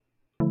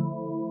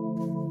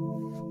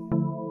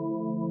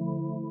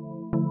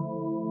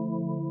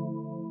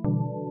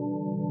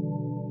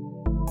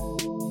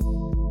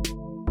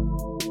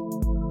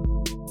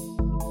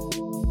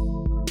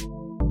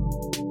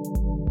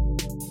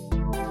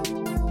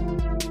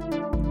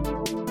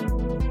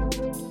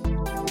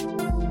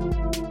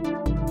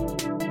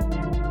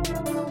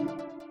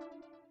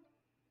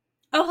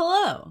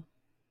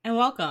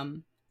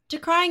welcome to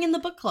Crying in the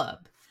Book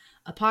Club,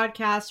 a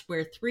podcast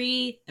where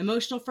three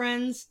emotional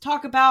friends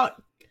talk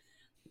about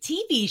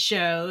TV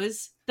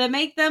shows that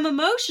make them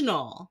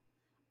emotional.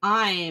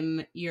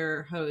 I'm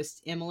your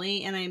host,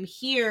 Emily, and I'm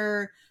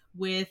here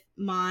with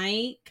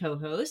my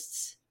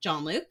co-hosts,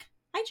 John Luke.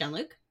 Hi, John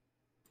Luke.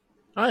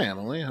 Hi,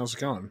 Emily. How's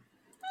it going?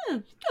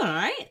 Doing all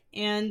right.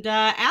 And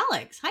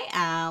Alex. Hi,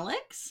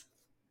 Alex.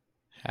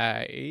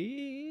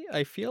 Hi.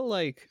 I feel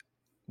like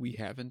we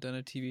haven't done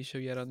a TV show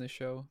yet on this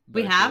show.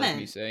 We But I feel haven't. like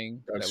me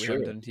saying That's that we true.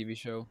 haven't done a TV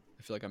show,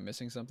 I feel like I'm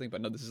missing something. But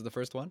no, this is the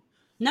first one.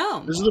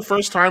 No. This is the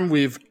first time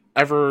we've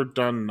ever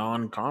done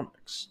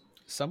non-comics.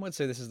 Some would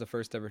say this is the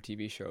first ever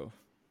TV show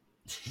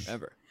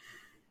ever.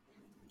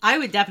 I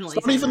would definitely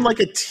It's not say even that. like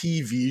a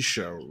TV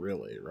show,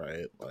 really,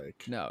 right?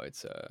 Like No,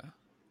 it's a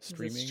It's a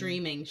streaming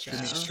streaming show.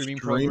 streaming streaming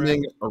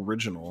program.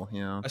 original,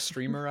 yeah. A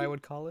streamer, I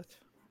would call it.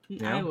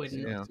 Yeah, I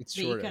wouldn't. yeah. It's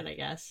But you shorter. could, I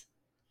guess.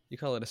 You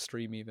call it a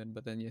stream even,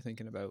 but then you're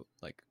thinking about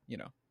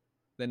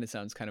then it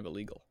sounds kind of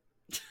illegal.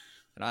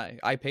 And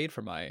I paid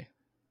for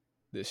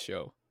this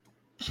show.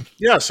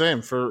 Yeah,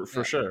 same for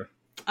Yeah. sure.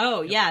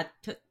 Oh, yeah,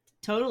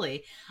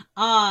 totally.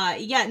 No,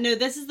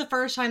 this is the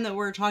first time that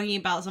we're talking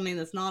about something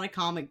that's not a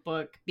comic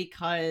book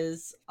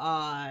because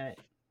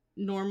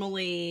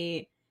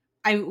normally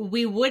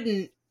we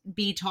wouldn't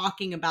be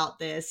talking about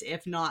this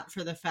if not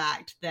for the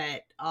fact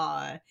that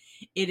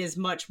it is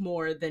much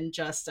more than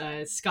just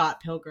a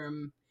Scott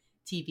Pilgrim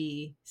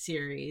TV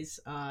series.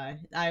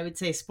 I would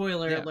say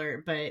spoiler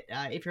alert, but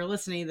if you're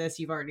listening to this,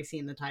 you've already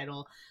seen the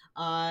title.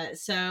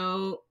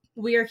 So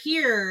we are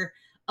here,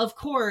 of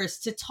course,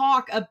 to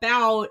talk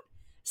about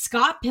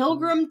Scott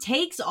Pilgrim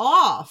Takes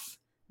Off,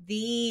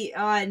 the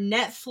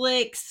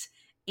Netflix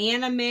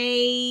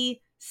anime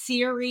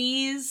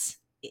series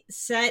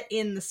set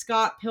in the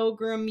Scott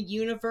Pilgrim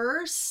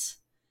universe.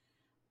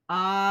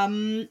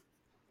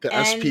 The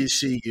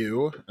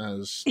SPCU,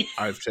 as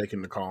I've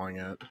taken to calling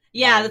it.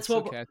 Yeah, Wow, that's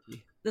so what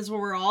catchy. that's what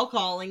we're all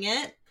calling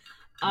it.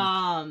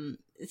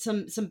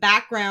 Some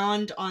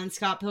background on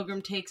Scott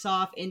Pilgrim Takes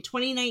Off. In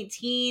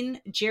 2019,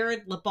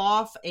 Jared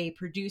LaBeouf, a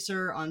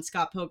producer on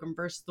Scott Pilgrim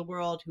vs. the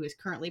World, who is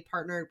currently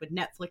partnered with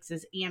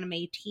Netflix's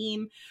anime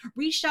team,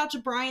 reached out to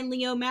Brian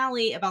Lee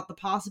O'Malley about the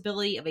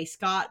possibility of a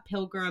Scott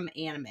Pilgrim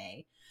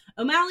anime.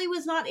 O'Malley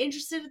was not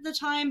interested at the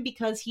time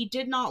because he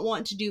did not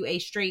want to do a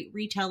straight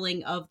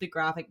retelling of the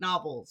graphic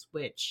novels,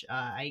 which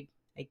I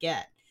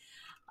get.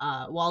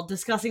 While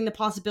discussing the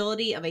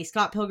possibility of a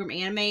Scott Pilgrim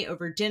anime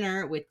over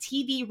dinner with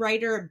TV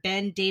writer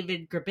Ben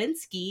David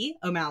Grabinski,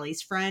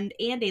 O'Malley's friend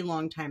and a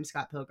longtime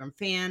Scott Pilgrim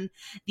fan,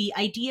 the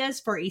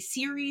ideas for a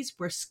series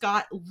where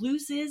Scott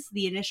loses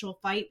the initial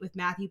fight with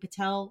Matthew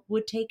Patel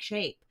would take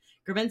shape.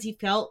 Grabinski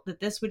felt that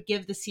this would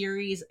give the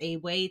series a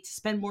way to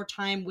spend more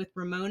time with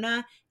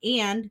Ramona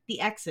and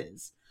the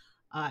exes.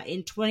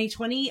 In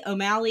 2020,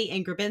 O'Malley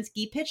and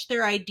Grabinski pitched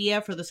their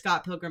idea for the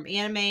Scott Pilgrim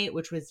anime,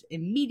 which was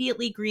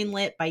immediately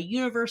greenlit by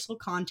Universal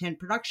Content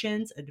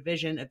Productions, a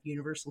division of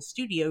Universal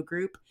Studio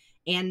Group,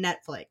 and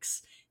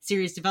Netflix.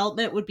 Series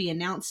development would be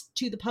announced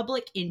to the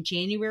public in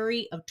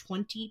January of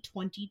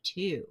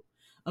 2022.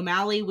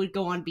 O'Malley would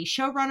go on to be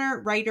showrunner,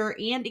 writer,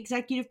 and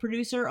executive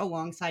producer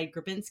alongside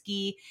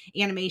Grabinski.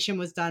 Animation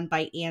was done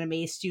by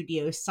anime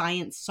studio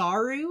Science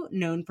Saru,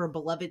 known for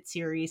beloved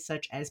series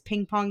such as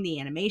Ping Pong the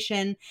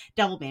Animation,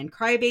 Devilman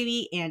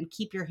Crybaby, and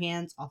Keep Your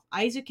Hands Off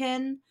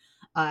Aizuken.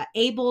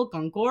 Abel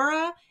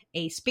Gongora,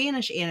 a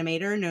Spanish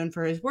animator known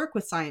for his work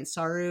with Science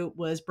Saru,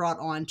 was brought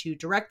on to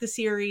direct the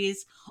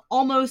series.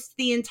 Almost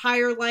the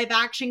entire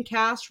live-action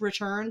cast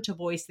returned to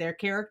voice their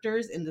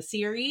characters in the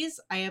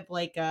series. I have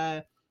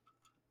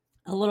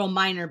a little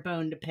minor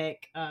bone to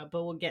pick, but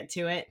we'll get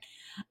to it.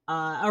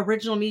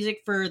 Original music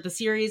for the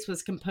series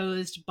was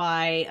composed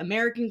by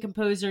American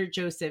composer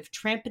Joseph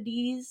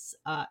Trapanese,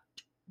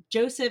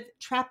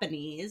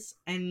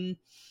 and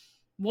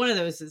one of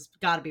those has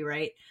got to be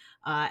right.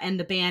 And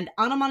the band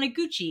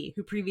Anamanaguchi,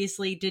 who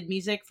previously did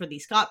music for the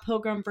Scott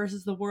Pilgrim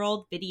vs. the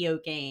World video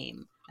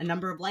game. A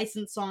number of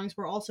licensed songs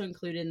were also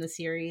included in the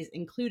series,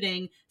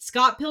 including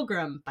Scott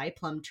Pilgrim by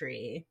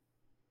Plumtree.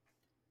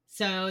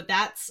 So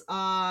that's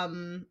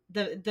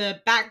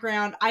the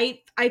background. I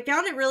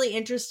found it really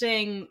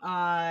interesting.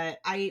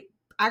 I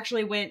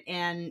actually went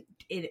and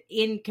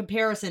in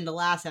comparison to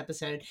last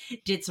episode,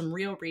 did some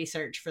real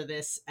research for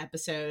this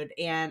episode,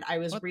 and I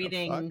was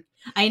reading.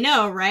 I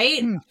know,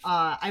 right?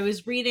 I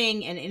was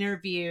reading an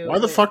interview. Why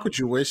the fuck would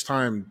you waste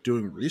time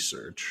doing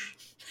research?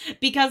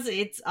 Because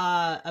it's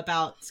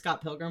about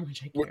Scott Pilgrim,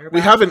 which I care about. We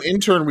have an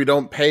intern we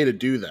don't pay to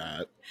do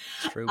that.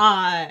 It's true.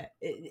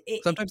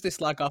 Sometimes they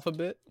slack off a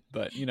bit,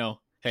 but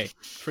hey,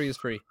 free is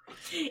free.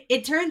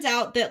 It turns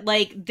out that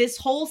this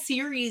whole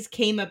series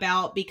came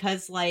about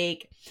because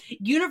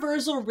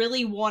Universal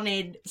really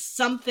wanted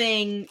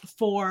something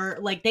for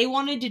they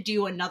wanted to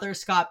do another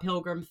Scott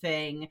Pilgrim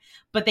thing,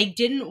 but they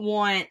didn't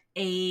want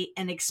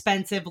an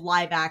expensive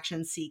live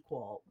action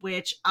sequel,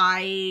 which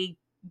I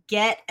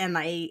get, and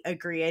I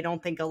agree. I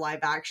don't think a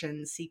live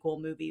action sequel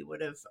movie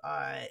would have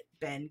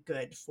been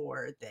good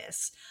for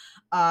this.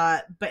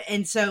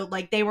 And so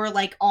like they were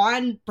like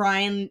on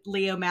Brian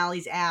Lee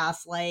O'Malley's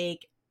ass,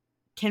 like,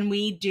 can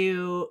we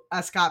do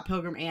a Scott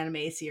Pilgrim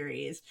anime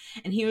series?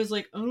 And he was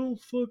like, I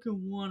don't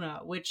fucking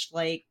wanna, which,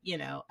 like, you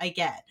know, I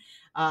get.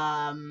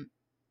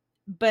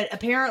 But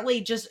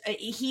apparently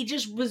he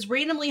just was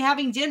randomly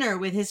having dinner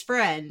with his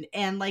friend,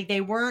 and like they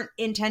weren't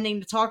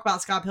intending to talk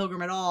about Scott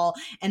Pilgrim at all,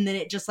 and then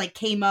it just like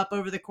came up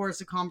over the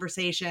course of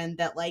conversation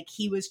that like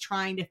he was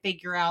trying to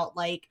figure out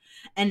like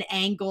an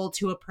angle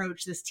to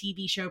approach this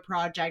TV show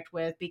project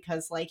with,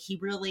 because like he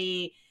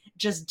really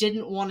just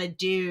didn't want to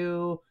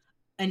do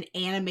an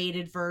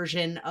animated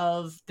version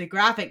of the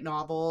graphic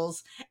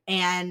novels.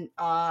 And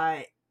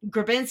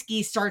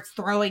Grabinski starts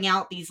throwing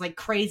out these like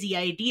crazy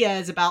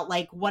ideas about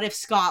like, what if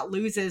Scott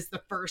loses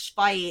the first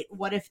fight?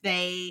 What if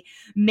they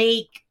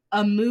make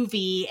a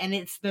movie and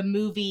it's the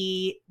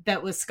movie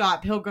that was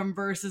Scott Pilgrim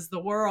versus the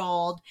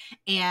world?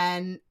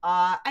 And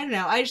I don't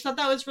know, I just thought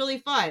that was really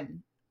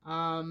fun.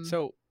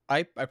 So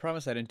I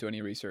promise I didn't do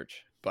any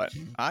research, but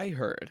I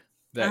heard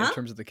that in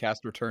terms of the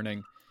cast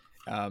returning,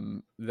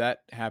 that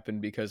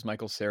happened because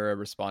Michael Cera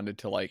responded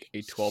to like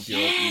a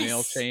 12-year-old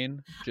email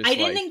chain. I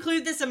didn't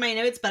include this in my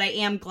notes, but I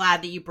am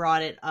glad that you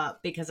brought it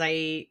up, because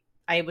I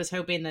was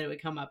hoping that it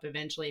would come up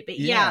eventually. But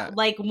yeah,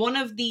 like one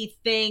of the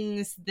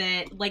things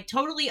that like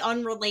totally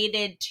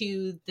unrelated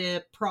to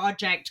the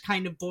project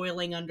kind of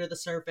boiling under the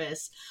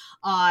surface,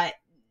 kind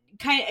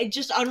of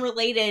just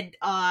unrelated,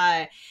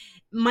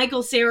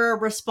 Michael Cera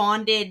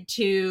responded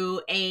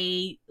to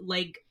a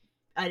like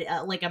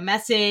a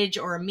message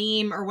or a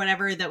meme or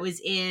whatever that was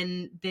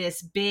in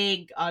this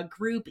big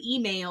group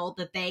email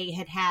that they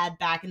had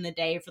back in the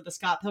day for the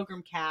Scott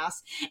Pilgrim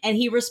cast, and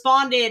he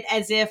responded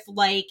as if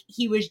like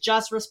he was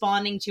just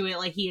responding to it,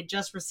 like he had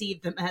just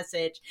received the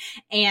message,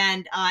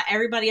 and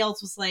everybody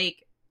else was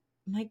like,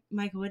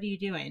 Michael, what are you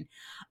doing?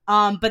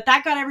 But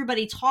that got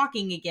everybody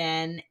talking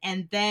again,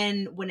 and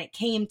then when it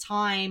came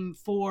time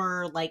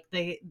for like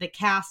the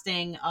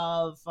casting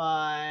of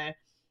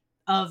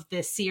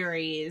this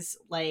series,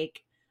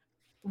 like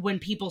when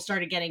people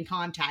started getting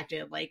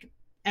contacted, like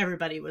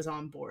everybody was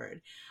on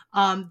board.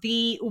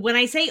 When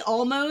I say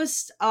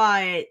almost,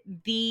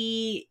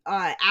 the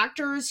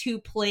actors who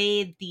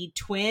played the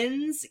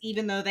twins,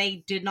 even though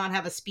they did not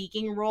have a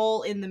speaking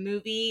role in the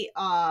movie,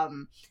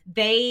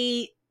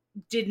 they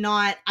did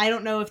not, I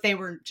don't know if they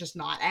were just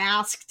not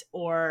asked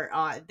or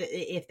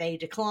if they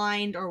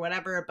declined or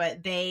whatever,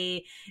 but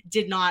they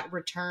did not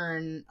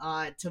return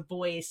to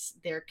voice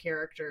their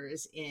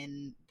characters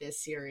in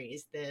this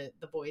series. The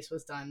voice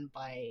was done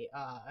by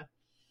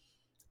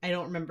I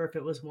don't remember if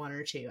it was one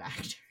or two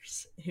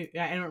actors.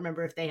 I don't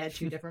remember if they had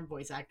two different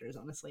voice actors,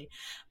 honestly,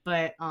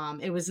 but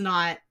it was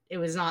not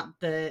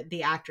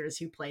the actors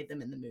who played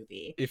them in the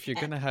movie. If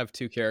you're gonna have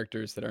two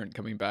characters that aren't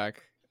coming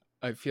back,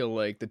 I feel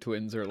like the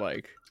twins are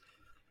like,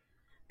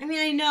 I mean,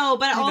 I know,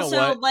 but you also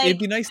know what? like It'd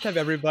be nice to have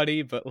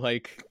everybody, but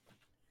like,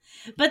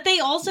 but they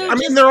also I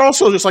mean, they're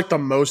also just like the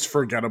most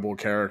forgettable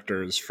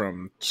characters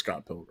from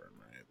Scott Pilgrim,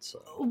 right?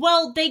 So,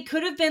 well, they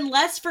could have been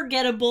less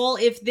forgettable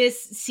if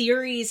this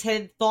series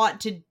had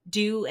thought to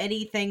do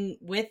anything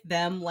with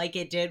them like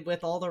it did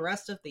with all the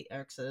rest of the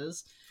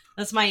X's.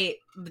 That's my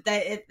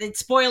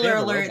spoiler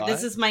alert. robot.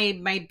 This is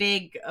my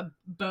big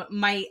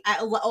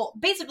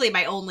basically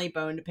my only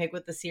bone to pick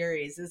with the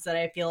series is that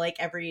I feel like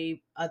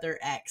every other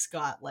X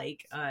got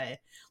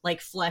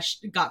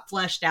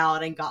fleshed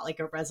out and got like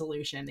a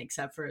resolution,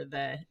 except for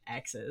the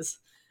X's,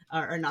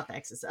 or not the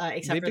X's,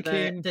 except for the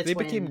twins. They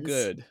became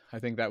good. I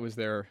think that was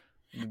their.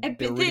 They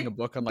were reading a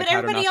book on like but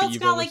how to everybody not else be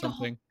evil got or like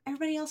something.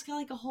 everybody else got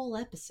like a whole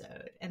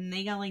episode, and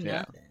they got like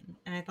Yeah. nothing.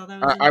 And I thought that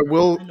was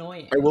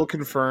annoying. I will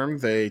confirm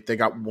they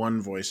got one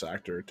voice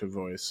actor to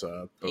voice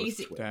both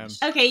Easy. twins.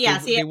 Damn. Okay, yeah.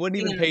 They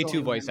wouldn't even pay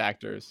two voice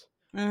actors.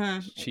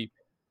 Cheap.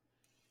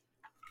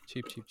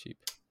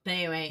 But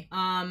anyway,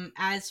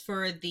 as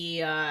for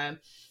the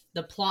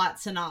plot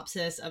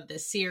synopsis of the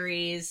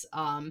series,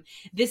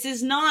 this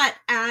is not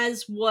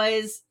as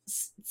was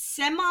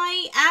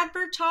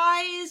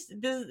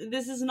semi-advertised.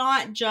 This is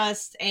not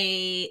just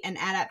an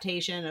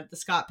adaptation of the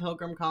Scott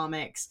Pilgrim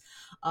comics.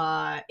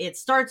 It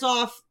starts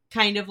off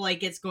kind of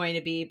like it's going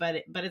to be,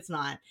 but it's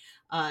not.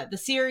 The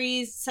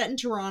series, set in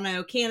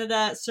Toronto,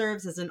 Canada,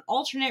 serves as an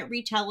alternate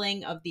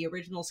retelling of the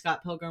original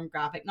Scott Pilgrim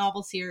graphic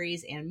novel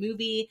series and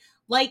movie.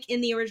 Like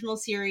in the original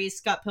series,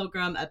 Scott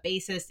Pilgrim, a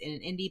bassist in an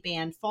indie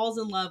band, falls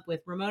in love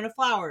with Ramona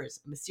Flowers,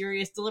 a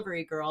mysterious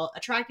delivery girl,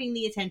 attracting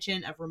the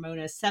attention of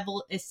Ramona's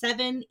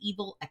seven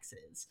evil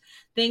exes.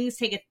 Things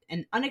take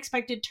an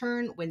unexpected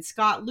turn when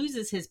Scott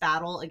loses his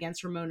battle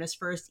against Ramona's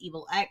first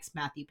evil ex,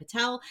 Matthew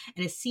Patel,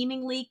 and is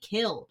seemingly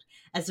killed.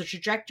 As the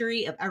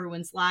trajectory of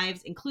everyone's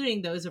lives,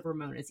 including those of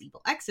Ramona's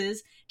evil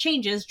exes,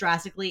 changes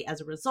drastically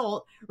as a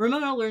result,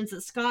 Ramona learns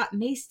that Scott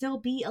may still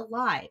be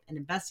alive and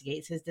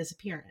investigates his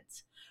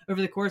disappearance.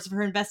 Over the course of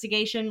her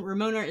investigation,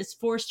 Ramona is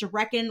forced to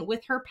reckon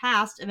with her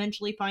past,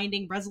 eventually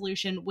finding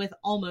resolution with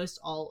almost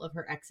all of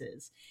her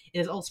exes. It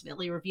is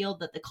ultimately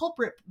revealed that the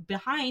culprit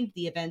behind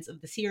the events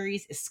of the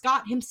series is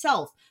Scott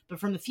himself, but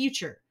from the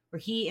future, where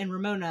he and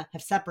Ramona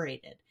have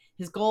separated.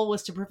 His goal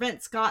was to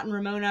prevent Scott and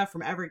Ramona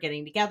from ever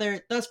getting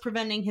together, thus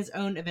preventing his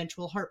own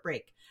eventual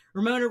heartbreak.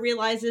 Ramona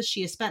realizes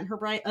she has spent her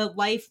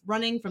life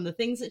running from the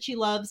things that she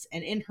loves,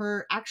 and in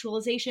her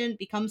actualization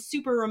becomes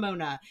Super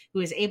Ramona,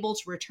 who is able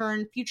to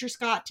return future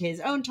Scott to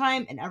his own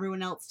time and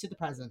everyone else to the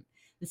present.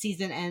 The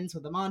season ends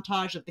with a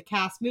montage of the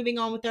cast moving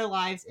on with their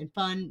lives in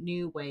fun,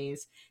 new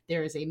ways.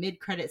 There is a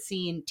mid-credit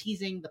scene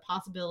teasing the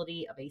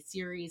possibility of a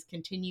series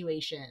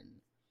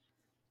continuation.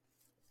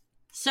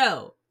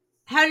 So,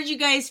 how did you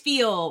guys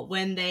feel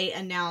when they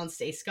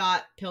announced a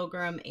Scott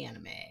Pilgrim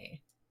anime?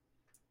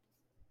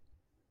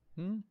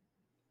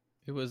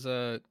 It was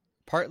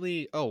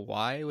partly,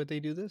 why would they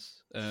do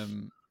this?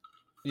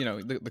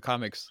 The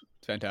comic's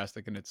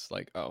fantastic, and it's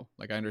like, I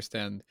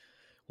understand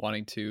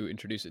wanting to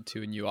introduce it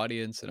to a new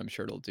audience, and I'm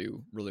sure it'll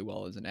do really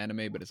well as an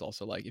anime, but it's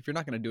also like, if you're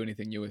not going to do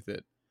anything new with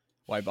it,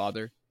 why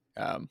bother?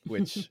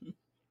 Which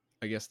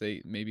I guess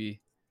they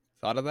maybe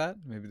thought of that.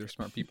 Maybe they're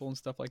smart people and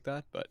stuff like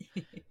that, but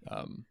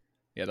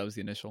yeah, that was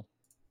the initial.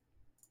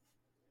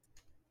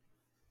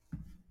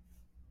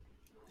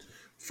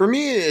 For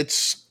me,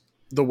 it's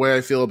the way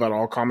I feel about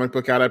all comic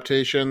book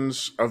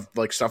adaptations of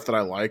like stuff that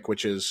I like,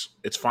 which is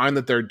it's fine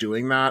that they're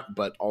doing that,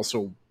 but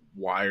also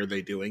why are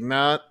they doing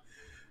that?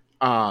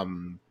 I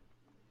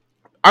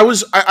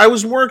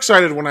was more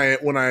excited when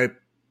I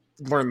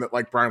learned that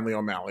like Brian Lee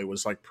O'Malley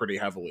was like pretty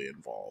heavily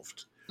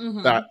involved.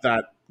 Mm-hmm.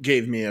 That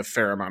gave me a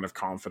fair amount of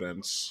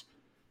confidence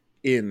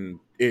in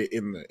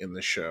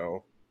the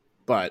show.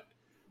 But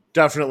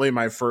definitely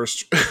my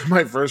first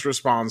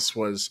response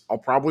was I'll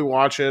probably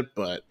watch it,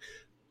 but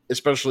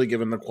especially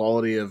given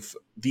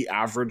the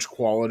average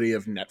quality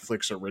of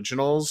Netflix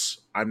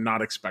originals, I'm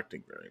not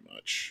expecting very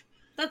much.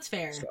 That's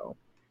fair. So,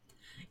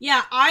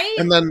 yeah,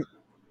 and then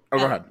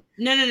go ahead.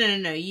 No.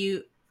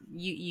 You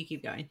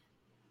keep going.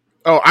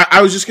 Oh,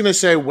 I was just gonna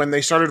say when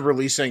they started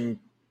releasing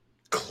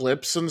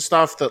clips and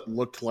stuff that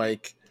looked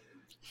like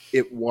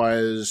it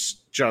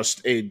was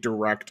just a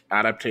direct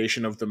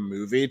adaptation of the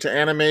movie to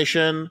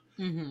animation,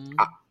 Mm-hmm.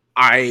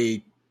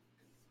 I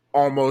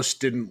almost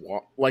didn't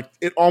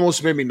it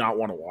almost made me not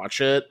want to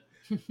watch it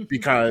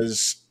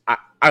because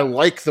I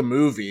like the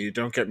movie,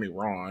 don't get me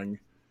wrong,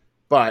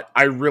 but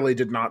I really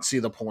did not see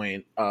the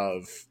point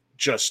of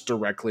just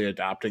directly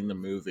adapting the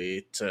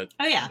movie to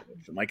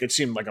animation. Like it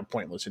seemed like a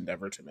pointless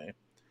endeavor to me.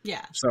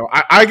 Yeah. So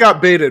I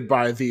got baited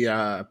by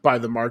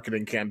the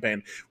marketing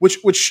campaign,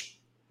 which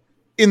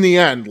in the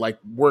end like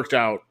worked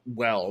out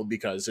well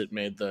because it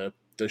made the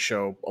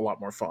show a lot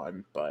more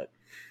fun. But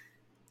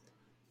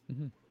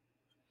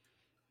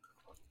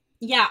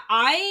yeah,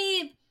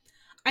 I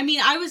mean,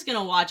 I was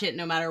gonna watch it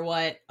no matter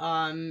what.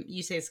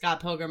 You say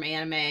Scott Pilgrim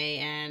anime,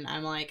 and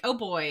I'm like, oh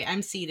boy,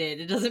 I'm seated.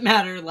 It doesn't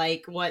matter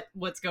like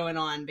what's going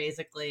on,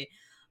 basically.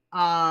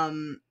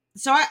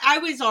 So I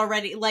was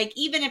already like,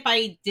 even if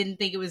I didn't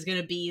think it was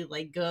gonna be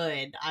like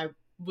good, I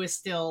was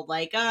still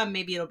like,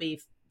 maybe it'll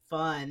be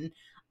fun.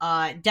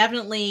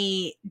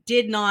 Definitely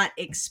did not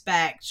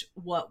expect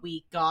what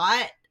we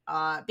got.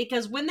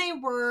 Because when they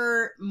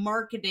were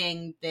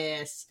marketing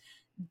this,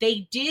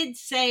 they did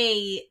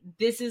say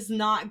this is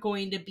not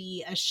going to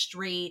be a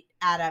straight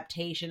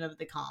adaptation of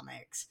the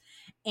comics.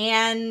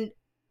 And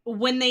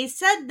when they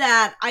said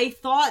that, I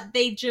thought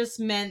they just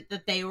meant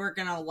that they were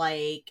going to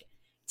like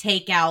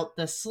take out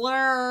the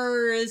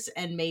slurs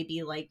and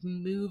maybe like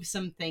move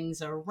some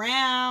things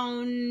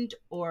around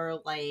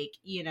or like,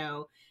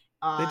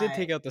 they did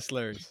take out the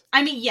slurs.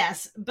 I mean,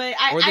 yes, but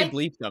they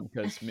bleeped them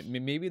because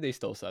maybe they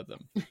still said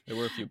them. There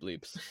were a few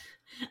bleeps.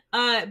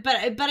 But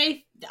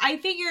I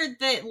figured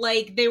that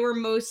like they were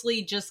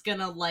mostly just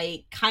gonna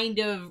like kind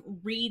of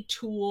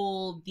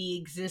retool the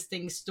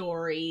existing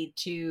story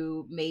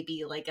to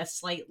maybe like a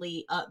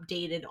slightly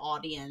updated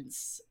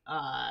audience.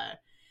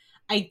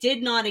 I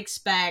did not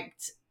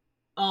expect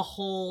a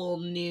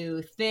whole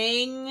new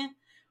thing.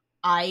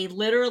 I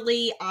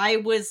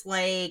was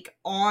like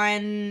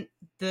on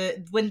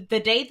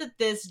the day that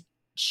this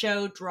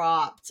show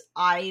dropped,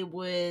 I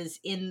was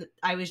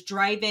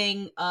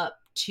driving up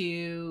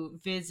to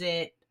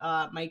visit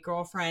my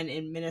girlfriend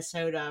in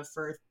Minnesota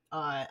for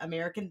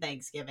American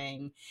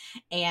Thanksgiving,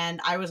 and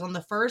I was on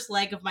the first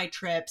leg of my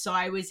trip, so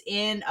I was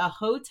in a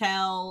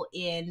hotel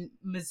in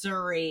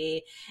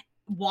Missouri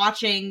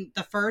watching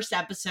the first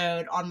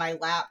episode on my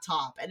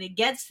laptop, and it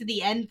gets to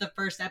the end of the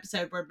first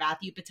episode where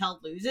Matthew Patel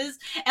loses,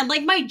 and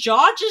like my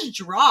jaw just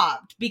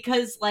dropped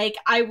because like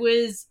I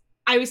was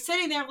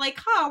sitting there like,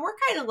 we're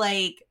kind of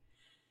like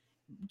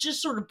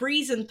just sort of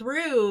breezing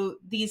through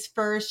these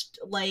first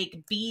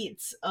like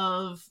beats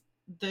of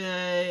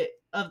the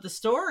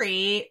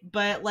story,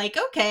 but like,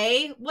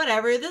 okay,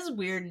 whatever, this is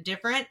weird and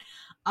different.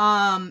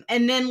 And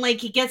then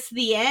like it gets to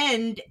the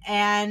end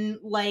and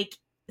like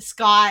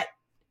Scott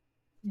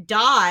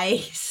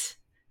dies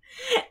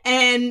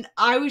and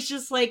I was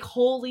just like,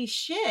 holy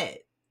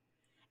shit.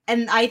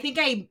 and I think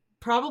I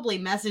probably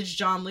messaged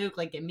John Luke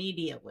like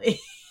immediately.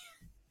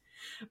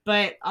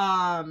 But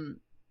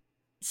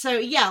so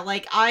yeah,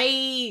 like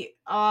I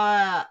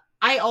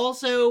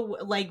also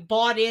like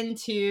bought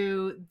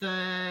into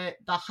the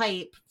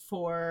hype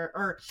for,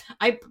 or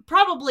I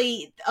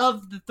probably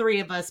of the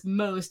three of us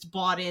most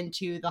bought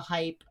into the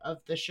hype of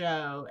the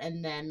show,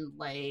 and then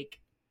like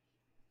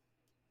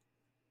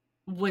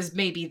was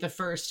maybe the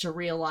first to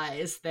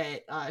realize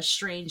that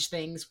strange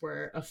things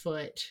were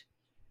afoot.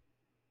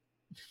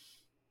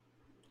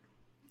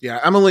 Yeah,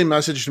 Emily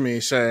messaged me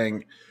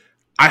saying,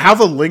 I have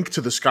a link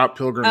to the Scott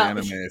Pilgrim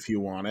anime if you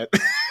want it.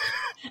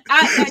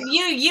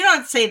 You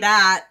don't say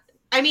that.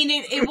 I mean,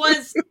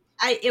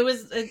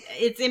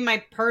 it's in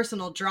my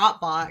personal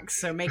Dropbox,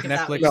 so make it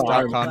that way.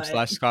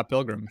 Netflix.com/Scott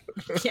Pilgrim.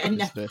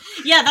 Yeah,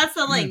 yeah, that's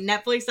the link.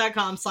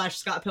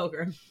 Netflix.com/Scott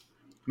Pilgrim.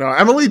 No,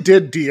 Emily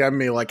did DM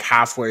me like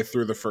halfway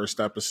through the first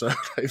episode,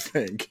 I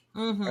think.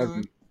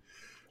 And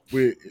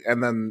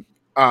then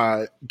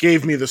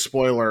gave me the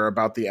spoiler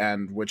about the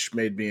end, which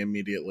made me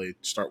immediately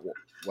start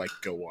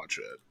go watch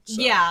it.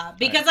 So, yeah,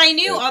 because I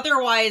knew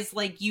otherwise,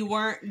 like, you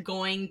weren't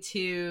going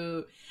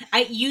to.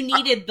 You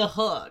needed the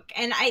hook,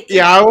 and I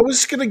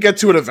was gonna get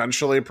to it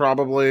eventually,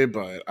 probably,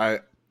 but I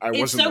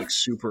wasn't like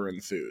super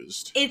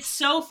enthused. It's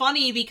so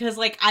funny because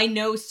like I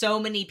know so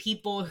many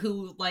people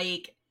who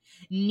like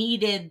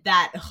needed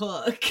that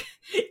hook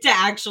to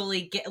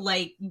actually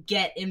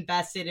get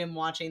invested in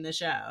watching the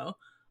show.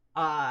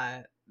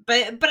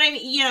 But I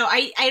mean, you know,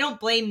 I don't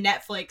blame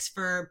Netflix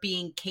for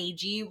being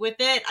cagey with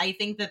it. I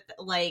think that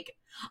like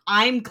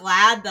I'm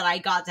glad that I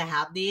got to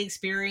have the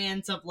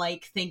experience of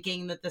like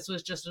thinking that this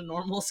was just a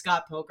normal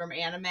Scott Pilgrim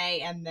anime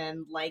and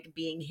then like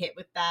being hit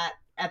with that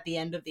at the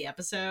end of the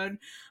episode.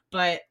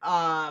 But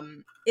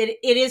it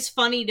is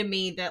funny to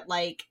me that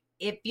like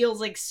it feels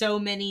like so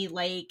many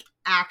like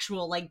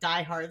actual like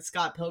diehard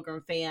Scott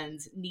Pilgrim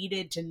fans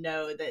needed to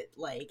know that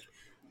like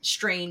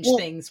strange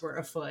things were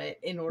afoot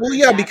in order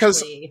to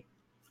because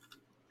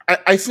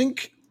I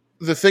think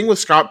the thing with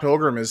Scott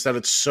Pilgrim is that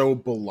it's so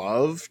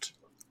beloved,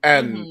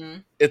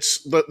 and it's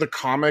the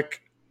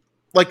comic.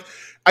 Like,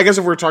 I guess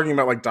if we're talking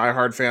about like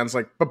diehard fans,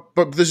 like,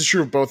 but this is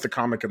true of both the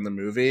comic and the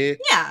movie.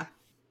 Yeah,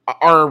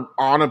 are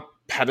on a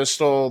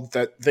pedestal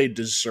that they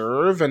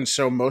deserve, and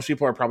so most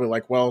people are probably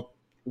like, well,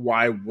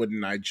 why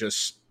wouldn't I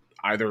just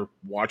either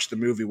watch the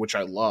movie, which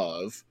I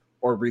love,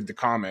 or read the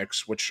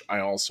comics, which I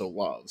also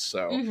love?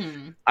 So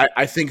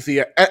I think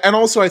and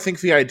also I think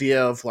the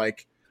idea of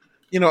like,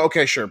 you know,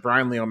 okay, sure,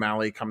 Brian Lee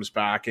O'Malley comes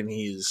back and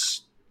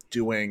he's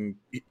doing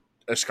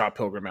a Scott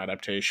Pilgrim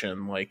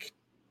adaptation. Like,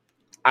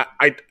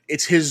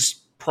 it's his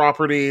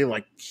property.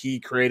 Like,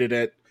 he created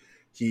it.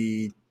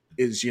 He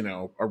is, you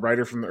know, a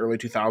writer from the early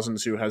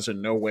 2000s who has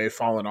in no way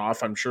fallen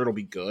off. I'm sure it'll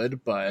be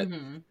good, but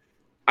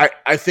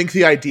I think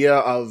the idea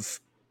of,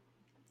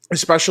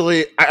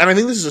 especially, and I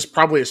think this is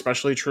probably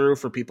especially true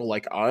for people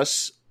like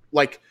us,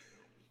 like,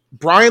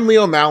 Brian Lee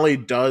O'Malley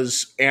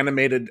does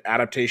animated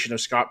adaptation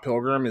of Scott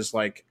Pilgrim is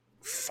like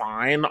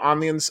fine on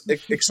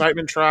the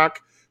excitement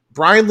track.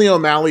 Brian Lee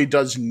O'Malley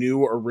does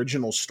new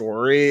original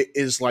story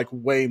is like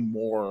way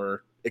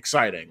more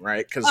exciting,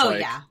 right? Because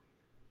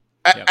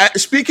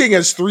speaking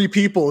as three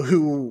people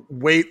who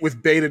wait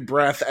with bated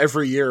breath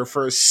every year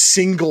for a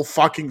single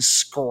fucking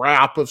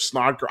scrap of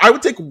Snot Girl, I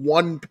would take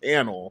one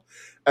panel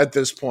at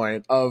this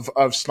point of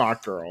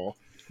Snot Girl.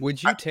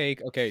 Would you take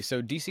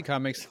so DC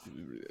Comics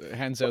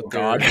hands out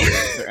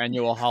their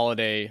annual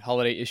holiday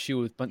issue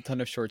with a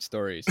ton of short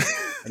stories,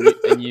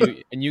 and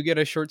you get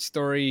a short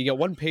story, you get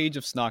one page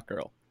of Snot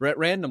Girl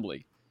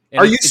randomly.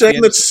 Are you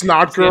saying that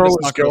Snot Girl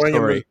is going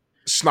in the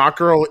Snot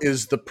Girl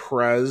is the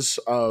Prez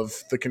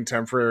of the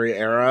contemporary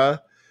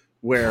era,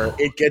 where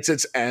it gets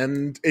its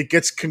end, it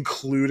gets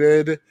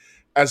concluded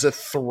as a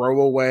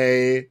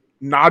throwaway,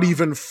 not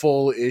even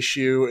full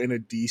issue in a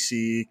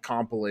DC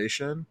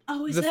compilation?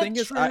 Oh, is that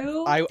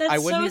true? I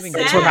wouldn't even.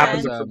 That's what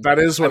happened. That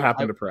is what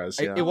happened to Prez.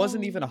 Yeah. It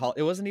wasn't even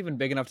it wasn't even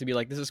big enough to be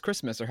like, this is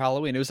Christmas or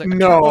Halloween. It was like a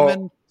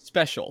Catwoman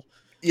special.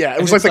 Yeah,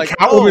 it was like the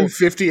Catwoman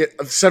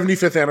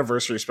 75th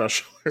anniversary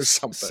special or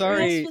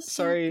something.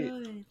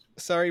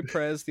 Sorry,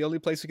 Prez. The only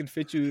place we can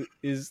fit you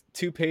is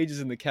 2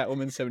 pages in the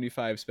Catwoman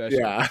 75 special.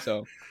 Yeah.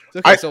 So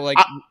it's okay.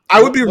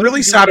 I would be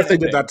really sad if they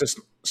did that.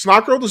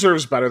 Snot Girl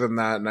deserves better than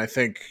that, and I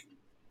think.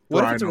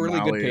 What if it's a really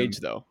good page,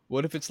 though?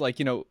 What if it's like,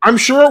 you know? I'm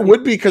sure it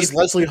would be because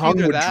Leslie Hung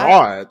would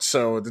draw it.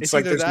 So it's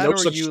like there's no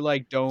such. You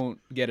like don't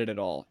get it at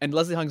all, and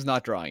Leslie Hung's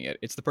not drawing it.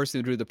 It's the person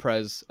who drew the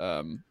Prez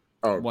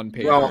one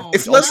page. Well,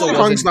 if Leslie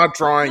Hung's not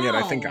drawing it,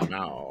 I think I'm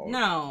out.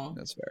 No,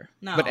 that's fair.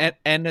 No, but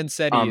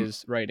Ansetti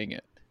is writing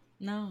it.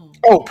 No.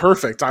 Oh,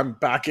 perfect! I'm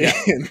back in.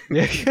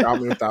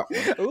 Got me with that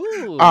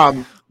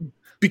one. Ooh.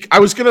 I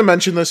was going to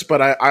mention this,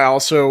 but I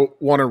also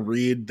want to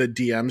read the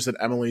DMs that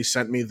Emily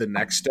sent me the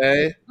next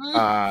day,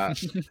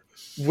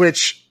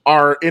 which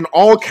are in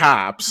all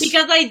caps.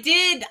 Because I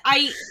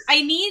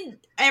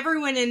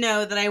everyone to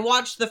know that I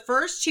watched the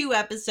first 2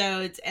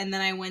 episodes and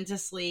then I went to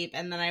sleep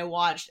and then I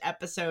watched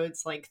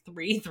episodes like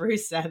 3 through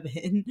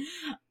 7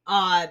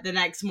 the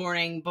next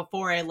morning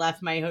before I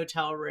left my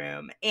hotel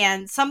room.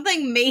 And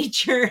something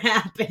major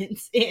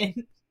happens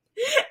in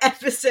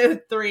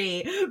episode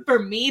 3 for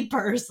me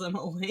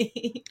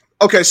personally.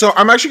 Okay, so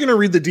I'm actually going to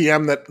read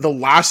the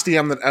last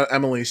DM that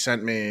Emily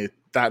sent me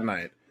that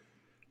night.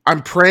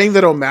 I'm praying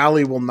that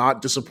O'Malley will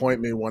not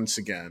disappoint me once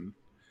again.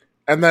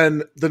 And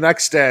then the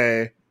next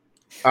day,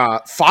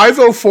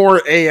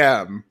 5:04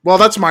 a.m. Well,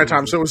 that's my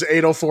time, so it was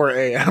 8:04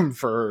 a.m.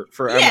 for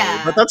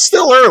Emily, but that's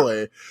still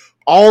early.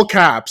 All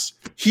caps.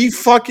 He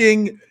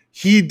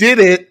did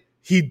it.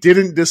 He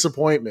didn't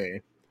disappoint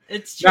me.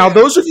 It's true. Now,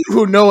 those of you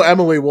who know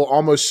Emily will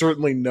almost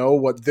certainly know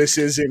what this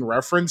is in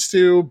reference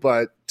to,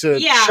 but to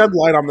shed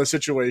light on the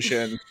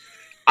situation,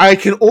 I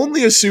can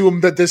only assume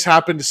that this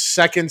happened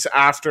seconds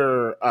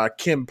after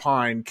Kim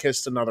Pine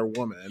kissed another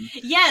woman.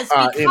 Yes,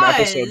 because in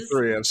episode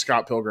 3 of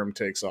Scott Pilgrim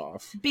Takes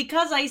Off.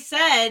 Because I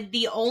said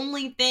the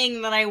only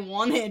thing that I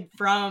wanted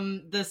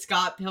from the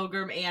Scott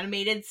Pilgrim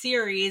animated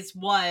series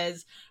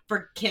was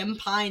for Kim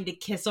Pine to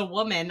kiss a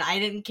woman. I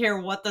didn't care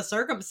what the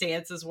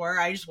circumstances were.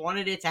 I just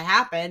wanted it to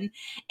happen,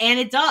 and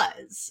it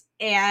does.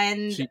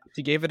 And she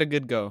gave it a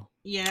good go.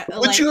 Yeah.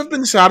 Would you have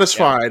been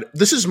satisfied? Yeah.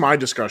 This is my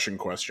discussion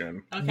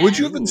question. Okay. Would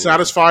you have been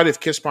satisfied if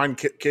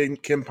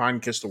Kim Pine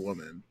kissed a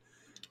woman,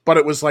 but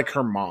it was like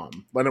her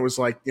mom? When it was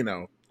like,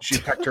 she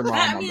pecked her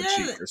mom on the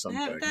cheek or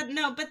something.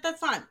 No, but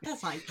that's not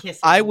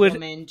kissing a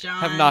woman, John.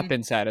 Have not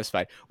been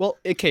satisfied. Well,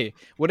 okay.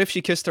 What if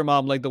she kissed her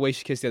mom like the way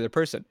she kissed the other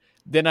person?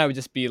 Then I would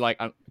just be like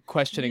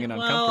questioning and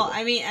uncomfortable. Well,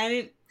 I mean,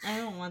 I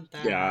don't want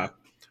that. Yeah.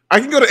 I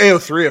can go to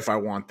AO3 if I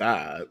want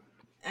that.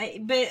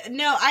 I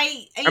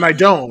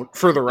don't,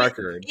 for the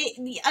record.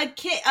 A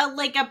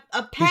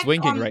peck. He's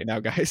winking right now,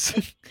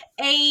 guys.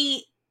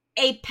 a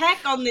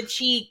peck on the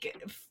cheek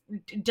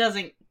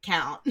doesn't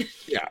count.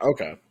 Yeah.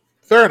 Okay.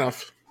 Fair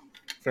enough.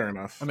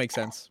 That makes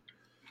sense.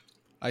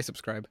 I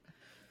subscribe.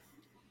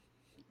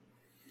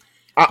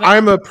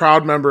 I'm a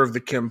proud member of the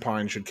Kim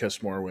Pine Should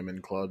Kiss More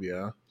Women Club.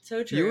 Yeah.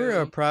 So true. You were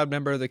a proud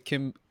member of the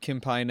Kim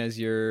Pine as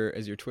your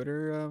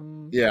Twitter.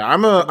 Yeah,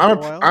 I'm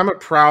a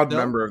proud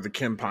member of the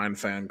Kim Pine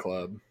fan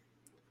club.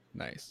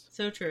 Nice.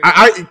 So true.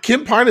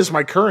 Kim Pine is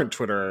my current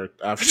Twitter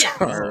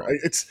avatar. Yeah.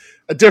 It's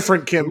a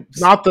different Kim. Oops.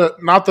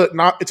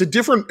 It's a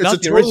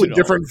totally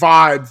different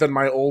vibe than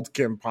my old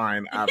Kim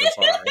Pine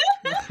avatar.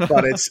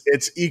 But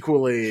it's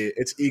equally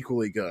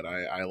good.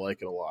 I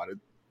like it a lot.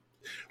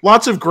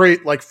 Lots of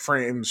great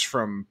frames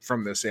from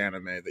this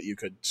anime that you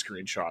could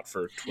screenshot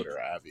for Twitter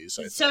avies.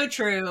 So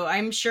true.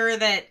 I'm sure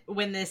that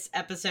when this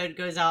episode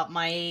goes out,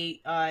 my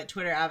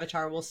Twitter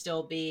avatar will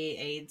still be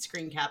a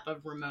screen cap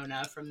of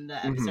Ramona from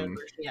the episode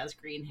where she has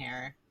green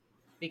hair.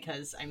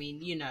 Because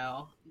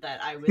that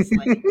I was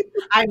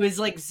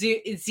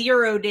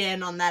zeroed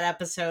in on that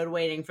episode,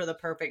 waiting for the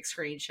perfect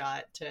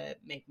screenshot to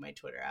make my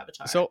Twitter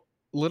avatar. So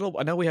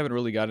I know we haven't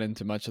really gotten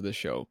into much of the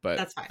show, but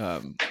that's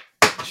fine.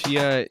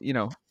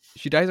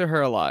 She dyes her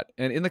hair a lot,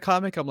 and in the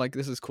comic, I'm like,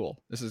 this is cool.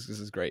 This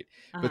is great.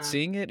 But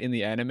seeing it in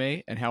the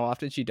anime and how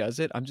often she does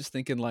it, I'm just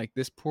thinking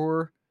this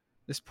poor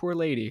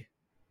lady,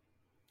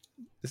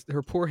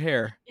 her poor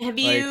hair. Have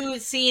you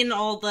seen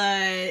all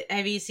the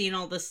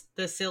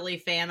silly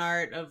fan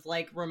art of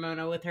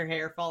Ramona with her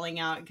hair falling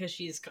out because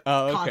she's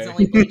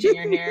constantly bleaching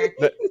her hair?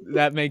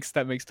 That makes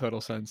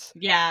total sense.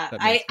 Yeah,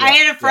 I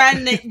had a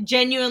friend that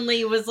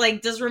genuinely was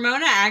like, "Does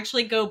Ramona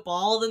actually go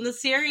bald in the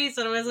series?"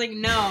 And I was like,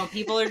 "No,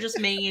 people are just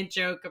making a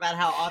joke about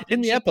how often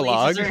in the she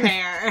epilogue bleaches her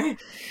hair."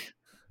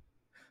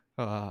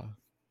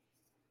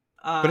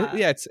 But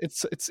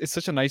it's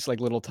such a nice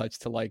little touch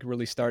to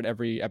really start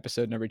every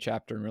episode and every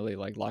chapter and really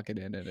lock it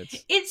in, and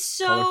it's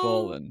so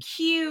colorful and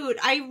cute.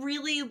 I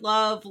really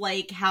love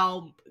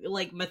how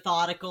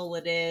methodical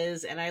it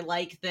is, and I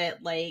like that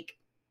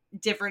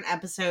different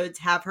episodes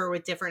have her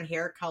with different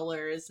hair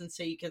colors, and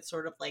so you can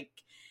sort of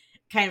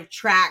kind of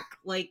track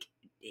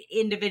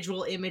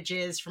individual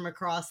images from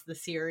across the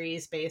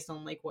series based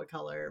on what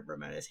color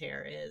Ramona's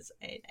hair is.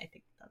 I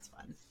think that's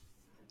fun.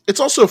 It's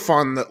also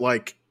fun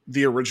that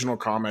the original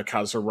comic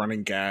has a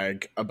running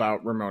gag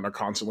about Ramona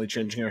constantly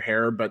changing her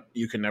hair, but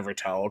you can never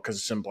tell because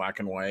it's in black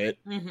and white.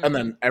 Mm-hmm. And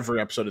then every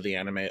episode of the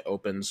anime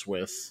opens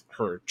with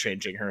her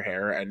changing her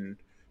hair, and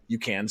you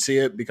can see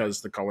it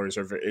because the colors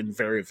are in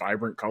very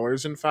vibrant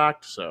colors, in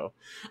fact. So,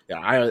 yeah,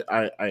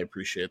 I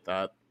appreciate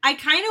that. I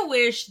kind of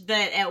wish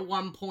that at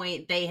one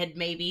point they had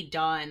maybe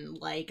done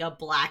a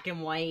black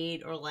and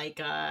white or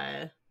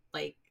a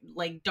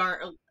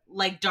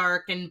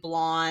dark and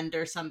blonde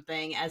or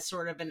something as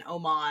sort of an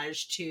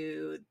homage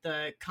to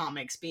the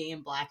comics being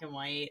in black and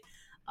white.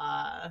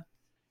 I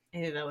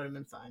think that would have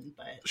been fun,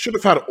 but should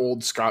have had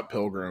old Scott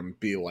Pilgrim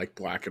be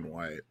black and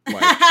white,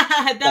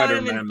 that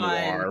Spider-Man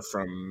Noir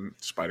from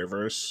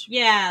Spider-Verse.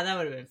 Yeah, that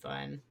would have been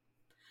fun.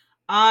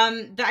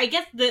 I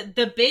guess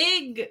the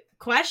big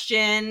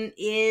question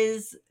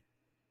is,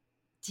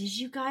 did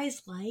you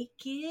guys like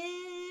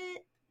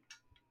it?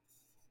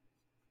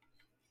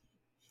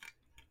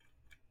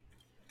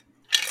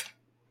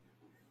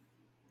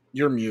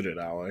 You're muted,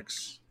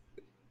 Alex.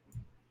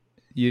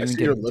 You didn't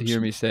get to hear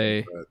me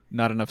say but...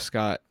 not enough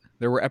Scott.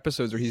 There were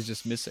episodes where he's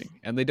just missing,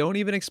 and they don't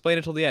even explain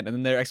it till the end. And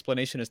then their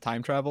explanation is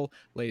time travel.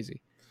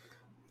 Lazy.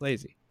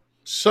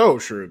 So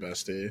true,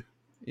 bestie.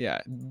 Yeah,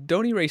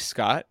 don't erase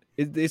Scott.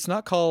 It's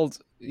not called,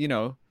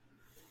 Ramona's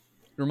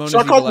It's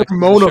not called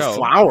Ramona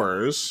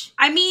Flowers.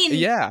 I mean,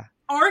 yeah.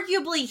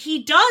 Arguably,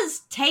 he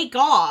does take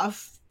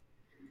off.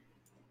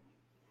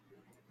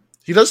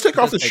 He does take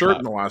off the shirt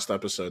in the last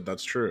episode.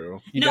 That's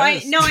true. I mean,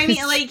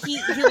 like he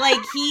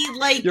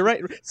You're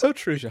right. So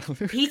true, John.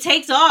 He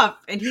takes off,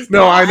 and he's no.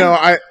 gone. I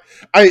know.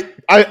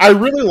 I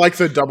really like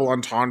the double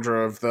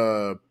entendre of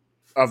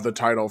the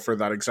title for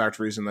that exact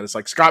reason, that it's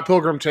like Scott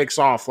Pilgrim takes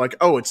off. Like,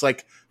 oh, it's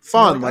like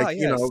fun.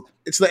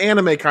 It's the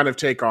anime kind of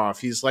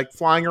takeoff. He's like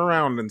flying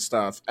around and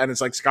stuff, and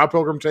it's like Scott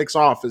Pilgrim takes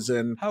off, as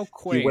in how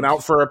quaint. He went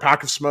out for a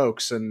pack of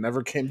smokes and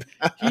never came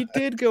back. He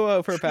did go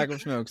out for a pack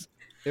of smokes.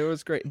 It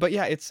was great, but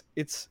yeah,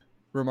 it's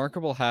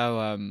remarkable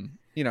how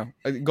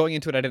going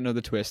into it, I didn't know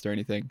the twist or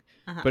anything,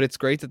 but it's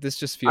great that this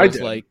just feels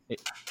like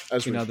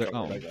another.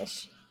 I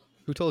guess.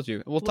 Who told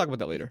you? We'll talk about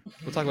that later.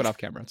 We'll talk about off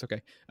camera. It's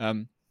okay.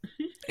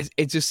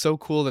 It's just so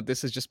cool that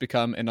this has just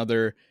become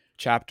another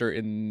chapter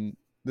in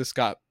the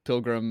Scott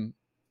Pilgrim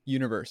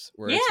universe,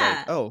 where it's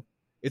like, oh,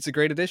 it's a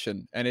great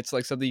addition, and it's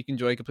like something you can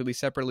enjoy completely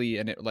separately,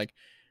 and it like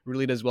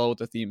really does well with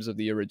the themes of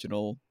the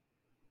original.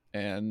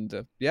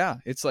 And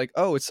it's like,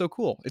 oh, it's so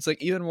cool. It's like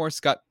even more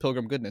Scott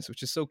Pilgrim goodness,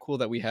 which is so cool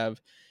that we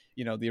have,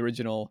 the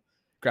original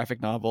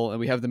graphic novel, and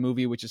we have the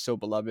movie, which is so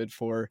beloved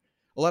for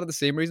a lot of the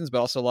same reasons, but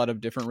also a lot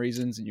of different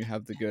reasons. And you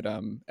have the good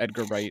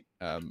Edgar Wright,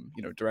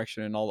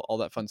 direction and all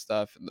that fun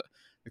stuff, and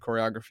the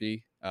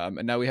choreography.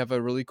 And now we have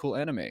a really cool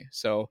anime.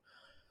 So,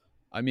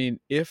 I mean,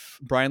 if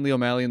Brian Lee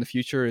O'Malley in the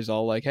future is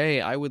all like,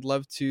 hey, I would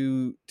love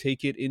to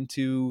take it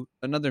into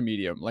another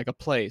medium, like a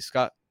play,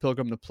 Scott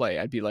Pilgrim the play,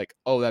 I'd be like,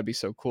 oh, that'd be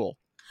so cool.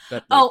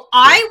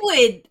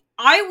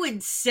 I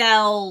would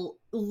sell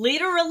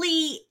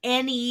literally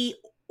any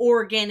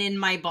organ in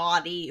my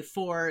body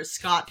for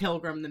Scott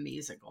Pilgrim the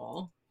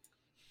musical.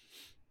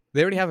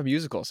 They already have a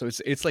musical, so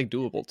it's like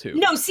doable too.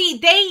 No, see,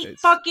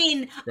 it's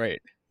fucking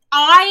great.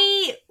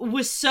 I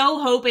was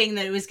so hoping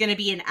that it was going to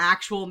be an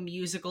actual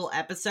musical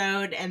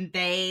episode, and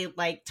they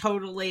like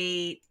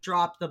totally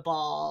dropped the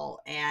ball,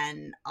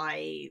 and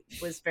I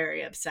was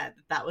very upset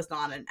that was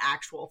not an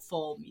actual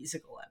full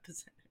musical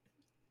episode.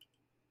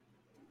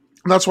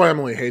 That's why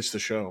Emily hates the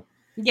show.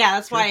 Yeah,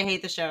 that's why I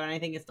hate the show, and I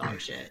think it's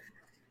dog shit.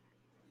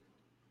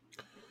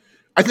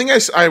 I think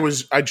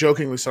I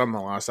jokingly said on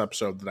the last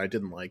episode that I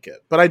didn't like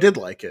it, but I did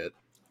like it.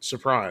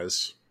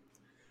 Surprise.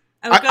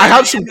 Oh, I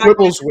have some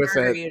quibbles with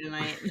it.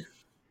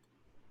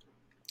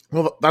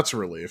 Well, that's a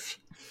relief.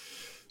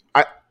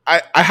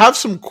 I have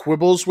some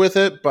quibbles with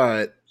it,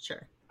 but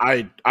sure.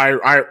 I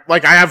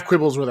have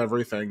quibbles with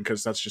everything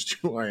because that's just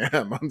who I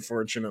am.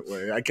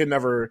 Unfortunately, I can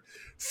never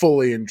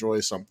fully enjoy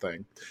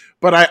something,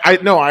 but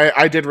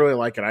I did really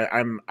like it.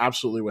 I'm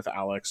absolutely with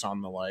Alex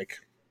on the like.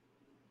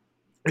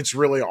 It's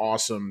really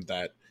awesome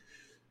that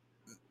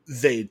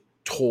they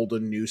told a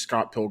new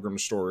Scott Pilgrim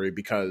story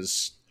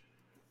because,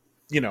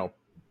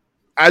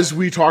 as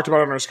we talked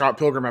about on our Scott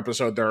Pilgrim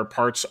episode, there are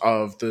parts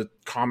of the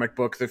comic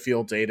book that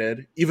feel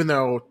dated, even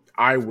though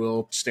I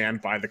will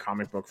stand by the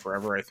comic book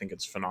forever. I think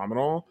it's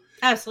phenomenal.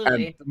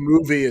 Absolutely. And the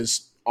movie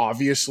is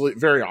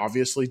very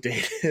obviously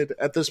dated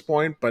at this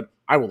point, but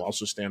I will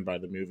also stand by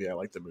the movie. I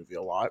like the movie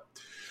a lot.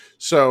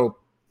 So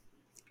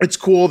it's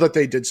cool that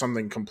they did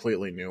something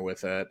completely new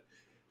with it,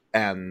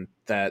 and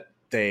that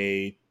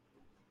they,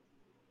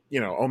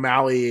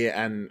 O'Malley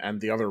and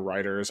the other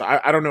writers,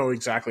 I don't know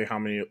exactly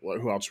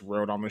who else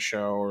wrote on the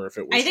show, or if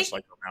it was just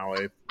like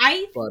O'Malley,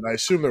 but I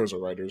assume there was a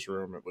writer's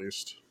room at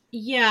least.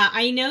 Yeah,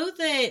 I know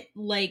that,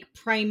 like,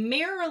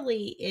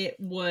 primarily it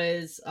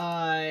was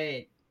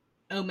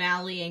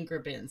O'Malley and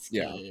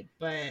Grabinski,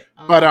 but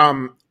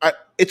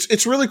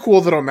it's really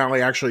cool that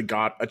O'Malley actually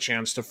got a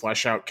chance to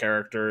flesh out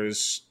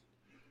characters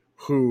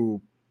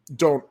who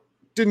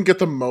didn't get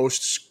the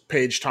most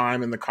page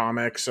time in the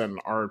comics and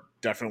are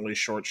definitely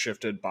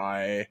short-shifted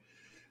by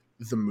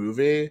the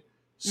movie.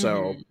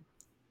 So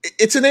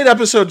it's an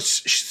 8-episode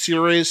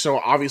series, so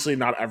obviously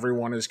not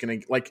everyone is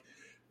going to like.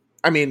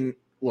 I mean,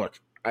 look.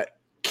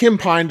 Kim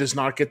Pine does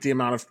not get the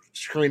amount of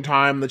screen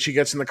time that she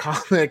gets in the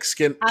comics.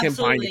 Kim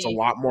Pine gets a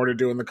lot more to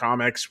do in the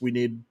comics. We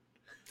need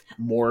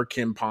more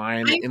Kim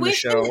Pine in the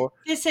show.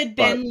 This had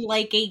been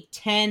like a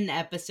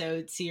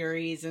 10-episode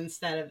series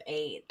instead of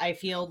 8. I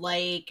feel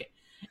like,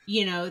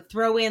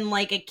 throw in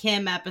like a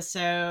Kim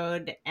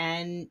episode,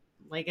 and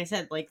like I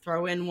said, like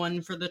throw in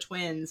one for the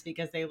twins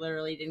because they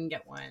literally didn't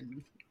get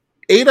one.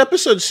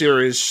 8-episode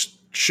series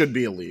should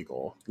be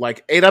illegal.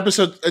 Like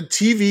 8-episode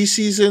TV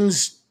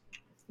seasons.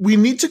 We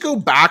need to go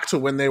back to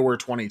when they were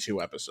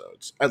 22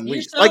 episodes, at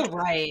least. You're so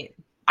right.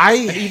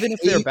 Even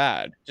if they're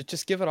bad,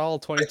 just give it all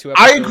 22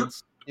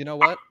 episodes. You know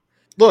what?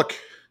 Look,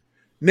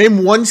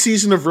 name one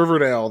season of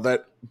Riverdale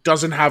that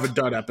doesn't have a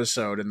dud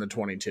episode in the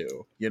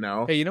 22.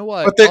 Hey, you know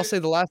what? I'll say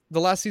the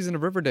last season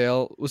of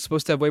Riverdale was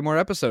supposed to have way more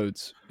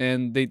episodes,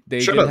 and they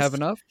didn't have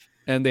enough.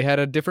 and they had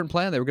a different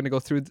plan. They were going to go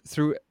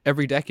through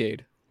every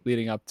decade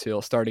leading up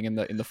till starting in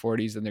the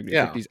 40s and the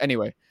 50s.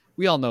 Anyway,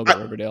 we all know about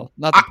Riverdale.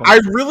 Not the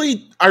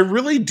point. I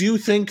really do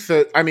think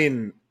that, I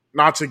mean,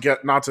 not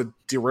to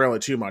derail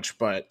it too much,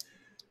 but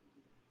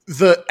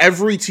the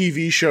every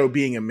TV show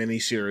being a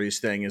miniseries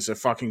thing is a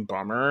fucking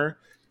bummer.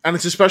 And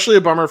it's especially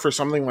a bummer for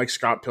something like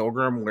Scott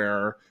Pilgrim,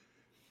 where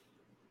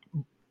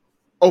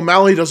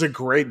O'Malley does a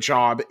great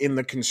job in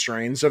the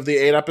constraints of the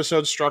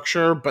 8-episode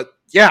structure. But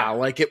yeah,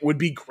 like, it would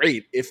be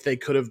great if they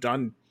could have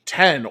done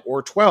 10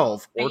 or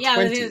 12 or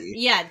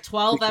 20.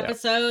 12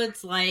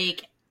 episodes.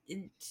 Like,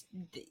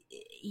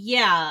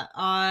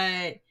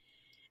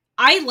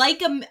 I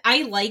like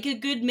a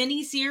good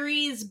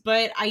miniseries,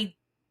 but I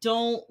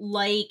don't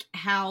like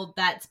how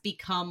that's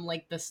become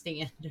like the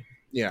standard.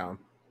 Yeah.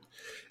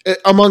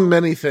 Among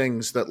many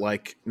things that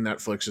like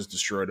Netflix has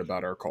destroyed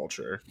about our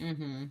culture.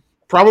 Mm-hmm.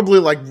 Probably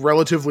like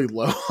relatively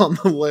low on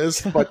the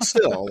list, but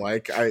still,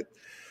 like,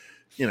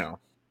 Yeah.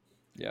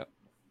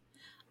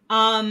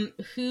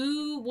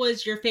 Who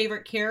was your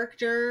favorite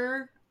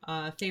character?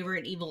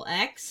 Favorite evil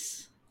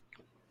X?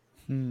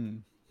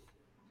 Kim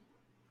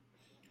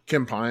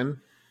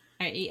Pine.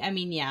 I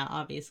mean, yeah,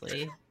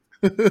 obviously.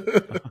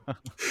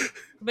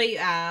 But you,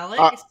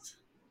 Alex.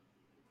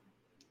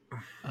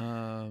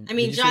 I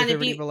mean, John,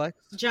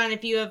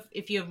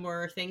 if you have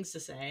more things to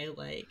say,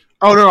 like.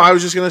 Oh no, I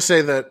was just gonna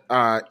say that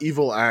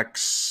Evil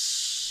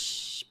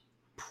X.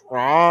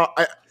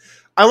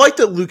 I like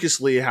that Lucas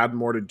Lee had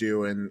more to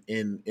do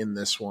in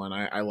this one.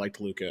 I liked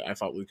Lucas. I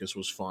thought Lucas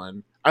was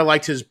fun. I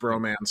liked his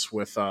bromance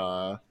with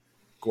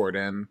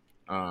Gordon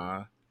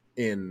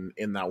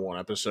in that one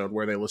episode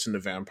where they listen to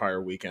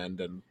Vampire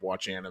Weekend and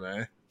watch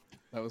anime.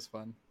 That was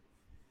fun.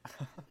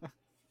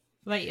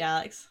 What,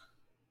 Alex?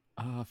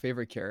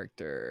 Favorite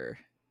character.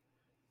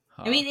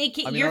 I mean,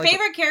 your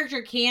favorite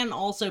character can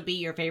also be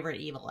your favorite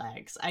evil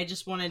X. I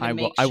just wanted to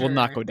make sure. I will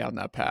not go down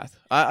that path.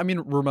 I mean,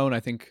 Ramon,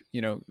 I think,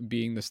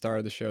 being the star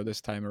of the show this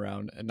time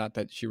around, and not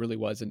that she really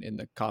wasn't in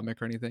the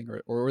comic or anything,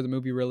 or the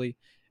movie really,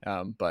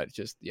 but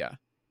just,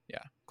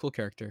 cool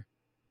character.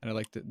 And I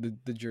like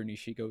the journey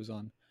she goes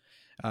on.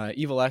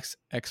 Evil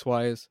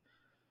X-wise,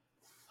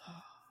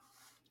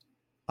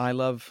 I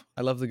love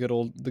the good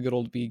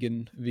old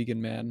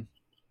vegan man,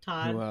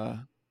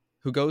 Todd,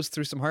 who goes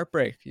through some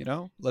heartbreak.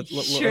 Let's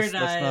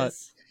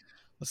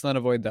not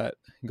avoid that.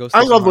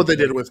 I love what they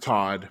did with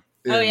Todd.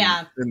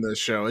 In this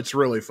show, it's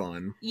really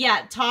fun.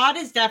 Yeah, Todd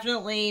is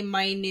definitely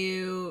my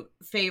new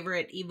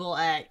favorite evil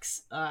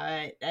X.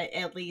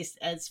 At least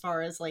as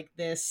far as like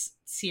this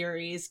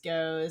series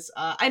goes.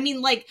 I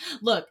mean, like,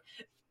 look.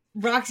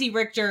 Roxy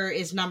Richter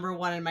is number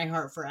one in my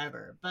heart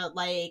forever, but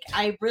like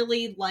I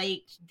really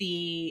liked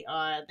the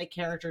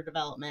character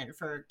development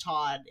for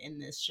Todd in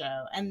this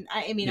show, and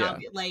I mean,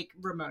 like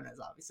Ramona's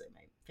obviously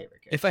my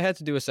favorite character. If I had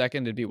to do a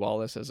second, it'd be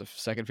Wallace as a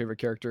second favorite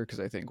character, because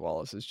I think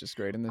Wallace is just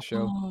great in this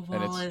show. Oh,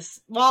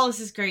 Wallace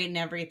is great in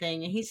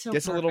everything, and he's so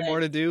gets perfect. A little more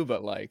to do,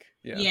 but like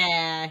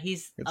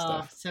he's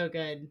so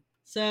good,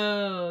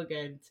 so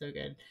good.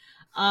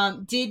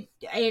 And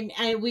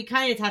we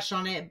kind of touched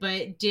on it,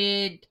 but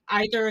did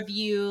either of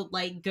you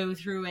like go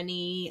through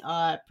any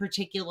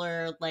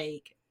particular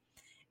like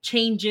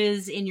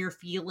changes in your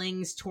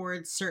feelings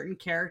towards certain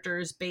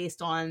characters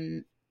based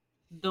on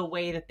the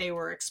way that they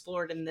were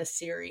explored in this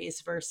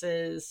series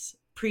versus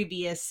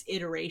previous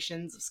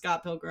iterations of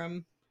Scott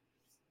Pilgrim?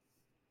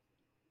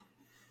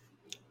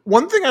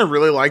 One thing I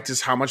really liked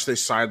is how much they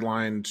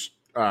sidelined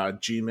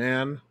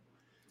G-Man.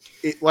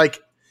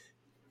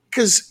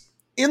 Because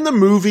in the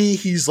movie,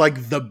 he's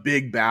like the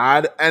big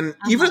bad, and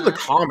even in the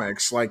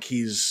comics, like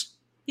he's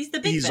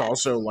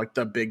also like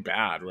the big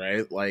bad,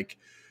 right? Like,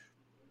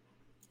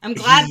 I'm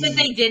glad that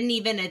they didn't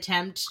even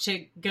attempt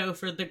to go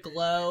for the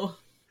glow.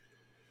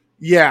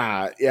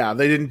 Yeah,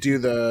 they didn't do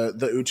the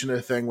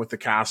Uchina thing with the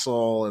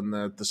castle and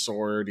the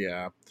sword.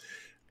 Yeah,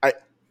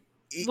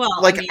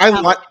 well,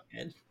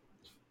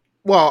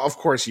 of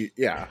course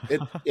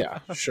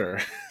sure.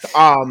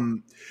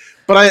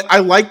 But I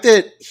like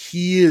that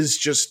he is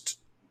just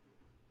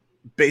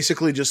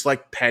basically just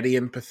like petty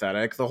and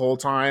pathetic the whole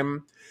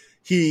time.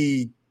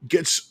 He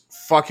gets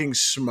fucking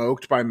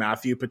smoked by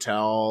Matthew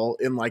Patel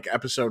in like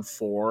episode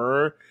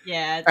 4.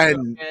 Yeah, it's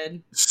and so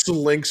good.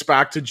 Slinks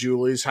back to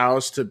Julie's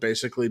house to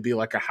basically be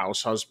like a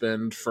house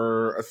husband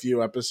for a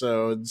few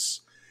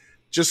episodes.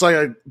 Just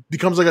like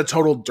becomes like a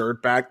total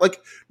dirtbag.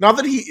 Like, not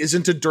that he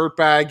isn't a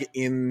dirtbag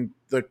in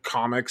the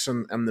comics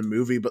and the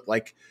movie, but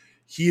like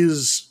he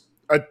is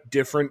a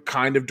different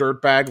kind of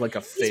dirtbag, like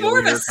a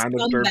failure kind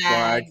of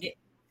dirtbag.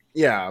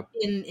 Yeah.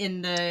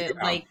 In the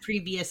like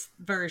previous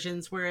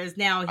versions, whereas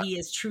now he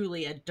is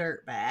truly a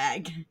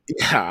dirtbag.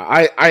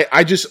 Yeah,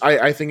 I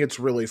think it's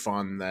really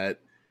fun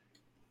that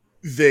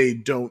they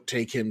don't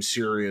take him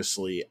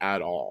seriously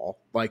at all.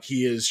 Like,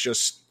 he is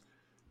just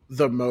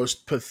the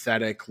most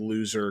pathetic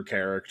loser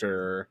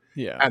character.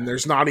 Yeah. And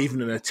there's not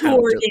even an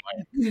attempt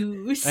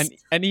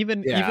and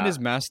even his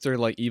master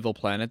like evil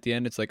plan at the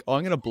end, it's like, oh,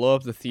 I'm gonna blow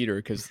up the theater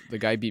because the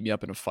guy beat me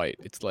up in a fight.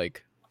 It's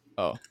like,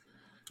 oh,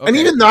 Okay. And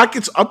even that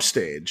gets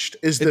upstaged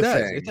is the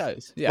thing. It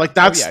does. Yeah. Like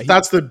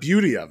that's the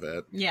beauty of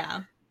it.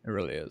 Yeah. It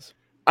really is.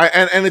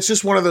 And it's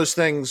just one of those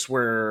things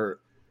where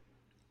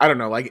I don't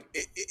know, like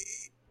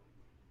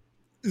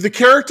the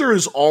character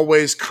is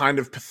always kind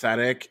of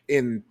pathetic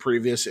in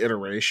previous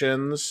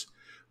iterations,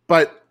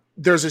 but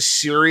there's a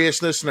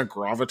seriousness and a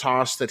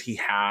gravitas that he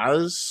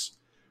has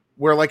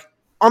where, like,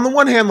 on the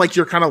one hand, like,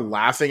 you're kind of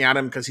laughing at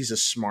him because he's a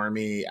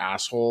smarmy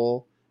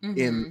asshole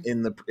in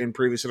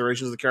previous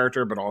iterations of the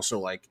character, but also,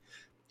 like,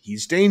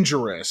 he's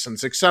dangerous and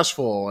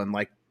successful and,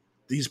 like,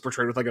 he's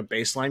portrayed with, like, a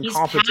baseline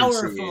competency.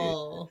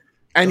 Powerful.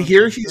 And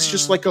here he's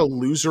just like a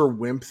loser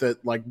wimp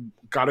that, like,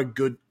 got a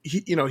good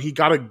he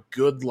got a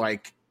good,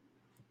 like,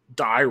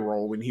 die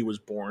roll when he was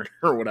born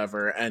or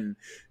whatever, and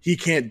he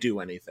can't do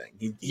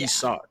anything. He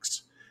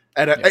sucks.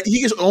 And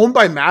he is owned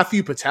by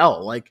Matthew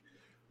Patel, like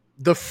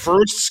the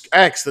first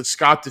X that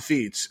Scott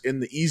defeats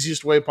in the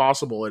easiest way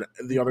possible in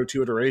the other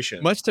two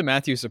iterations. Much to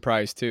Matthew's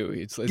surprise too.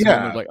 It's a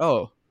moment of like,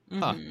 oh,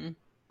 huh.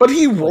 But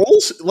he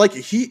rolls like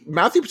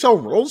Matthew Patel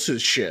rolls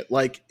his shit.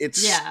 Like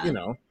it's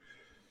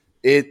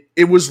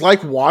It was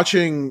like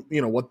watching,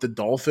 what the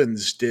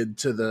Dolphins did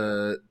to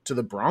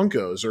the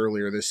Broncos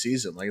earlier this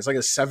season. Like it's like a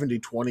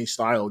 70-20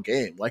 style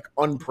game, like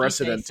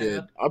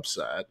unprecedented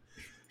upset.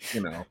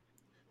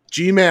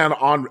 G-Man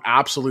on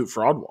absolute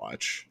fraud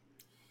watch.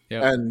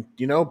 Yep. And,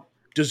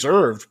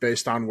 deserved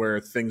based on where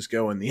things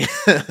go in the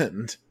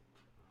end.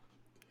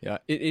 Yeah,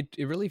 it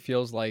really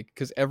feels like,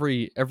 because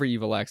every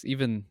Evil X,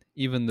 even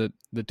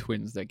the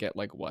twins that get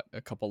like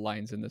a couple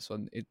lines in this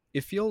one,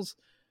 it feels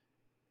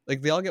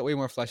like they all get way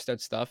more fleshed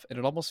out stuff, and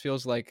it almost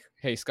feels like,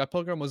 hey, Scott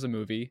Pilgrim was a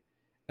movie,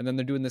 and then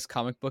they're doing this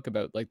comic book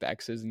about like the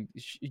X's and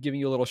giving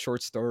you little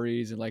short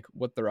stories and like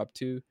what they're up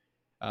to.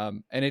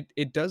 And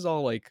it does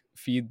all like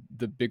feed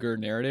the bigger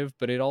narrative,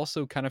 but it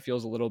also kind of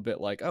feels a little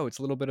bit like, oh, it's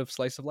a little bit of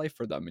slice of life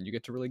for them, and you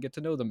get to really get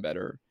to know them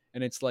better.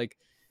 And it's like,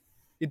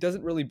 it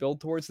doesn't really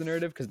build towards the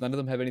narrative because none of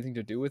them have anything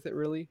to do with it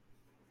really.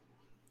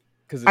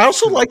 I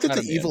also like that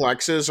the Evil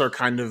X's are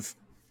kind of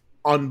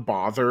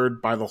unbothered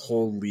by the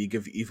whole League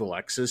of Evil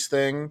X's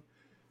thing.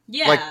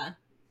 Yeah. Like,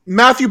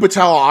 Matthew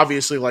Patel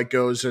obviously like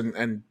goes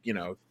and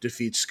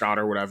defeats Scott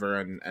or whatever,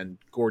 and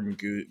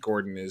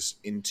Gordon is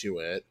into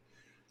it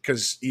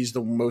because he's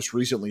the most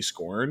recently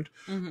scorned.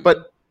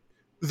 But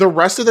the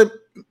rest of them,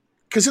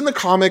 because in the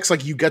comics,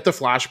 like, you get the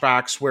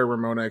flashbacks where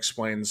Ramona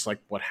explains like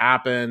what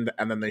happened,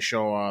 and then they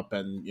show up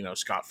and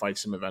Scott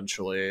fights him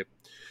eventually.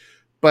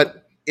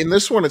 But in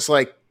this one, it's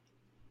like,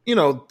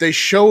 they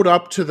showed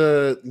up to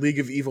the League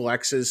of Evil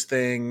X's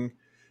thing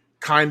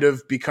kind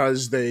of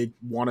because they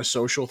want a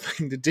social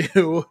thing to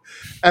do.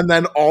 And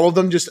then all of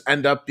them just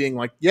end up being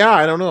like, yeah,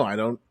 I don't know. I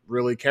don't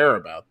really care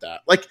about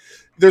that. Like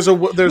there's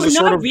a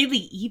sort of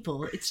really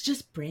evil. It's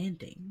just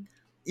branding.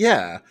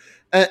 Yeah.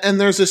 And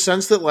there's a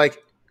sense that,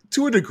 like,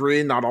 to a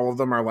degree, not all of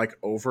them are like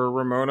over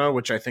Ramona,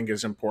 which I think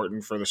is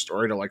important for the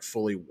story to like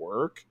fully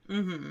work.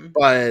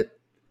 But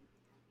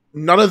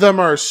none of them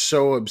are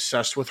so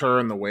obsessed with her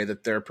in the way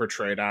that they're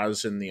portrayed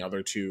as in the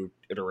other two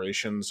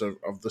iterations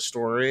of the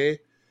story.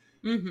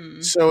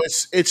 So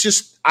it's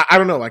just, I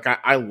don't know, like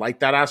I like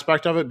that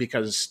aspect of it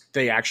because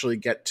they actually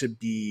get to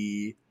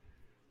be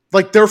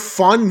like, they're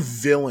fun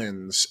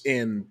villains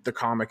in the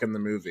comic and the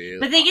movie,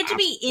 but they get to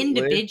be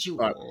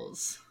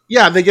individuals.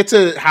 They get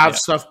to have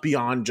stuff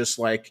beyond just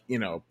like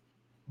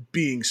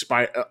being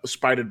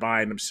spited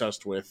by and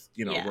obsessed with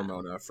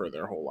Ramona for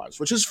their whole lives,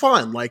 which is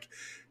fun. Like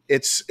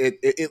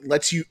it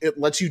lets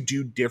you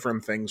do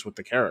different things with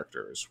the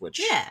characters,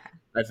 which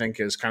I think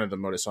is kind of the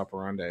modus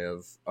operandi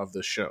of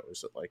the show,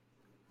 is that like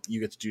you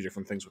get to do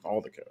different things with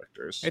all the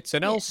characters. It's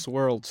an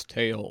Elseworlds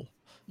tale,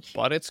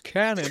 but it's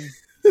canon.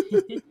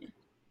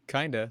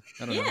 Kinda.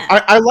 I don't know.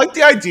 I like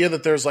the idea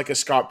that there's like a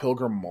Scott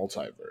Pilgrim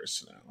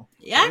multiverse now.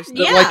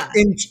 Like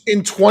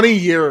in 20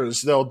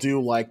 years they'll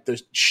do like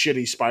the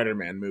shitty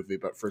Spider-Man movie,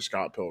 but for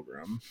Scott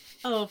Pilgrim.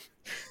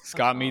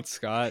 Scott meets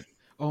Scott.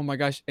 Oh my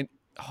gosh. And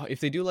if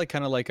they do like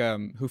kind of like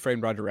Who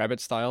Framed Roger Rabbit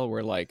style,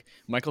 where like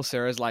Michael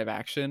Cera's live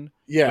action,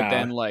 but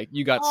then like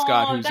you got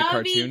Scott who's a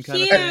cartoon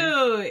kind of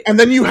thing, and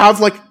then you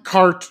have like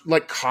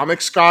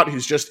comic Scott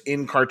who's just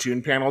in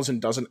cartoon panels and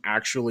doesn't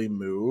actually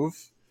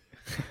move,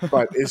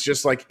 but it's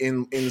just like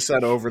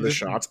inset over the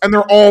shots, and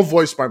they're all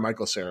voiced by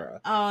Michael Cera.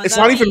 It's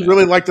not even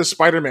really like the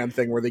Spider-Man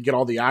thing where they get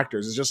all the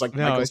actors. It's just like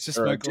Michael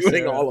Cera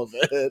doing all of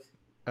it.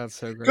 That's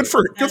so great.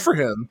 Good for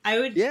him.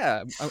 I'm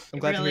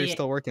glad to hear he's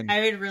still working.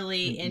 I would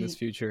really in this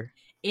future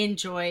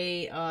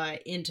enjoy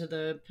Into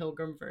the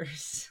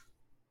Pilgrimverse.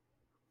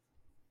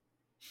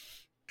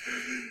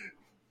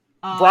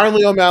 Brian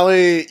Lee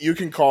O'Malley, you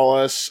can call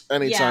us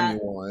anytime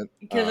you want.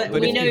 But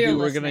we know you're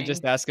we're listening. gonna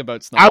just ask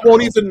about I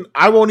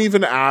won't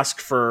even ask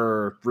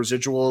for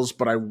residuals,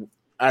 but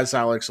as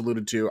Alex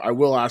alluded to, I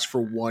will ask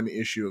for one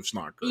issue of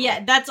Snot Girl.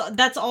 Yeah,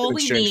 that's all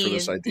we need for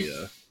this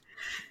idea.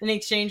 In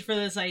exchange for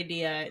this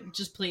idea,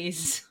 just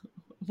please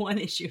one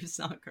issue of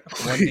Snot Girl.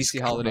 One DC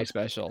holiday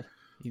special.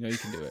 You know you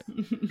can do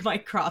it. My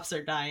crops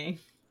are dying.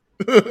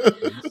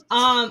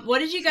 What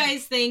did you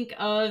guys think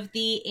of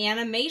the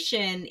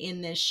animation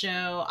in this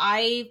show?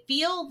 I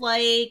feel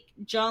like,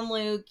 John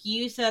Luke,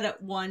 you said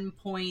at one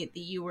point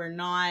that you were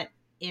not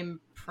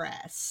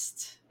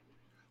impressed.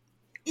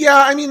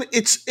 Yeah, I mean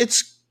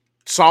it's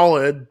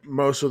solid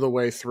most of the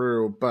way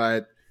through,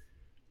 but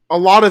a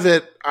lot of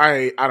it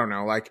I don't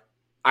know, like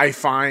I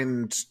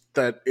find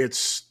that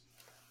it's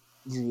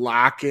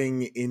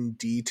lacking in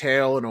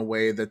detail in a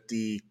way that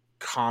the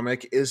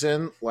comic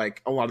isn't.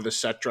 Like a lot of the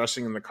set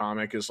dressing in the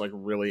comic is like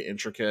really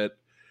intricate,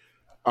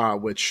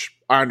 which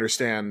I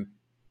understand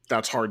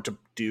that's hard to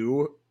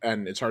do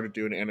and it's hard to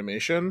do in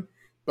animation,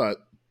 but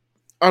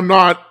I'm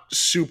not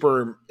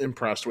super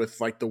impressed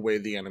with like the way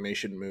the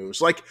animation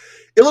moves. Like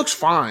it looks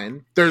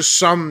fine. There's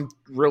some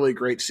really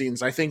great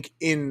scenes. I think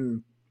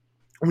in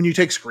when you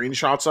take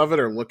screenshots of it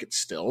or look at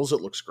stills, it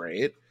looks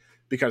great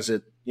because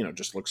it,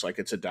 just looks like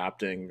it's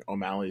adapting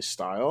O'Malley's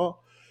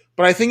style.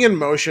 But I think in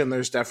motion,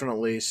 there's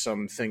definitely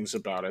some things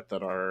about it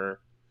that are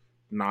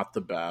not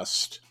the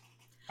best.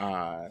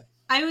 I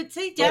would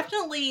say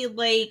definitely,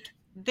 like,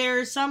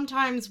 there's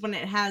sometimes when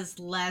it has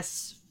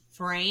less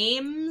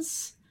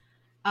frames,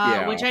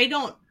 which I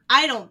don't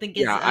think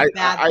is a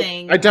bad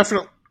thing. I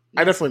definitely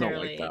don't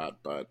like that,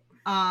 but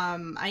I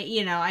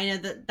know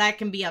that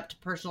can be up to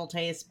personal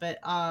taste, but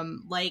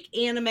like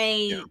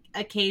anime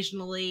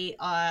occasionally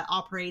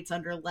operates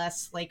under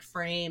less like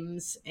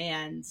frames,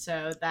 and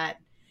so that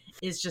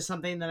is just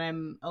something that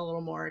I'm a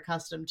little more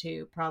accustomed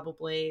to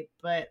probably.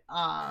 But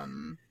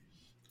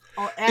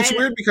it's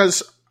weird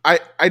because I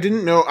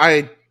didn't know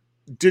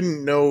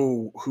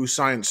who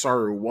Science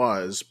Saru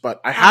was, but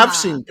I have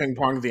seen Ping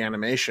Pong the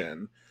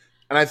animation,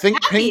 and I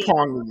think Ping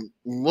Pong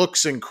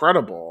looks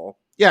incredible.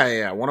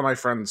 Yeah. One of my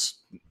friends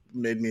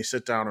made me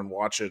sit down and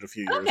watch it a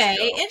few years ago.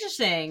 Okay,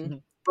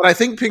 interesting. But I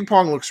think Ping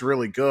Pong looks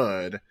really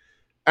good,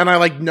 and I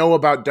like know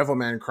about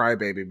Devilman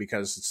Crybaby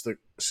because it's the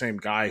same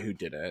guy who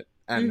did it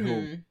and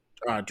who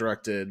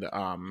directed.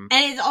 And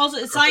it's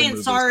also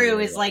Science Saru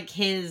is like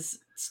his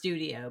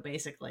studio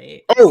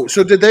basically. Oh,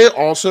 so did they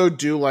also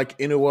do like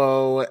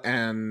Inuo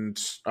and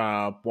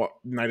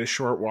Night is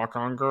Short, Walk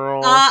On Girl?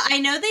 I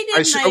know they did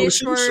Night is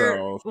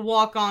Short,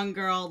 Walk On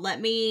Girl.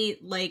 Let me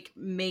like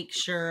make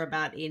sure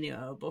about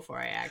Inuo before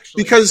I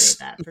actually because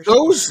say that for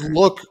those sure.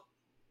 Look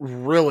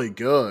really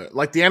good.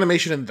 Like the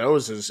animation in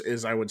those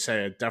is I would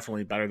say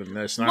definitely better than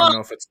this. And I don't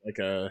know if it's like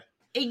a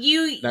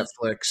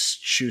Netflix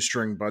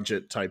shoestring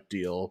budget type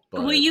deal,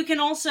 but well, you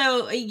can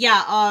also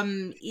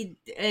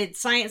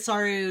Science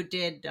Saru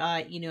did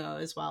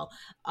Inuo as well.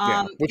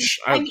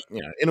 Which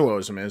Inuo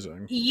is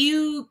amazing.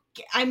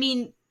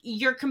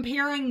 You're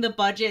comparing the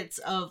budgets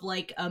of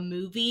like a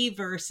movie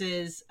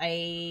versus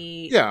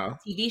a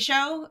TV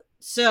show,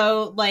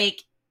 so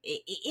like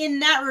in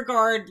that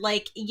regard,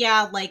 like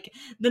the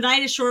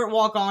Night is Short,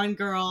 Walk On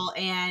Girl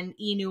and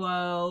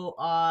Inuo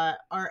are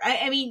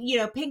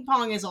Ping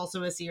Pong is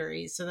also a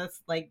series, so that's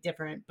like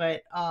different,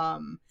 but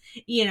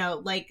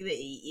like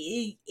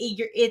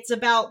it's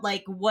about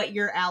like what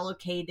you're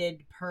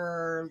allocated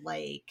per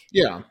like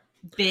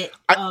bit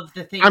of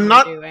the thing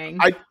you're doing.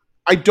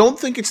 I don't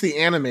think it's the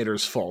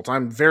animator's fault.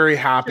 I'm very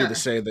happy to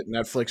say that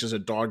Netflix is a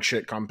dog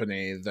shit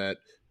company that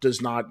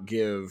does not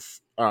give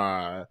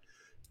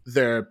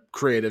their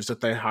creatives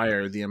that they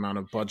hire the amount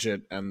of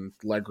budget and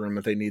legroom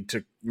that they need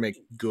to make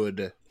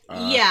good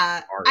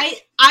art,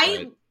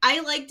 I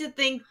like to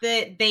think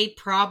that they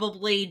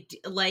probably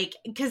like,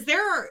 because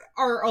there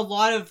are a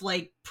lot of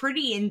like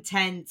pretty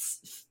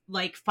intense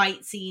like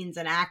fight scenes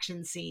and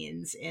action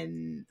scenes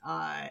in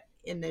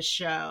this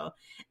show,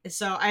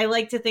 so I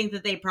like to think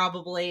that they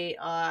probably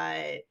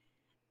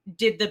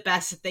did the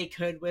best that they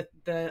could with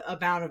the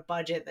amount of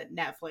budget that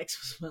Netflix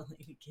was willing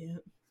to give.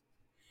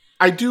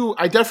 I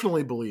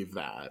definitely believe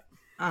that.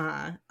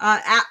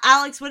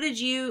 Alex, how did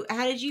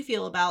you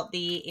feel about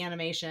the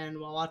animation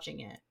while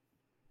watching it?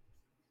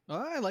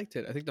 I liked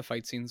it. I think the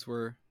fight scenes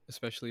were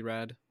especially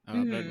rad. But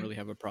I didn't really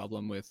have a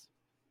problem with.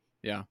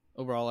 Yeah,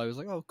 overall, I was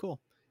like, oh, cool.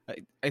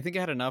 I think it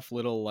had enough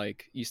little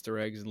like Easter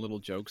eggs and little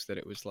jokes that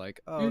it was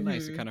like, oh,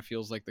 nice. It kind of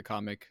feels like the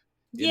comic.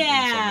 In some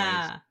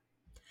ways.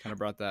 Kind of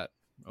brought that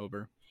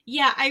over.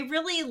 Yeah, I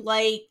really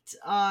liked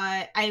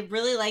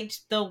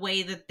the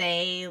way that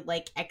they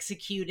like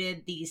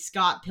executed the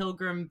Scott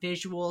Pilgrim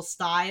visual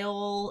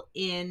style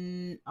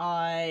in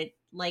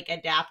like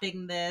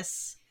adapting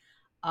this.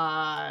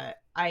 I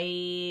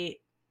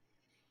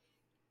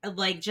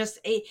like just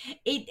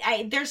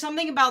there's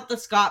something about the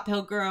Scott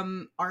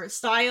Pilgrim art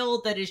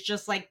style that is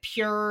just like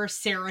pure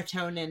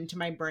serotonin to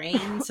my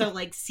brain. So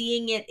like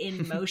seeing it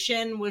in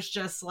motion was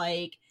just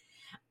like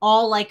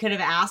all I could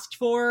have asked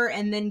for,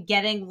 and then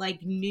getting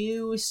like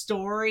new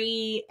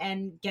story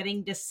and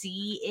getting to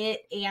see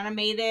it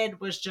animated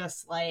was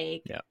just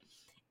like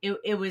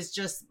it was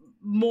just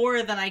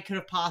more than I could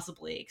have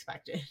possibly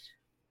expected.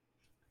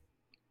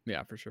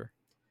 Yeah, for sure.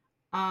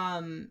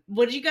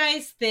 What did you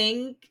guys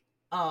think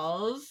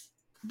of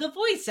the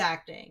voice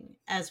acting,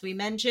 as we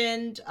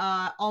mentioned,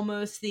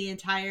 almost the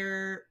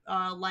entire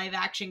live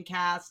action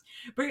cast,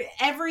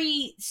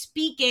 every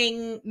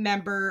speaking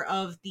member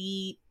of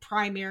the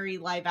primary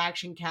live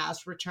action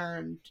cast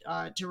returned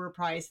to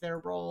reprise their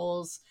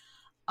roles.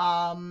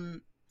 I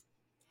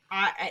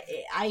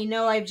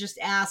know I've just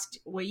asked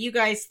what you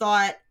guys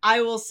thought.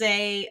 I will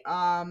say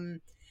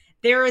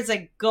there is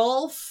a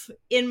gulf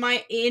in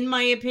my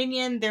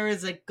opinion. There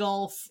is a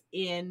gulf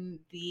in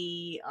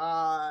the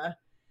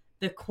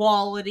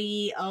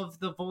quality of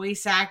the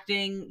voice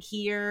acting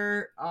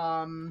here.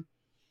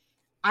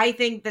 I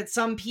think that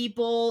some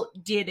people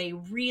did a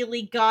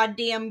really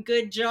goddamn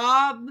good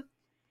job,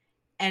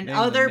 and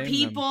other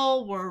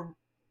people were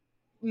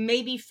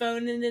maybe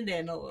phoning it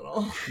in a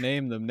little.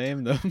 Name them.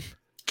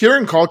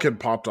 Kieran Culkin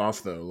popped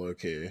off though,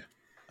 low-key.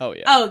 Oh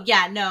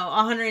yeah, no,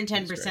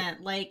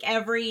 110%. Like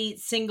every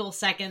single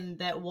second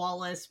that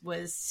Wallace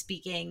was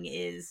speaking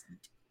is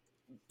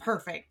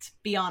perfect,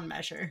 beyond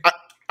measure.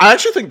 I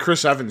actually think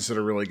Chris Evans did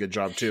a really good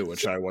job too,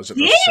 which I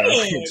wasn't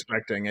necessarily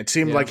expecting. It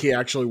seemed like he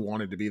actually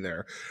wanted to be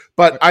there.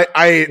 But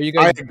are you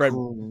guys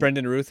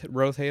Brendan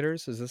Roth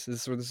haters? Is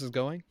this where this is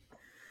going?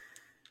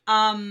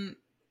 The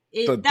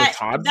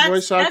Todd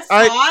voice actor? That's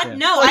Todd?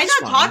 No, I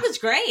thought Todd was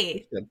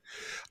great.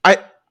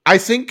 I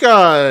think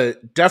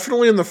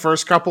definitely in the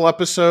first couple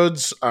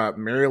episodes,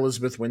 Mary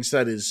Elizabeth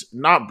Winstead is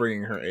not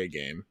bringing her A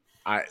game.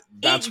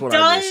 That's what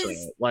I will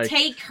say. Like,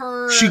 take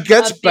her. She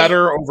gets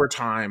better over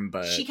time,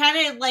 but she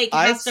kind of like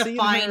has to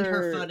find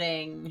her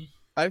footing.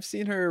 I've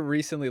seen her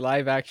recently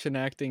live action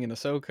acting in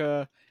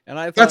Ahsoka, and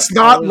I thought that's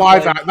not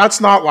live.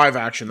 That's not live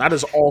action. That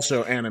is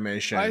also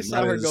animation. I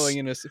saw her going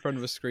in front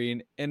of a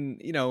screen,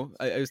 and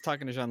I was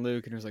talking to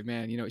Jean-Luc, and he was like,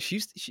 "Man, she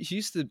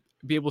used to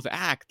be able to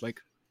act like."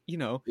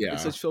 In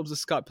such films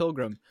as Scott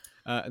Pilgrim,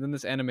 and then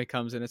this anime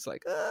comes and it's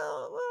like,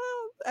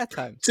 at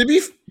times.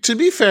 To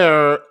be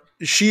fair,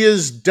 she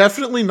is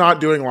definitely not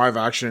doing live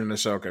action in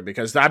Ahsoka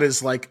because that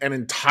is like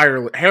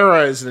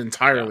Hera is an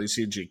entirely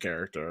CG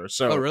character.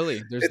 So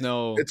really? There's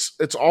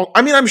it's all.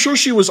 I mean, I'm sure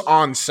she was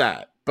on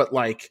set, but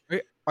like,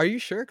 are you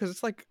sure? Because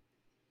it's like.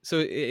 So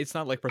it's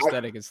not like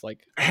prosthetic. It's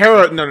like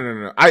Hera.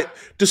 No.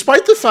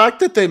 Despite the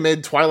fact that they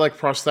made Twi'lek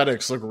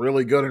prosthetics look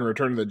really good in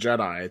Return of the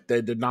Jedi,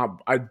 they did not.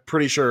 I'm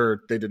pretty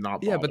sure they did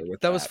not. Yeah, but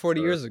that was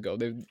 40 years ago.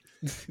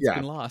 It's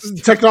been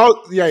lost.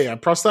 Technology. Yeah.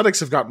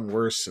 Prosthetics have gotten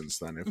worse since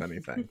then, if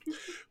anything.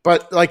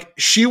 But like,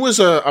 she was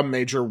a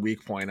major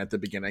weak point at the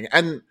beginning,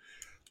 and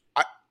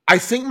I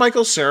think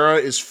Michael Cera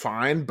is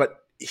fine, but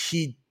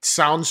he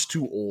sounds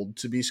too old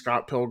to be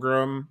Scott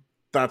Pilgrim.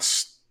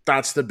 That's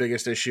the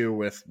biggest issue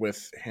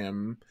with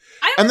him.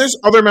 And there's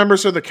other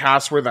members of the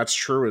cast where that's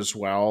true as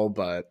well,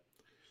 but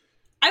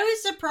I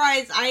was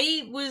surprised.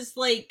 I was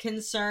like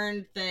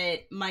concerned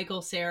that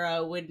Michael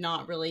Cera would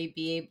not really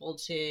be able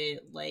to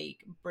like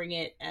bring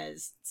it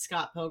as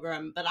Scott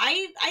Pilgrim, but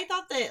I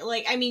thought that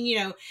like, I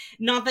mean,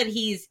 not that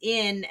he's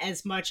in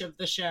as much of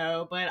the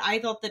show, but I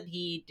thought that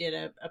he did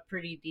a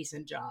pretty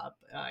decent job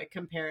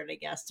compared, I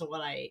guess, to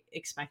what I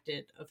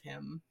expected of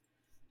him.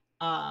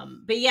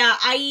 But yeah,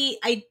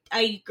 I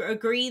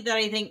agree that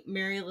I think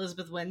Mary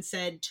Elizabeth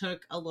Winstead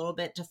took a little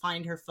bit to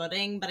find her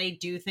footing, but I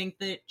do think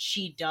that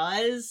she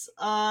does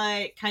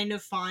kind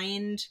of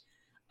find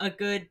a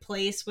good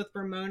place with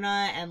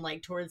Ramona, and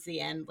like towards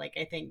the end, like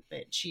I think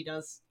that she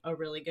does a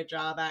really good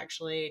job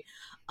actually.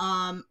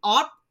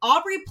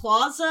 Aubrey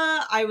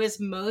Plaza I was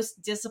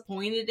most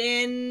disappointed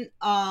in,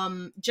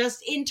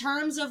 just in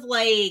terms of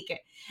like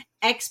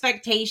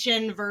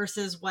expectation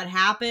versus what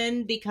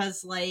happened,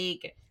 because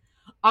like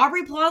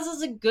Aubrey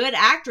Plaza's a good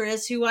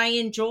actress who I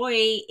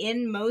enjoy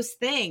in most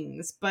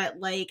things, but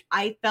like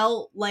I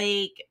felt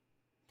like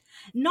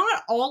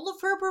not all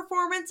of her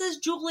performances,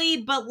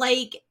 Julie, but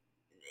like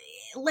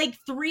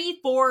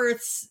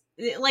 3/4,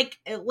 like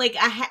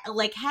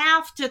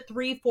half to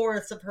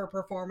 3/4 of her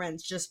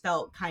performance just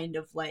felt kind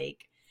of like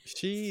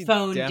she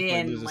phoned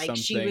in, like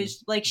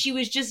she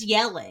was just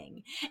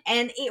yelling,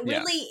 and it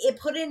really it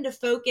put into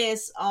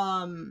focus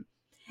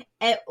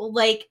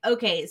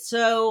okay,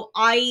 so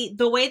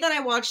the way that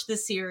I watched the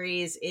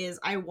series is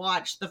I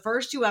watched the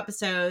first 2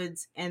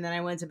 episodes and then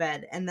I went to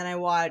bed, and then I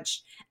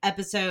watched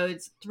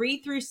episodes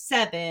 3 through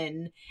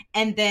 7,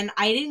 and then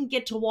I didn't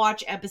get to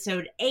watch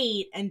episode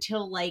 8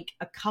 until like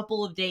a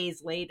couple of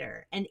days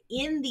later. And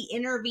in the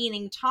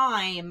intervening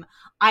time,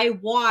 I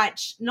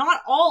watched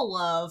not all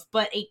of,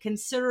 but a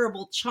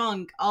considerable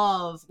chunk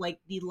of like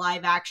the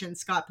live action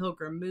Scott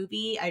Pilgrim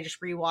movie. I just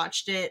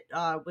rewatched it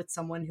with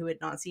someone who had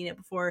not seen it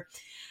before.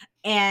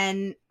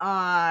 And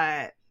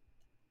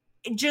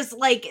just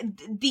like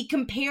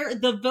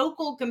the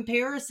vocal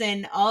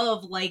comparison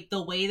of like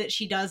the way that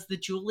she does the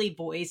Julie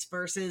voice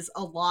versus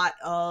a lot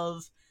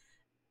of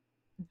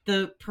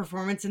the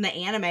performance in the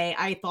anime,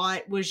 I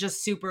thought was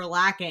just super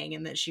lacking,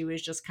 and that she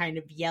was just kind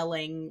of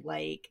yelling,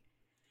 like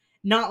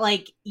not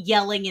like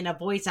yelling in a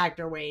voice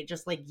actor way,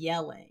 just like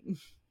yelling.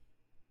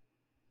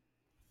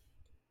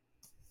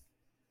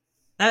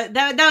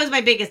 That was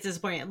my biggest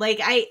disappointment. Like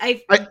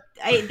I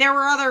there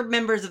were other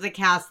members of the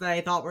cast that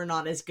I thought were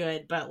not as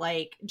good, but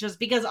like just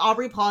because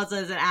Aubrey Plaza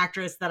is an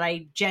actress that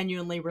I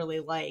genuinely really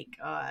like,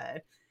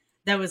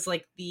 that was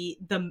like the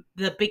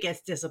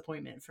biggest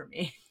disappointment for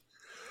me.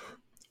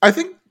 I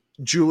think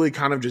Julie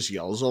kind of just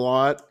yells a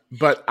lot,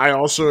 but I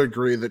also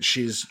agree that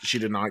she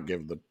did not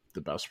give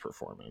the best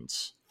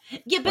performance.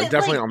 Yeah, but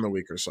definitely on the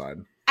weaker side.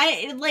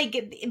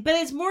 But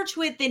it's more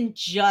to it than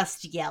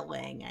just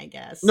yelling, I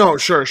guess. No,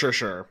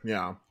 sure.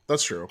 Yeah,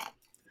 that's true.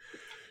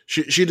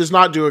 She does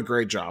not do a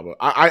great job.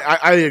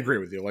 I agree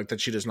with you, like that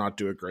she does not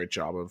do a great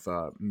job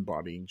of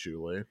embodying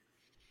Julie.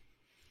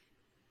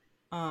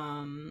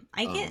 I'm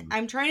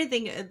trying to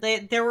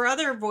think. There were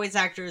other voice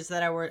actors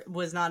that I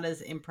was not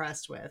as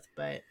impressed with,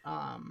 but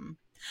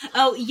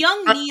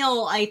young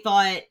Neil, I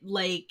thought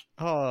like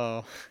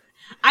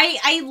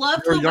I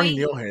loved the young way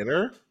Neil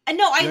Hader.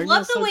 No, I young love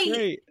Neil's the so way.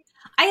 Great.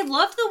 I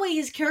love the way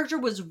his character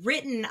was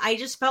written. I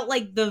just felt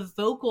like the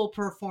vocal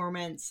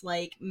performance,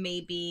 like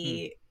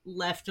maybe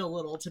left a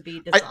little to be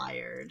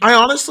desired. I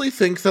honestly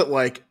think that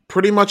like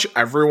pretty much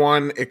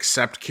everyone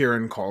except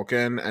Kieran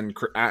Culkin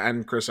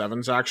and Chris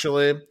Evans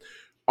actually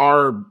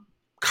are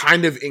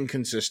kind of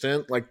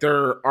inconsistent. Like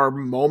there are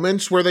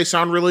moments where they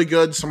sound really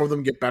good. Some of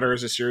them get better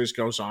as the series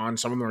goes on.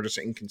 Some of them are just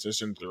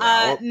inconsistent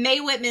throughout.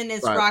 Mae Whitman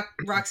is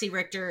Roxy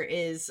Richter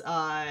is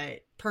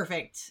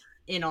perfect.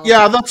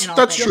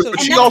 That's true. And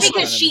that's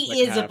because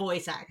she is a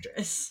voice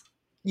actress.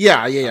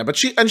 Yeah. But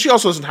she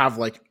also doesn't have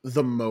like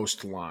the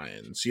most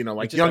lines,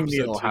 like young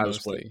Neil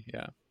has mostly,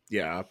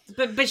 yeah.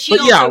 But she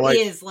also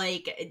is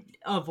like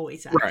a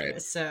voice actress, right.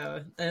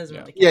 So that doesn't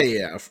really count.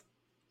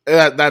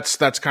 Yeah.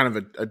 That's kind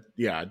of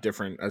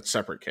a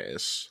separate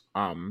case.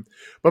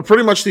 But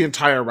pretty much the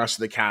entire rest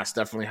of the cast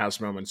definitely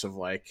has moments of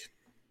like,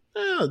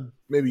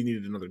 maybe you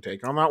needed another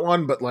take on that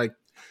one, but like.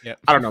 Yep.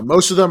 I don't know.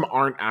 Most of them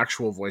aren't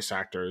actual voice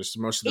actors.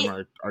 Most of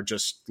them are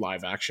just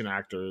live action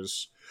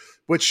actors,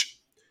 which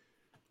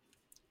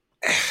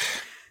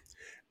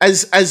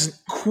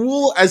as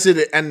cool as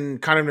it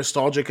and kind of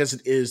nostalgic as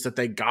it is that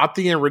they got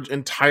the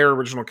entire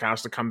original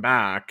cast to come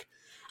back.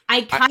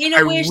 I kind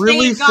of wish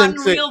they had gotten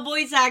real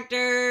voice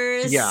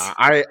actors. Yeah,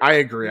 I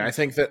agree. I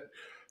think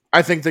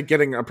that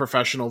getting a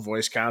professional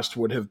voice cast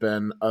would have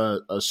been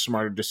a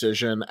smarter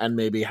decision, and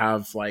maybe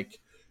have like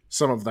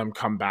some of them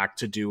come back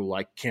to do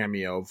like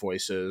cameo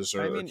voices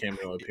or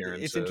cameo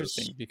appearances. It's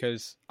interesting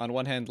because on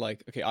one hand,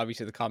 like, okay,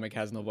 obviously the comic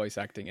has no voice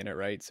acting in it,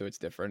 right? So it's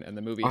different. And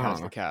the movie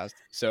has the cast.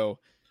 So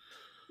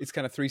it's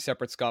kind of 3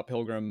 separate Scott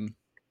Pilgrim,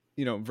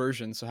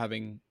 versions. So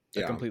having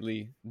a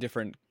completely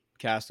different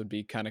cast would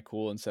be kind of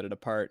cool and set it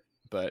apart.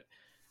 But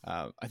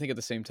I think at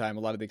the same time,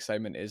 a lot of the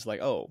excitement is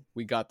like, oh,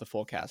 we got the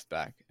full cast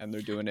back and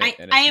they're doing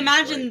it. I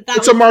imagine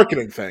it's a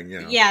marketing thing.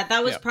 Yeah,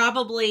 that was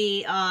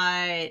probably...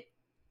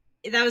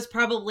 that was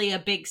probably a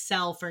big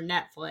sell for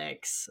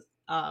Netflix.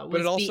 But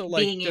it also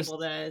being able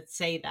to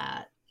say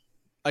that.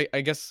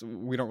 I guess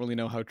we don't really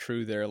know how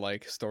true their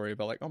like story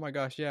about like, oh my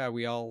gosh, yeah,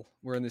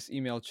 we're in this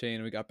email chain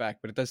and we got back.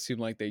 But it does seem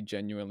like they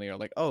genuinely are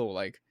like, oh,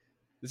 like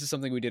this is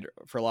something we did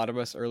for a lot of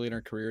us early in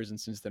our careers, and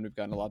since then we've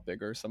gotten a lot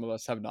bigger. Some of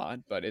us have not,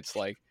 but it's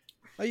like,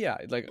 oh yeah,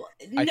 like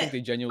I think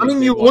they genuinely. I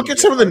mean, you look at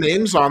some of the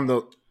names on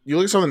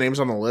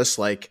the list,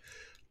 like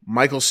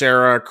Michael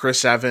Cera,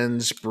 Chris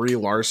Evans, Brie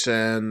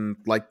Larson,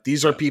 like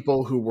these are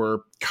people who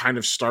were kind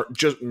of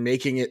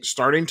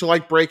starting to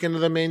like break into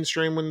the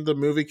mainstream when the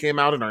movie came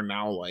out, and are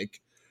now like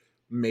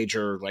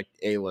major like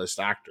A-list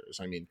actors.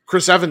 I mean,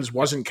 Chris Evans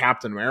wasn't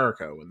Captain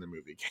America when the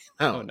movie came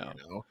out.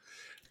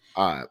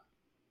 Oh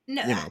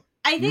no.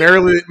 I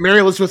think Mary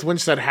Elizabeth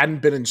Winstead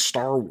hadn't been in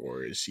Star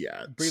Wars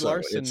yet. Brie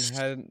Larson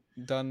hadn't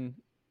done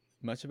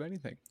much of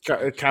anything.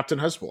 Captain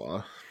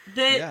Hezbollah.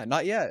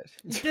 Not yet.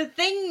 The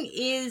thing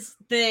is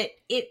that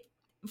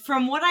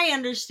from what I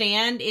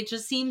understand, it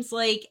just seems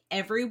like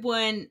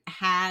everyone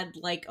had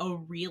like a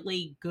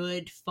really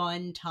good,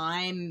 fun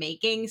time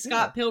making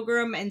Scott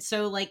Pilgrim. And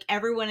so like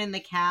everyone in the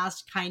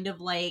cast kind of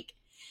like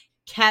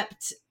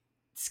kept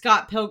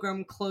Scott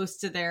Pilgrim close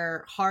to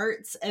their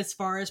hearts as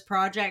far as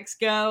projects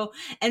go.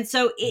 And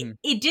so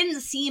it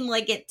didn't seem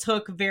like it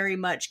took very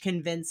much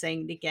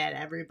convincing to get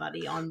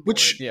everybody on board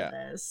for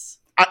this.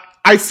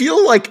 I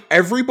feel like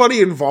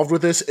everybody involved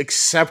with this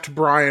except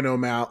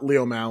Lee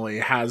O'Malley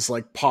has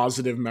like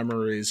positive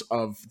memories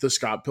of the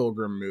Scott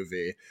Pilgrim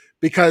movie,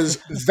 because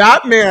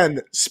that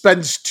man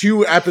spends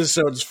 2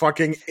 episodes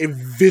fucking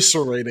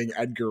eviscerating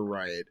Edgar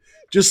Wright,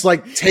 just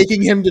like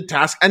taking him to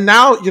task. And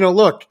now,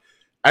 look,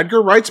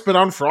 Edgar Wright's been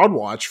on Fraud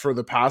Watch for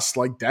the past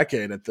like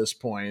decade at this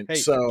point. Hey,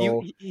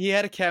 so he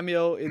had a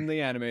cameo in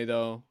the anime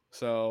though.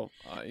 So,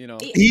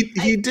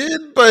 he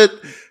did, but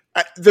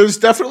there's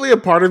definitely a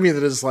part of me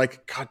that is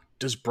like, God,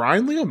 does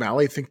Brian Lee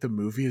O'Malley think the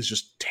movie is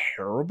just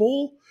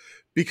terrible?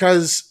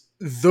 Because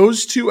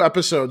those 2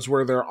 episodes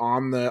where they're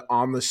on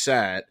the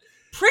set,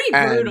 pretty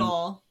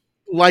brutal.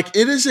 Like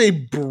it is a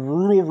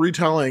brutal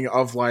retelling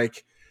of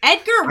like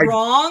Edgar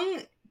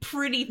Wrong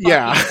pretty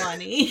fucking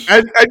funny.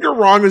 Edgar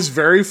Wrong is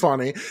very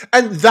funny.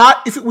 And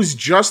that, if it was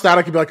just that,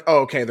 I could be like, oh,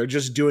 okay, they're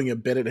just doing a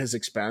bit at his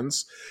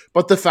expense.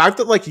 But the fact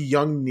that like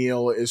young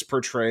Neil is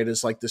portrayed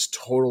as like this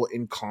total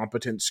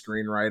incompetent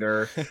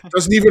screenwriter,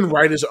 doesn't even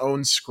write his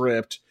own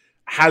script,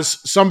 has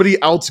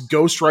somebody else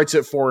ghostwrites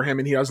it for him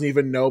and he doesn't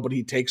even know, but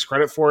he takes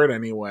credit for it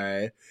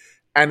anyway.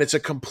 And it's a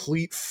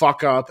complete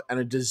fuck up and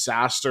a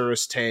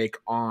disastrous take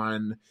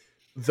on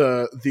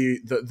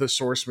the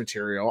source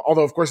material.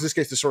 Although, of course, in this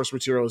case, the source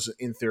material is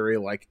in theory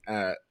like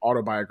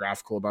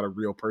autobiographical about a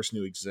real person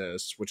who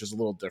exists, which is a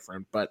little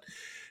different. But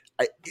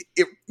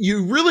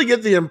you really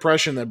get the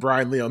impression that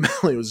Brian Lee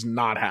O'Malley was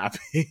not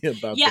happy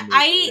about. Yeah, the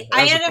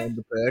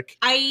movie.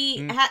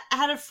 I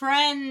had a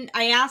friend.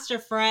 I asked a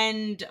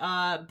friend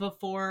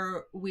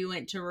before we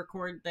went to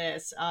record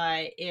this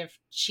if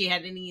she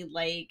had any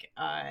like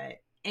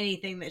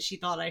anything that she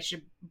thought I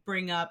should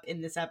bring up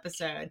in this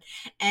episode,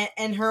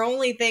 and her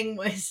only thing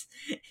was,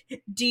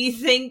 do you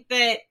think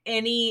that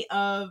any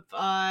of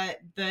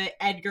the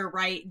Edgar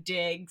Wright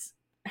digs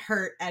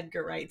hurt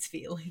Edgar Wright's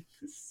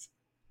feelings?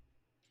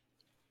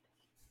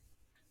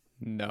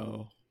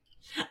 No,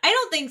 I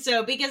don't think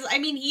so, because I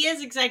mean he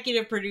is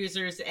executive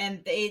producers,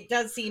 and it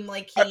does seem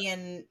like he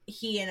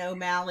and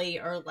O'Malley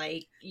are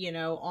like, you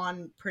know,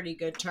 on pretty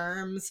good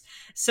terms.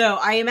 So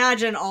I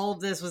imagine all of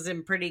this was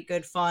in pretty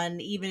good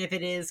fun, even if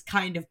it is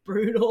kind of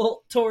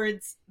brutal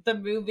towards the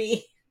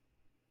movie.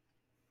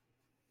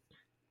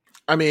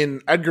 I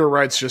mean, Edgar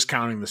Wright's just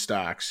counting the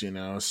stacks, you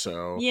know,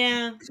 so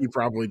yeah, he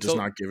probably does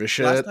not give a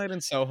shit. Last Night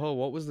in Soho,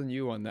 what was the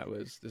new one that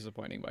was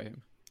disappointing by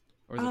him?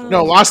 Or was it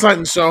no, Last Night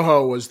in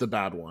Soho was the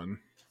bad one.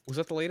 Was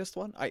that the latest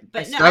one?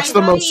 That's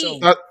the most.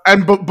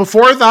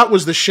 Before that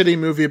was the shitty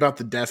movie about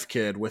the deaf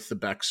kid with the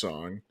Beck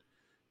song,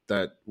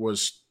 that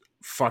was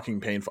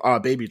fucking painful.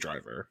 Baby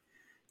Driver,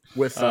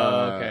 with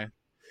okay.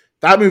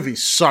 That movie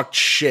sucked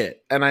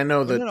shit, and I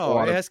know that. No,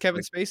 it has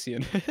Kevin Spacey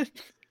in it.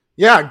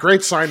 Yeah,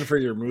 great sign for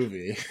your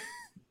movie.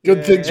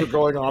 Good things were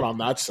going on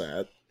that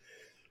set.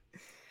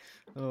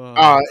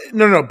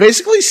 No.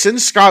 Basically,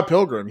 since Scott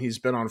Pilgrim, he's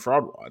been on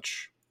Fraud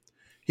Watch.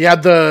 He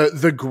had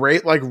the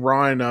great like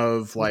run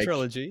of like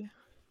trilogy.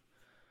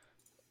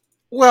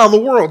 Well,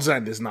 The World's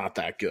End is not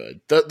that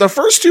good. The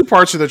first two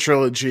parts of the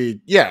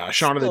trilogy, yeah,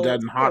 Shaun of the Dead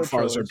and Hot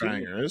Fuzz are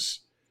bangers.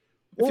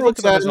 If you look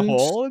at them as a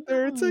whole,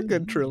 it's a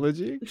good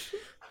trilogy.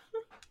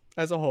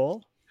 As a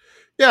whole.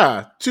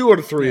 Yeah, 2 out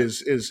of 3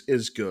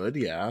 is good,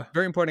 yeah.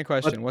 Very important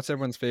question. What's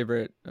everyone's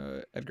favorite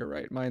Edgar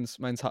Wright?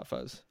 Mine's Hot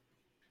Fuzz.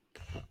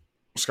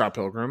 Scott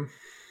Pilgrim.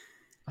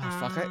 Oh,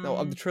 fuck.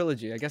 Of the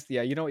trilogy. I guess,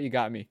 yeah, you know what? You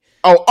got me.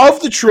 Oh, of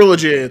the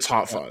trilogy, it's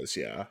Hot Fuzz,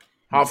 yeah.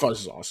 Hot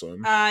Fuzz is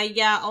awesome.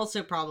 Yeah,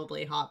 also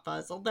probably Hot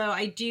Fuzz, although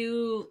I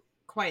do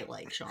quite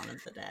like Shaun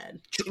of the Dead.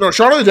 No,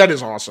 Shaun of the Dead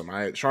is awesome.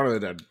 Shaun of the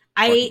Dead.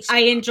 I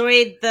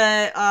enjoyed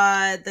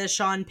the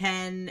Sean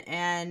Penn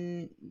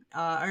and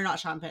or not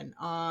Sean Penn.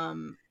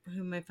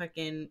 Who am I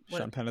fucking?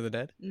 Sean Penn of the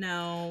Dead?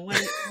 No. What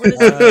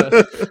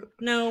is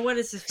no? What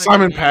is his?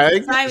 Simon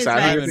Pegg. Simon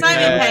Pegg.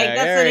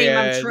 That's the name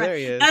I'm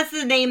trying. That's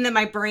the name that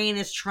my brain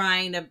is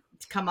trying to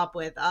come up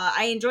with.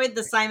 I enjoyed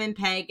the Simon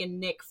Pegg and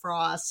Nick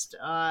Frost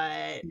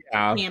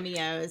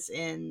cameos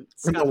in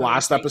the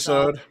last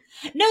episode.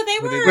 No, they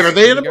were. Wait, are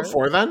they in it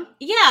before then?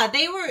 Yeah,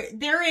 they were.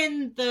 They're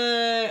in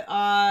the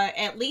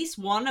at least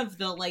one of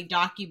the like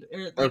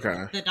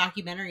the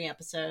documentary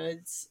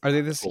episodes. Are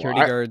they the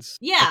security guards?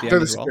 Yeah, they're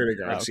the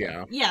security guards. Oh,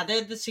 okay. Yeah,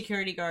 they're the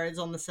security guards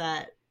on the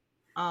set.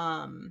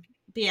 But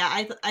yeah,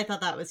 I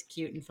thought that was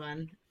cute and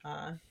fun.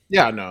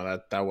 Yeah,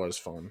 no, that was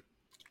fun.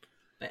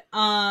 But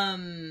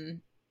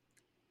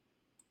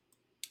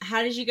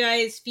how did you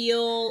guys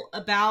feel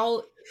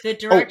about the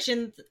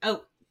direction?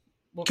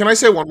 Can I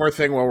say one more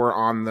thing while we're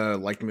on the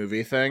like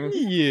movie thing?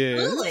 Yeah.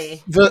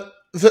 Really?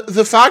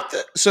 The fact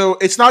that, so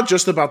it's not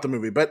just about the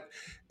movie, but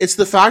it's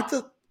the fact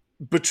that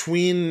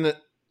between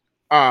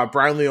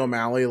Brian Lee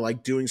O'Malley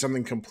like doing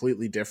something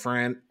completely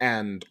different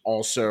and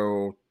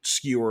also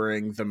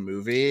skewering the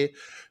movie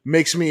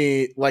makes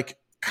me like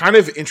kind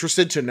of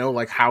interested to know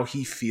like how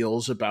he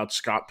feels about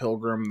Scott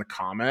Pilgrim the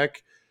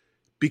comic.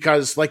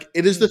 Because like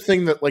it is the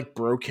thing that like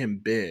broke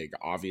him big,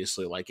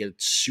 obviously. Like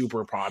it's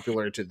super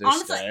popular to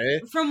this day.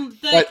 From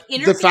the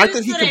interviews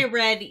that I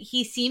read,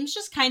 he seems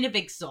just kind of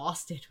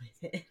exhausted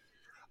with it.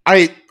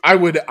 I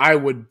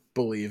would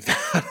believe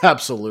that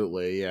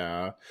absolutely,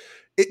 yeah.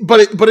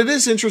 But it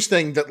is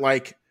interesting that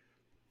like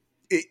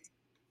it,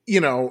 you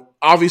know,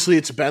 obviously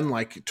it's been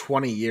like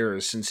 20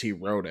 years since he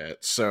wrote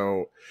it,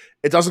 so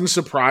it doesn't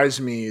surprise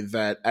me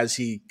that as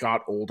he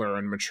got older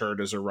and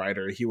matured as a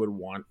writer, he would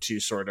want to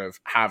sort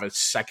of have a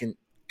second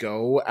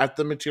go at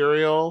the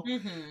material.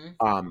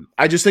 Mm-hmm.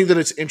 I just think that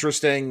it's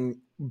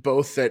interesting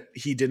both that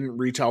he didn't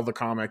retell the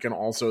comic and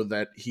also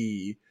that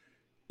he,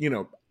 you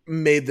know,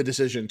 made the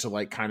decision to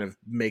like kind of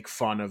make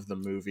fun of the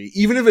movie.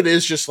 Even if it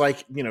is just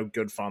like, you know,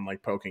 good fun,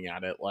 like poking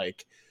at it,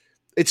 like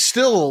it's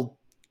still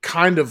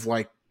kind of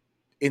like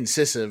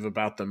incisive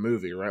about the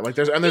movie, right? Like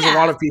there's a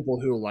lot of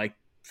people who like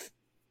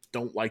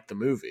don't like the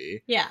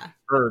movie, yeah,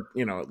 or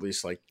you know, at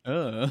least like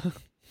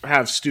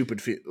have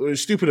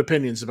stupid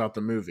opinions about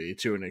the movie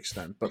to an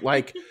extent, but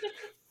like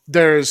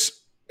there's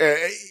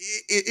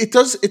it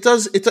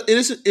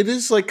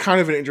is like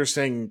kind of an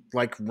interesting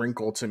like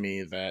wrinkle to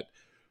me that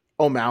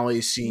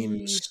O'Malley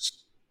seems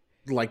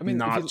like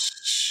not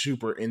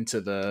super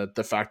into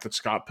the fact that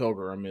Scott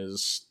Pilgrim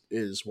is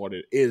what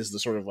it is, the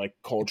sort of like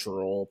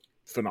cultural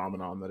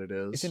phenomenon that it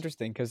is. It's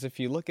interesting because if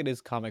you look at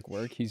his comic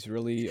work, he's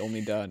really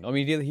only done. I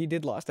mean, he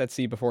did Lost at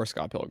Sea before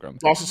Scott Pilgrim.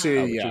 Lost at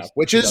Sea,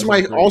 which is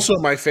also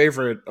my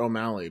favorite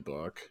O'Malley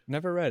book.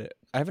 Never read it.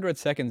 I haven't read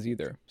Seconds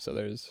either, so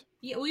there's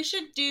we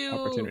should do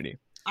opportunity.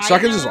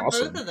 Seconds is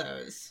awesome. Both of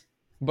those.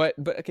 But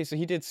okay, so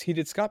he did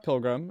Scott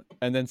Pilgrim,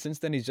 and then since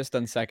then he's just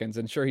done Seconds,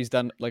 and sure he's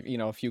done like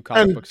a few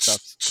comic book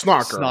stuff.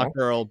 Snot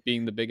Girl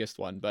being the biggest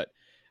one, but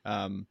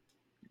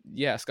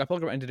Scott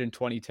Pilgrim ended in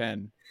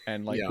 2010,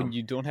 and when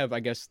you don't have, I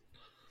guess,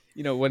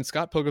 when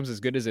Scott Pilgrim's as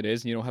good as it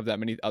is, and you don't have that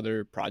many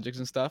other projects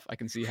and stuff, I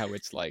can see how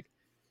it's like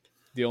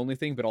the only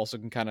thing, but also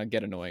can kind of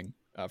get annoying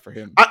for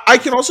him. I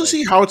can also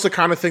see how it's the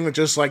kind of thing that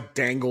just like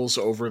dangles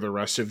over the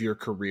rest of your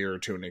career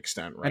to an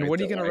extent, right? And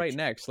what are you going to write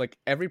next? Like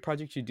every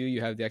project you do,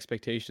 you have the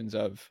expectations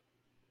of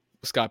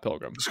Scott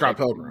Pilgrim.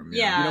 Pilgrim.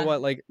 Yeah. You know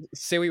what? Like,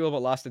 say we will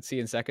about Lost at Sea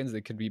and Seconds.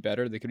 They could be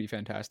better. They could be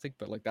fantastic.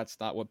 But like, that's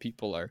not what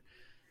people are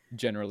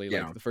generally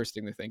like the first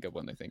thing they think of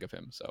when they think of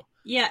him. So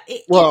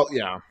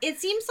it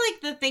seems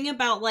like the thing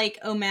about like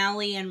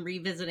O'Malley and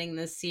revisiting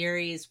this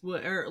series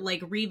or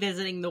like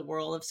revisiting the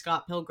world of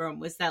Scott Pilgrim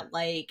was that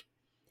like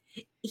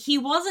he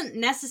wasn't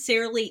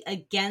necessarily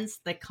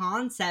against the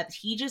concept.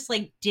 He just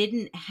like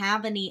didn't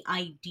have any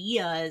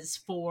ideas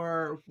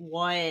for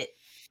what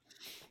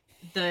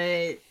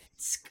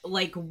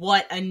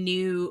what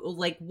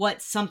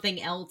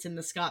something else in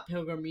the Scott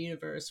Pilgrim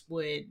universe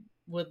would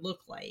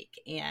look like.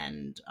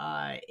 And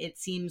it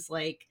seems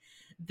like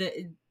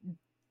the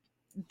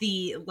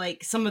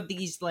like some of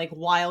these like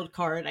wild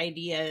card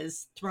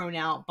ideas thrown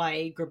out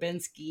by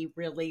Grabinski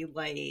really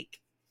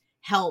like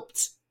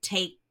helped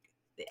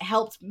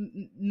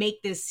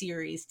make this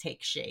series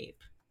take shape.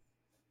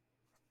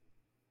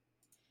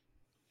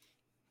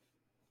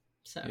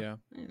 So yeah,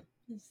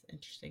 it's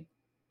interesting.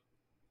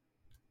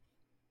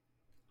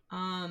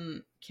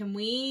 Can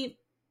we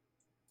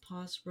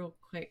pause real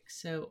quick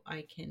so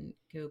I can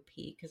go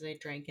pee because I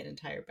drank an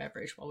entire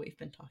beverage while we've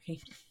been talking?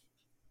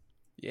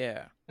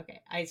 Yeah.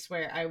 Okay, I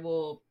swear I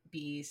will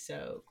be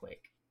so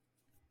quick.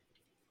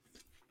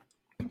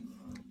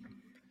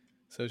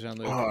 So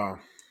Jean-Luc,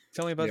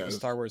 tell me about the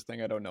Star Wars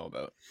thing I don't know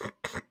about.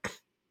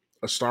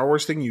 A Star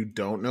Wars thing you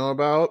don't know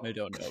about? I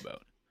don't know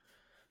about.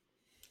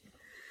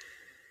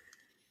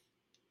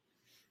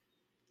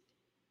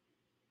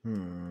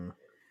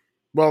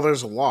 Well,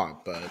 there's a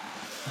lot, but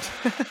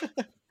I'm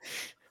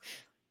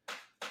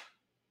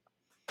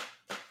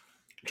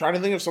trying to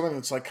think of something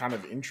that's like kind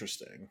of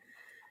interesting.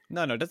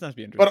 No, it doesn't have to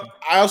be interesting. But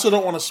I also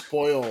don't want to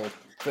spoil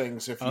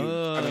things if you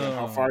depending on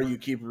how far you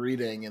keep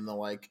reading in the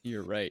like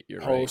you're right.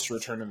 post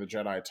Return of the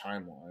Jedi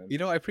timeline.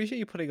 I appreciate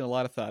you putting a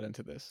lot of thought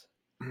into this.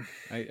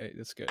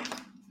 That's good.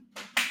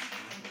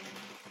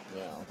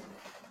 Yeah.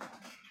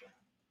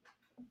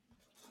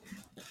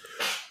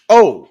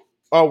 Oh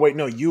wait,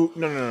 no,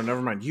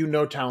 never mind. You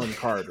know Talon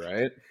Card,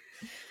 right?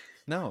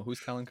 No,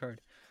 who's Talon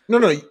Card? No,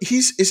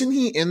 isn't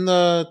he in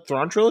the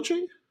Thrawn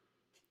trilogy?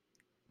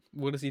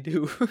 What does he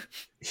do?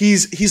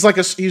 he's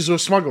a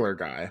smuggler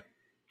guy.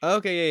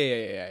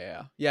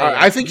 Okay, yeah.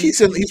 I think he's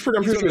pretty.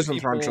 I'm pretty sure he's in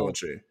the Thrawn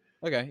trilogy.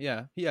 Okay,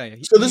 yeah.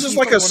 So this is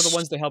like one of the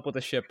ones to help with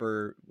the ship,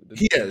 or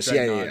he is,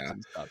 yeah.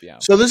 Stuff, yeah.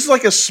 So this is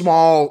like a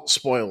small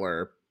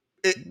spoiler.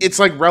 It's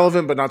like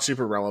relevant, but not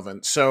super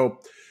relevant. So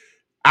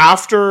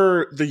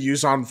after the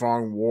Yuzan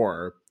Vong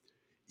War,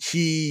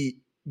 he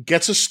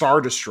gets a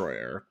Star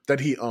Destroyer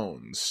that he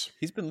owns.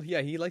 He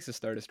likes the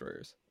Star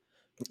Destroyers.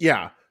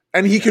 Yeah.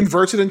 And he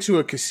converts it into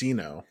a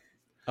casino.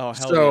 Oh,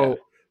 hell yeah.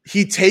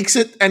 He takes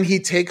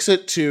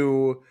it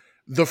to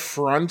the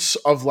fronts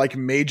of like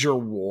major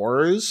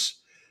wars.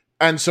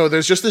 And so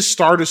there's just this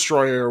Star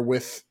Destroyer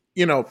with,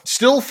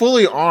 still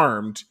fully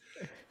armed,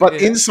 but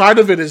inside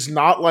of it is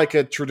not like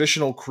a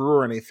traditional crew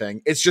or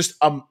anything. It's just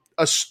a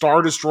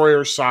Star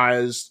Destroyer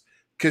sized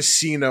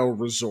casino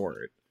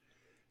resort.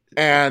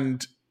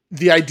 And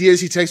the idea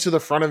is he takes to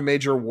the front of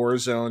major war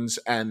zones,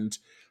 and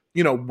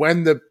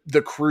when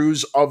the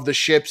crews of the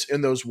ships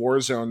in those war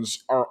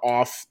zones are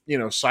off,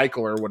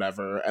 cycle or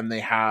whatever, and they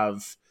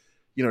have,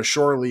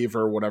 shore leave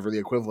or whatever the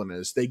equivalent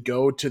is, they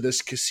go to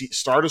this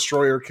Star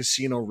Destroyer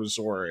casino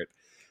resort,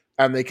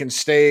 and they can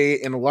stay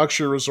in a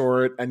luxury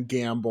resort and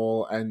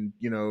gamble and,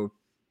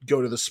 go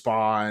to the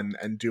spa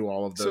and do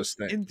all of those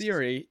things. In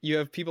theory, you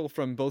have people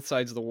from both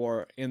sides of the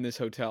war in this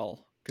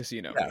hotel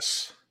casino.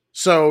 Yes.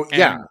 So,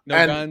 No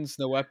guns,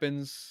 no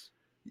weapons.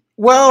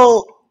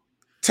 Well,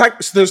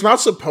 there's not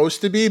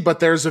supposed to be, but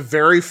there's a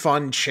very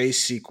fun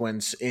chase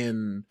sequence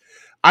in...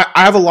 I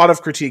have a lot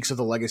of critiques of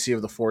the Legacy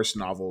of the Force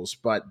novels,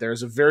 but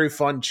there's a very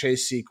fun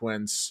chase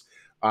sequence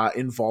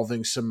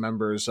involving some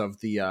members of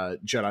the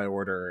Jedi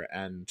Order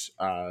and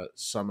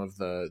some of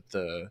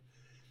the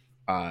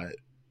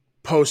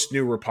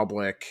post-New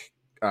Republic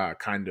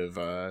kind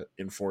of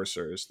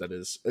enforcers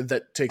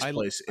that takes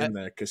place in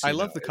the casino. I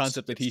love the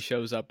concept that he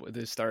shows up with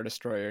his Star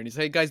Destroyer and he's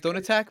like, "Hey guys, don't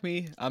attack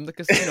me. I'm the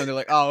casino." And they're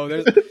like, "Oh,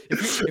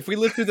 if we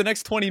live through the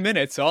next 20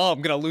 minutes,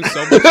 I'm gonna lose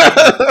so much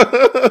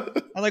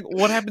time." I'm like,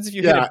 "What happens if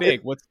you hit it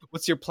big?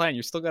 What's your plan?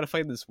 You still got to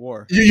fight in this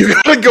war. You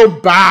got to go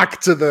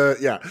back to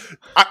the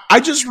I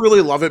just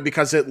really love it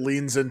because it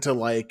leans into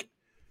like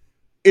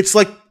it's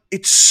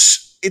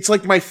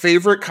like my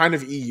favorite kind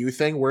of EU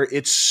thing where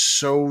it's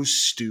so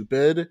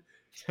stupid,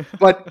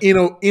 but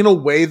in a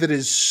way that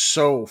is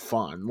so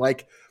fun.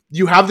 Like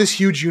you have this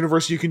huge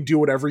universe, you can do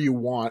whatever you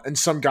want, and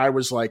some guy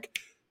was like,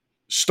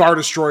 Star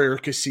Destroyer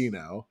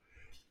Casino,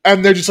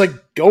 and they're just like,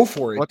 go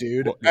for it,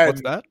 dude.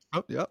 What's that?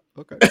 Oh yeah,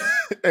 okay.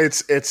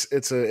 it's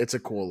a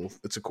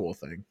cool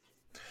thing.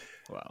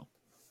 Wow.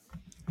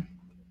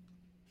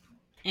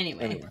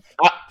 Anyway.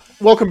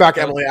 Welcome back,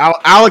 Emily.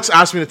 Alex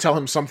asked me to tell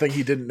him something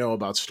he didn't know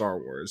about Star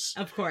Wars.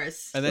 Of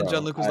course. And then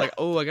John-Luc was like,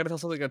 "Oh, I got to tell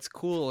something that's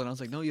cool." And I was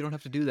like, "No, you don't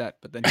have to do that."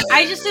 But then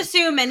I just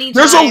assume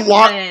anytime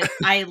that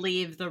I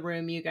leave the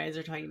room, you guys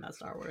are talking about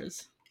Star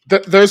Wars.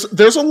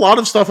 There's a lot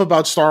of stuff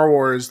about Star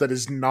Wars that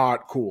is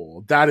not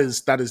cool. That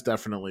is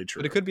definitely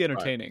true. But it could be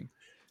entertaining.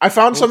 I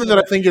found something that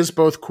I think is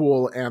both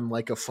cool and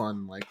like a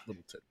fun like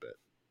little tidbit.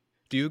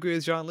 Do you agree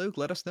with Jean-Luc?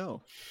 Let us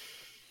know.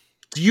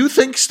 Do you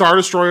think Star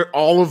Destroyer,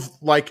 all of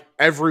like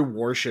every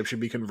warship should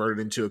be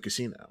converted into a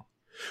casino?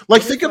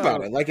 Like, think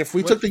about it. Like, if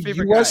we took the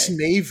U.S.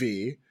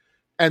 Navy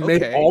and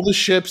made all the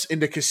ships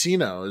into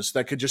casinos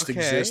that could just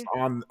exist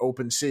on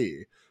open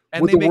sea,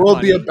 and would the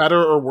world be a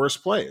better or worse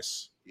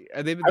place?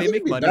 They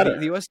make money.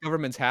 The U.S.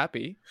 government's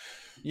happy.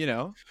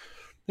 Yeah,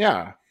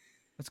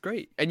 that's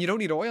great. And you don't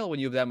need oil when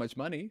you have that much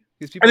money.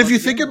 And if you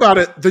think about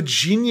it, the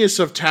genius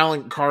of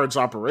Talent Card's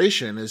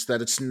operation is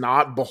that it's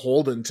not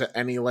beholden to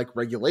any like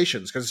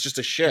regulations because it's just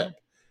a ship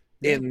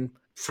in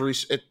free.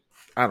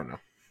 I don't know.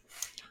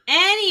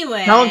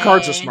 Anyway, Talent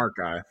Card's a smart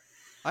guy.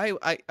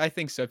 I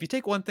think so. If you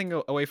take one thing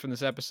away from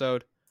this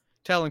episode,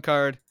 Talent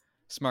Card,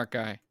 smart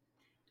guy.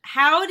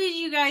 How did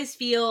you guys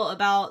feel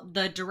about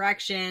the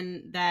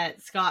direction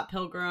that Scott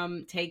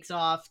Pilgrim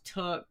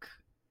took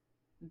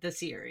the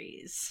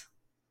series?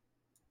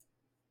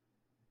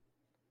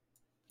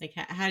 Like,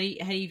 how do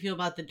you feel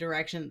about the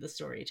direction that the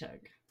story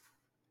took?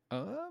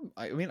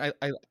 I mean,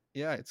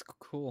 yeah, it's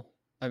cool.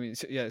 I mean,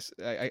 yes,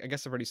 I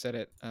guess I've already said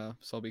it,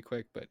 so I'll be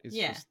quick. But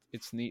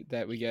it's neat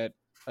that we get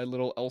a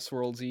little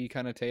Elseworlds-y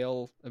kind of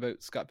tale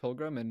about Scott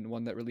Pilgrim, and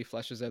one that really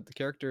fleshes out the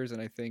characters, and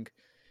I think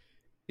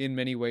in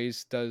many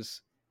ways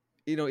does.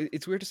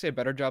 It's weird to say a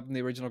better job than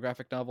the original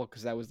graphic novel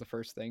because that was the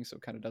first thing, so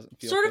it kind of doesn't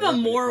feel sort of a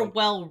more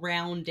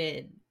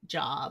well-rounded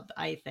job,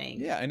 I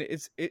think. Yeah, and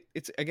it's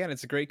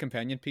a great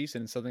companion piece,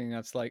 and it's something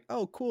that's like,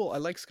 oh, cool, I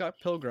like Scott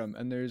Pilgrim,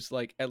 and there's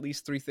like at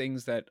least 3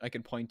 things that I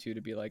can point to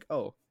be like,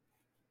 oh,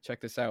 check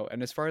this out.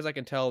 And as far as I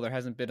can tell, there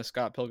hasn't been a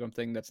Scott Pilgrim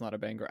thing that's not a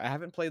banger. I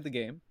haven't played the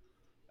game.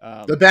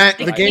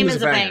 The game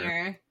is a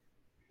banger.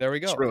 There we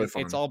go. It's really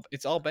fun.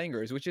 It's all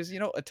bangers, which is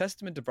a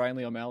testament to Brian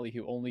Lee O'Malley,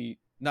 who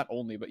not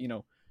only, but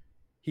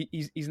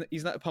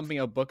he's not pumping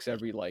out books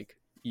every like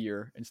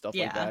year and stuff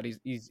like that.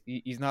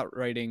 He's not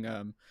writing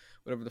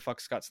whatever the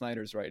fuck Scott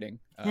Snyder's writing.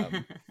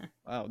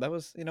 Wow, that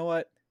was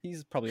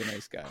he's probably a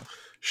nice guy.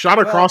 Shot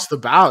across the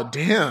bow,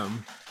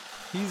 damn.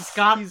 He's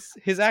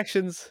his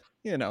actions,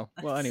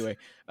 Well, anyway,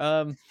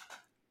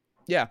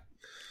 yeah.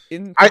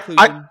 In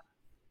conclusion,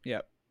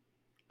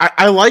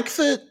 I like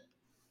that.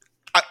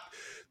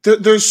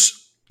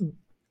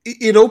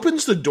 It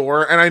opens the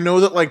door, and I know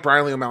that like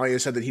Brian Lee O'Malley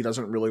has said that he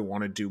doesn't really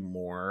want to do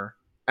more.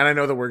 And I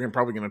know that we're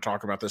probably going to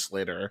talk about this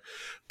later,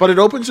 but it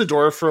opens the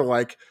door for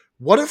like,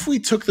 what if we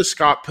took the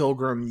Scott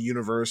Pilgrim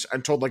universe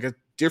and told like a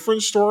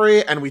different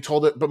story, and we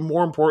told it, but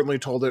more importantly,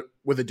 told it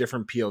with a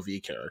different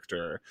POV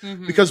character,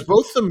 because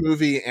both the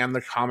movie and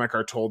the comic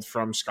are told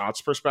from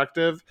Scott's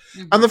perspective,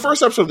 and the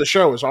first episode of the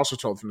show is also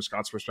told from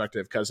Scott's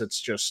perspective because it's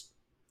just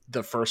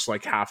the first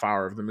like half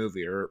hour of the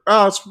movie, or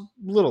it's a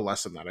little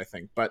less than that, I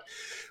think. But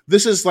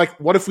this is like,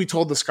 what if we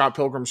told the Scott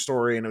Pilgrim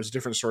story and it was a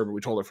different story, but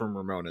we told it from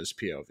Ramona's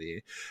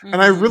POV?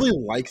 And I really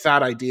like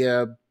that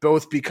idea,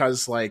 both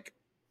because like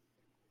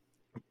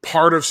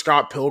part of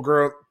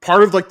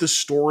like the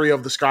story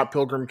of the Scott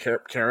Pilgrim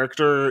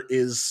character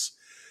is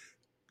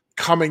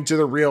coming to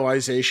the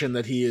realization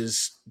that he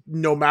is,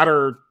 no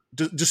matter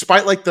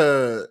despite like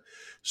the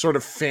sort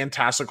of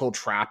fantastical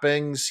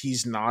trappings,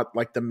 he's not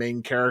like the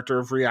main character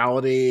of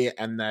reality,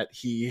 and that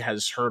he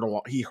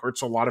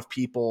hurts a lot of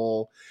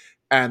people,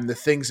 and the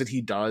things that he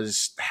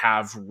does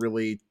have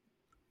really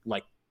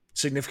like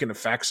significant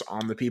effects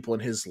on the people in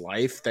his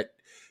life that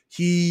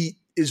he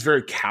is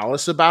very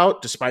callous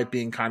about, despite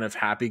being kind of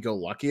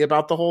happy-go-lucky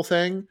about the whole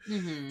thing.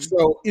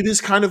 So it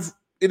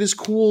is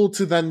cool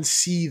to then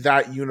see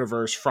that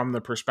universe from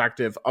the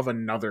perspective of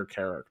another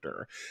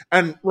character.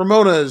 And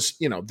Ramona is,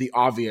 the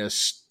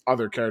obvious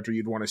other character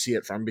you'd want to see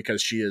it from,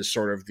 because she is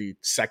sort of the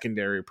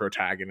secondary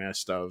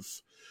protagonist of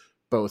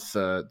both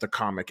the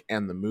comic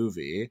and the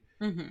movie.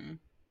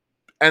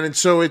 And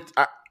so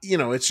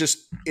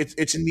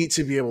it's neat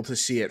to be able to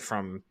see it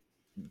from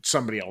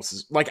somebody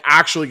else's, like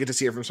actually get to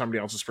see it from somebody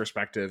else's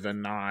perspective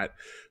and not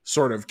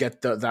sort of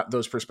get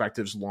those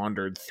perspectives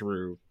laundered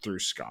through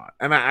Scott.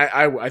 And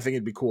I think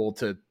it'd be cool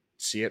to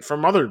see it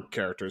from other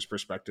characters'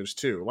 perspectives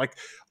too. Like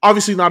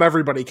obviously not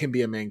everybody can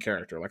be a main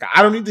character. Like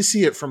I don't need to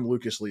see it from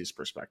Lucas Lee's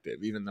perspective,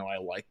 even though I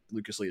like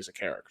Lucas Lee as a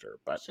character.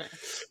 But Sure.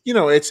 you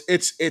know,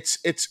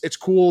 it's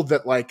cool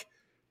that like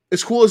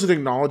it's cool as an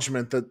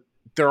acknowledgement that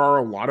there are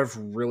a lot of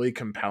really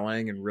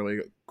compelling and really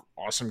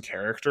awesome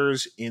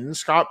characters in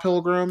Scott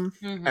Pilgrim,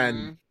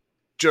 and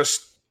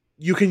just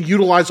you can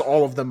utilize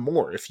all of them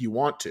more if you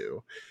want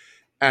to,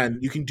 and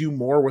you can do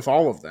more with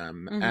all of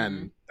them,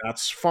 and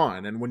that's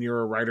fun. And when you're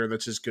a writer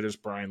that's as good as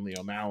Brian Lee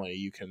O'Malley,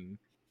 you can,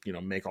 you know,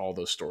 make all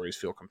those stories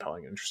feel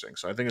compelling and interesting.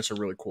 So I think it's a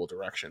really cool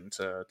direction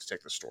to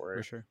take the story.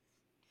 For sure.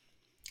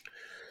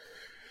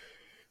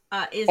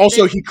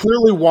 Also, he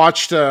clearly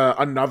watched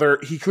another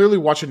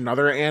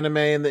anime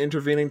in the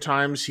intervening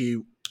times.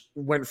 He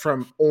went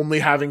from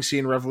only having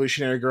seen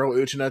Revolutionary Girl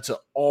Utena to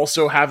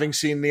also having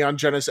seen Neon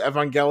Genesis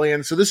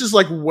Evangelion. So this is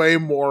like way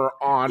more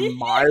on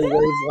my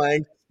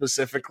wavelength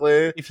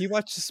specifically. If you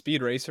watch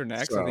Speed Racer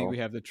next, I think we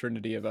have the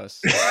trinity of us.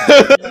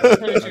 That's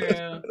so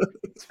true.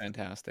 It's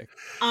fantastic.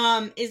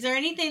 Is there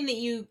anything that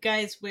you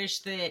guys wish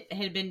that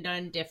had been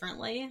done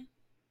differently?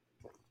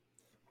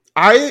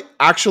 I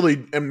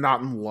actually am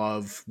not in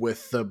love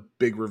with the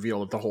big reveal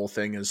that the whole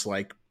thing is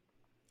like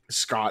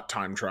Scott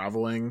time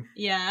traveling.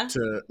 Yeah.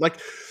 To like,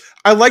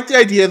 I like the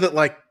idea that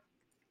like,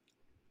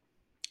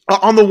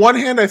 on the one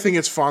hand, I think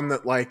it's fun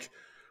that like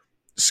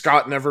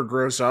Scott never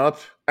grows up,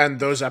 and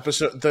those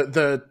episodes,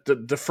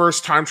 the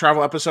first time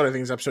travel episode, I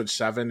think is episode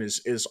 7,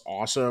 is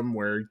awesome,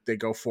 where they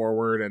go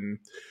forward and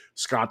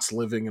Scott's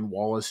living in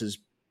Wallace's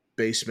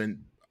basement.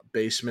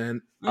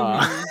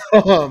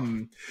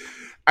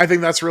 I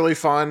think that's really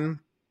fun,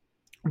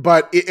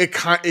 but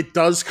it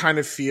does kind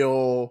of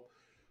feel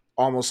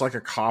almost like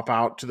a cop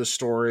out to the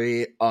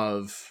story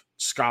of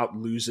Scott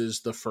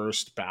loses the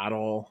first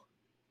battle.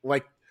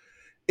 Like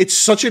it's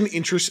such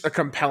a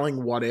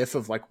compelling what if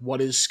of like,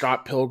 what is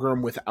Scott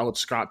Pilgrim without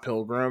Scott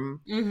Pilgrim,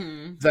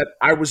 that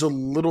I was a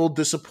little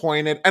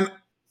disappointed. And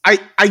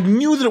I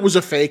knew that it was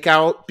a fake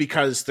out,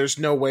 because there's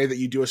no way that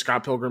you do a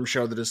Scott Pilgrim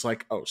show that is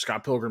like, oh,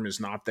 Scott Pilgrim is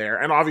not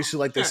there. And obviously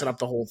like they set up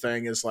the whole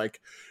thing as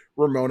like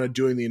Ramona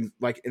doing the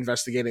like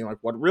investigating like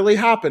what really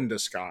happened to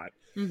Scott.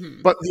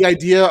 But the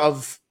idea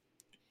of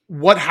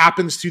what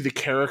happens to the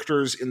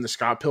characters in the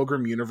Scott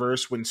Pilgrim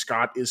universe when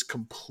Scott is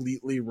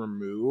completely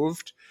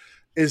removed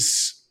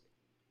is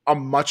a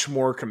much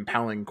more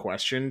compelling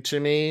question to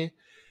me.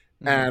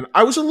 And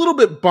I was a little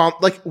bit bummed,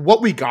 like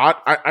what we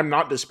got. I'm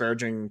not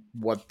disparaging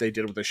what they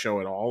did with the show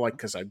at all, like,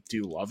 because I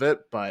do love it,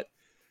 but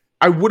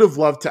I would have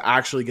loved to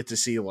actually get to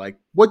see like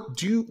what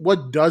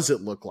does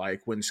it look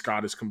like when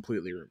Scott is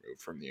completely removed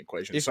from the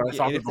equation. So I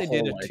thought if they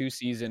did a like,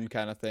 2-season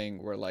kind of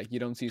thing where like you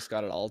don't see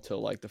Scott at all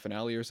till like the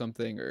finale or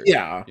something, or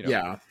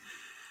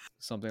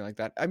something like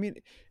that. I mean,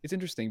 it's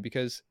interesting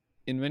because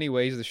in many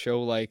ways the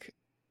show like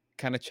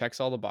kind of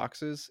checks all the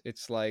boxes.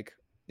 It's like,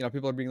 you know,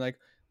 people are being like,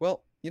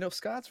 well, you know,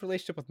 Scott's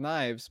relationship with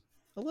Knives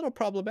a little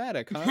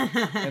problematic, huh?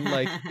 And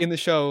like in the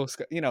show,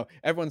 you know,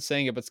 everyone's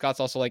saying it, but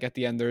Scott's also like at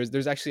the end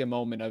there's actually a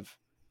moment of,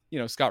 you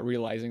know, Scott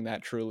realizing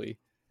that truly.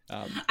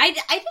 I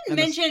didn't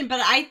mention,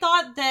 but I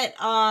thought that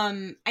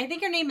I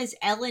think her name is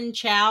Ellen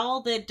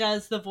Chow that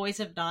does the voice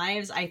of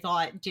Knives. I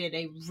thought did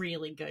a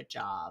really good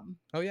job.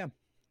 Oh yeah.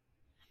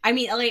 I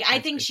mean, like I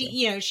think she,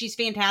 you know, she's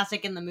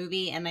fantastic in the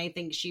movie, and I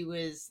think she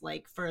was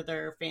like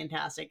further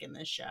fantastic in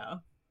this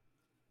show.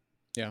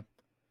 Yeah,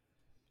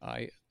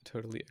 I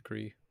totally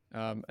agree.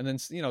 And then,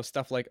 you know,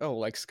 stuff like, oh,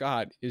 like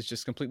Scott is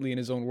just completely in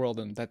his own world,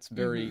 and that's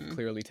very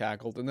clearly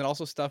tackled. And then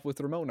also stuff with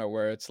Ramona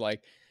where it's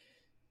like,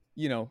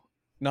 you know,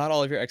 not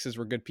all of your exes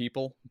were good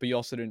people, but you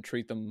also didn't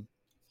treat them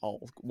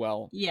all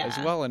well as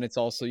well. And it's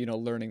also, you know,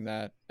 learning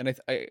that. And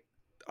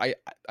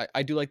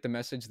I do like the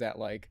message that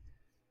like,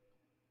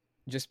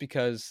 just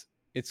because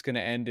it's going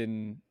to end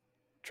in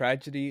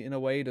tragedy in a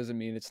way doesn't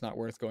mean it's not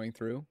worth going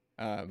through.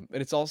 And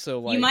it's also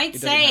like, you might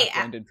say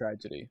end in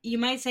tragedy. You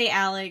might say,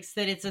 Alex,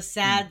 that it's a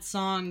sad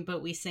song,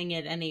 but we sing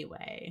it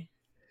anyway.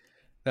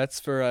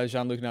 That's for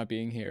Jean-Luc not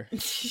being here.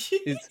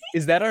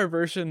 Is that our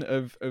version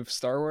of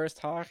Star Wars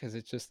talk? Is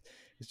it's just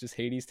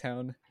Hades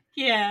Town?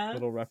 Yeah,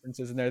 little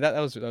references in there. That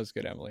was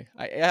good, Emily.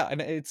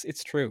 And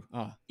it's true.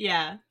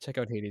 Yeah, check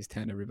out Hades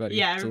Town, everybody.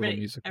 Yeah,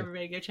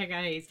 everybody go check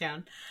out Hades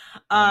Town.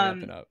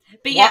 But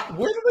yeah,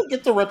 where did I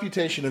get the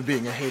reputation of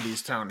being a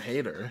Hades Town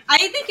hater?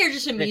 I think you're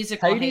just a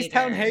musical Hades hater.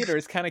 Town hater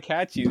is kind of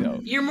catchy though.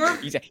 You're more.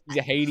 He's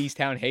a Hades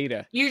Town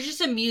hater. You're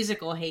just a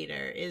musical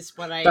hater, is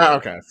what I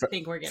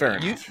think we're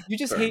getting. You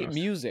just hate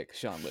music,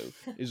 Jean-Luc,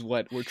 is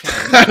what we're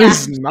trying. That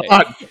is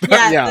not.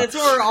 Yeah, that's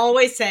what we're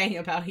always saying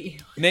about you.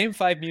 Name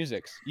 5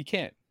 musics. You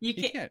can't. You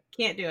can't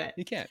do it.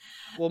 You can't.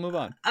 We'll move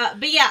on.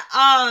 But yeah,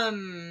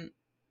 I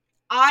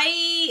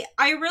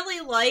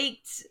really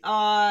liked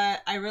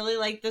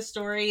the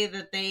story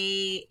that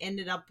they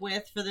ended up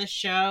with for this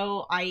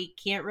show. I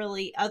can't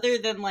really, other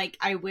than like,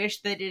 I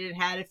wish that it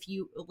had a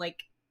few,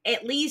 like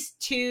at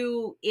least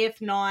 2,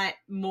 if not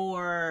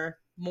more,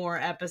 more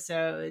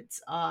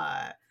episodes,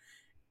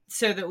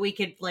 so that we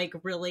could like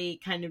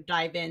really kind of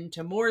dive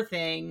into more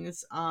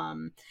things.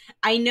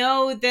 I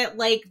know that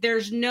like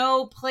there's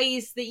no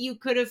place that you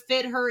could have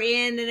fit her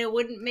in and it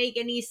wouldn't make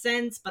any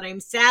sense, but I'm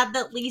sad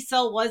that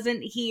Lisa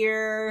wasn't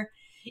here,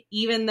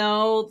 even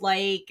though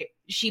like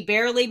she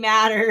barely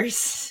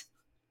matters.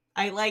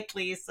 I like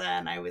Lisa,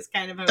 and I was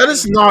kind of hoping that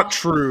is not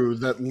true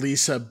that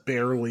Lisa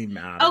barely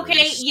matters.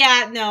 Okay,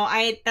 yeah, no,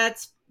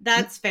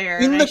 that's fair.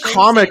 In and the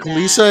comic,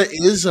 Lisa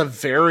is a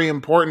very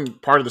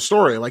important part of the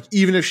story. Like,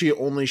 even if she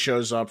only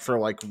shows up for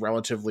like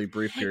relatively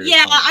brief periods.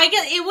 Yeah, I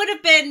guess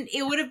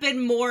it would have been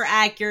more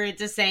accurate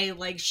to say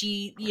like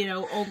she, you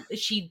know,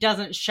 she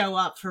doesn't show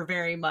up for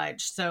very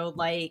much. So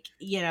like,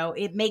 you know,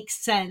 it makes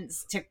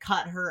sense to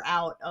cut her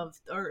out of,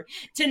 or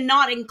to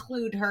not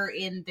include her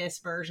in this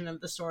version of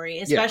the story,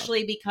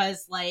 especially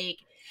because like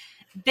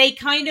they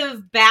kind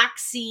of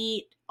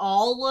backseat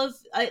all of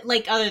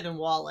like, other than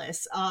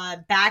Wallace,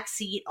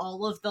 backseat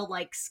all of the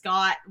like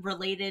Scott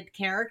related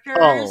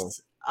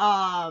characters.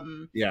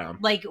 Yeah,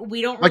 like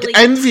we don't like really...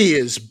 Envy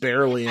is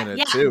barely in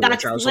it too,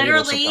 that's which I was a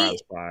little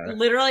surprised by.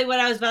 Literally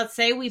what I was about to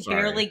say. We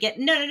barely get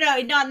no,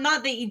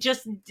 not that you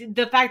just,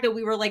 the fact that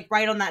we were like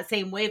right on that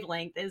same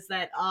wavelength is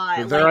that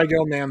there I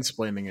go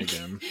mansplaining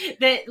again.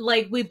 that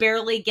like we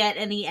barely get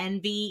any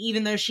Envy,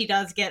 even though she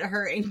does get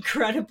her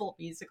incredible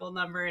musical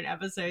number in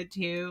episode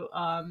 2.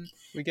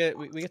 We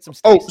get some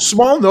Stacey.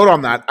 Small note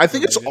on that. I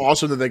think it's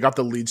awesome that they got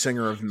the lead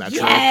singer of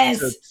Metric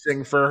to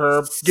sing for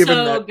her, given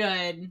so that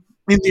good.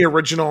 In the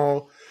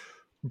original,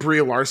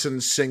 Brie Larson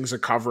sings a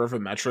cover of a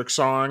Metric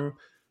song,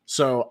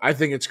 so I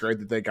think it's great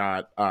that they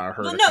got her.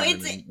 Well, no,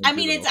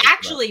 it's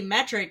actually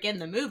Metric in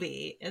the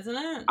movie, isn't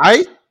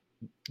it?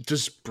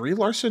 Does Brie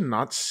Larson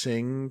not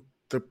sing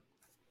the?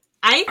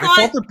 I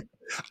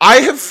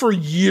have for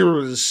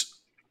years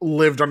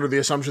lived under the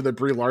assumption that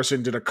Brie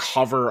Larson did a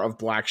cover of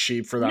Black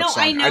Sheep for that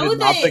song. I did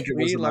not think it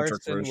was the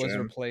Metric version. Was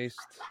replaced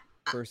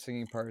for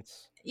singing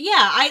parts. Yeah,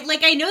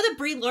 I know that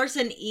Brie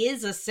Larson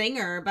is a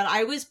singer, but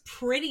I was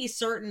pretty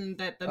certain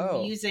that the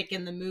music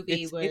in the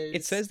movie was...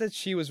 It says that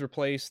she was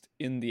replaced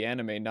in the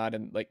anime, not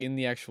in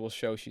the actual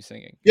show she's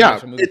singing. Yeah,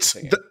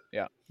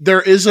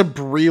 there is a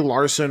Brie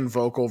Larson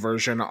vocal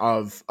version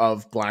of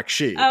Black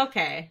Sheep.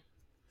 Okay.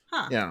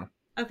 Huh. Yeah.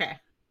 Okay.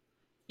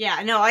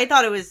 Yeah, no, I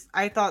thought it was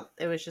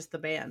just the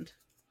band.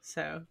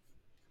 So...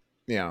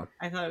 Yeah.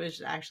 I thought it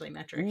was actually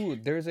Metric. Ooh,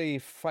 there's a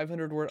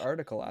 500-word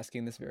article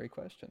asking this very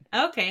question.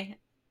 Okay.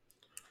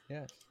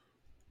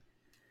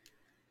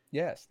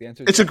 Yes, the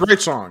answer is it's yes. A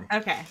great song.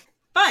 Okay.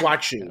 Fun.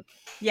 Black Sheep.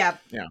 Yeah.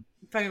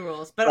 Funny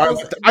rules. But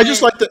I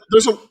just like that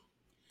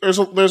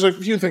there's a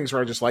few things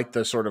where I just like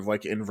the sort of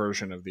like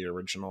inversion of the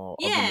original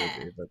of the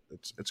movie, but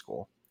it's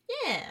cool.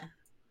 Yeah.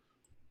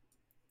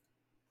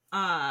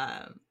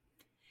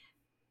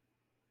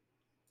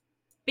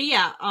 But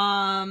yeah,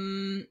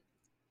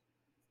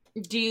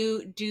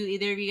 do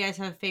either of you guys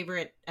have a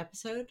favorite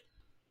episode?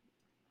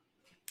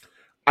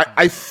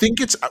 I think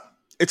it's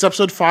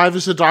episode 5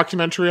 is a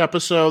documentary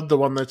episode, the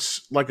one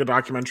that's like a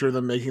documentary of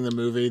them making the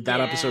movie.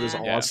 That episode is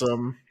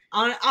awesome.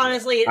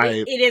 Honestly,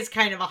 it is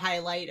kind of a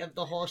highlight of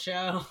the whole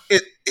show.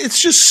 It's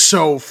just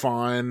so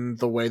fun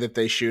the way that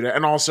they shoot it,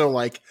 and also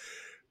like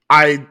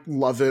I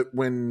love it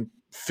when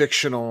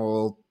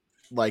fictional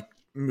like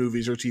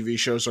movies or TV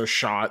shows are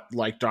shot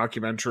like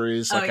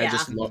documentaries. Like I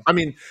just love. I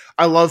mean,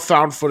 I love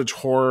found footage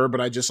horror,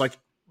 but I just like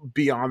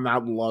beyond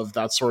that love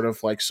that sort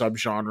of like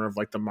subgenre of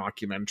like the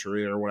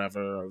mockumentary or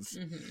whatever of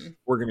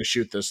we're gonna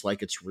shoot this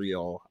like it's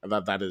real.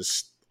 That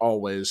is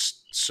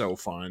always so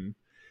fun,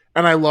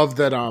 and I love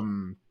that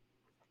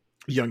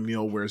young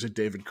Neil wears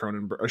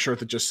a shirt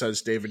that just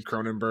says David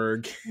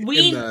Cronenberg.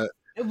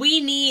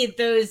 We need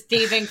those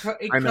David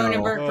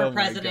Cronenberg for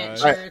president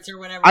shirts or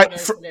whatever.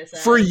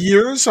 For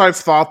years, I've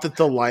thought that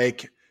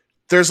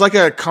there's like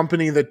a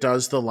company that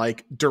does the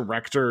like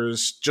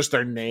directors, just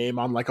their name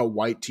on like a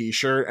white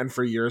t-shirt. And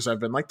for years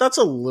I've been like, that's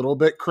a little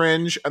bit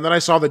cringe. And then I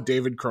saw the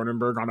David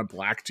Cronenberg on a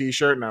black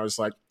t-shirt and I was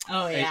like,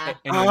 oh yeah.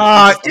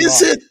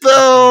 Is it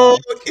though?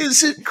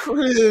 Is it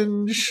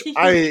cringe?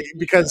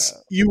 Because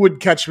you would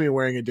catch me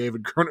wearing a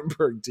David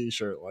Cronenberg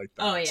t-shirt like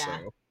that. Oh yeah.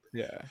 So.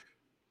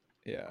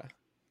 Yeah.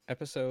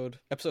 Episode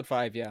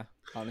 5. Yeah.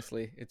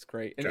 Honestly, it's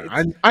great.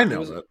 And I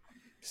know that.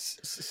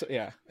 So,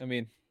 yeah. I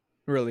mean,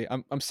 really,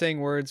 I'm saying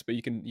words, but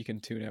you can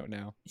tune out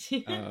now.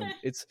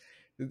 It's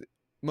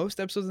most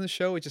episodes in the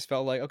show. It just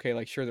felt like, okay,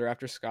 like sure they're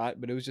after Scott,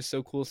 but it was just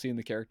so cool seeing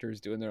the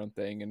characters doing their own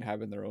thing and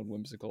having their own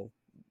whimsical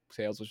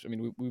tales. Which I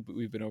mean,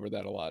 we've been over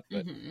that a lot,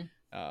 but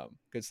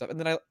good stuff. And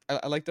then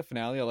I like the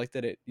finale. I like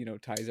that it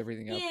ties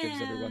everything up,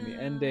 gives everyone the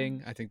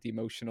ending. I think the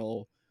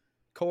emotional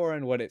core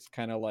and what it's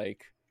kind of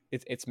like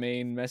its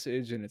main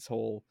message and its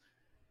whole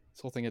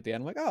thing at the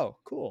end. I'm like, oh,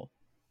 cool.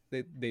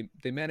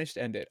 They managed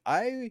to end it.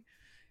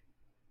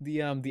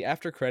 The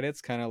after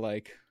credits kind of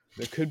like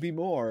there could be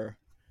more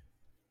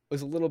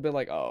was a little bit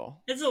like, oh,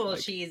 it's a little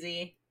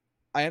cheesy.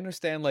 I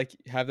understand like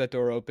have that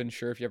door open,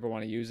 sure, if you ever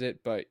want to use it,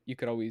 but you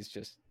could always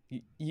just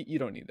you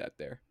don't need that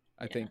there.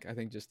 I think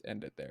just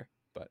end it there.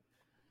 But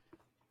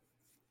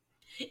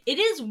It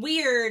is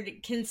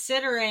weird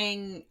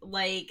considering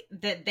like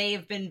that they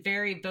have been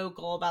very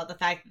vocal about the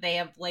fact that they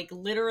have like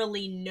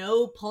literally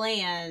no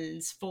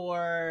plans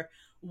for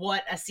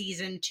what a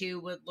season 2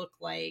 would look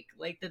like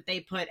that they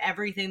put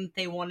everything that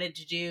they wanted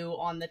to do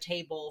on the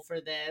table for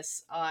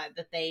this,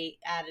 that they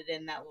added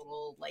in that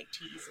little like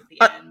tease at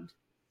the end.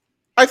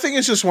 I think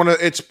it's just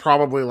it's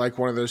probably like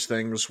one of those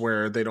things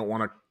where they don't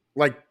want to,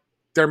 like,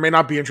 there may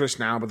not be interest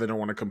now, but they don't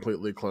want to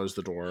completely close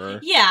the door.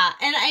 Yeah,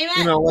 and I would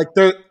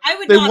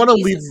they not want to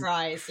be leave.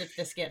 surprised if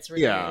this gets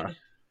renewed. Yeah,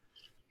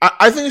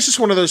 I think it's just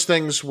one of those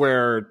things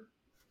where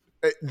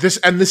this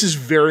is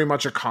very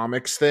much a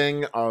comics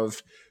thing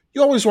of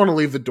you always want to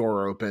leave the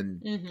door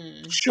open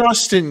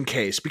just in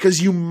case,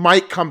 because you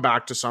might come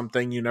back to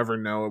something. You never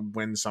know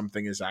when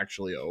something is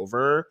actually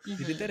over. You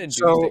did that in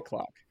Doomsday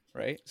Clock,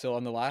 right? So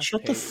on the last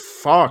shut page, the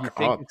fuck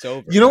you up. It's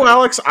over, you know, right?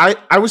 Alex,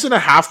 I was in a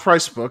Half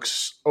Price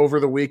Books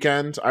over the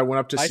weekend. I went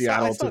up to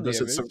Seattle to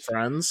visit some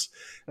friends,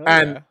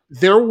 and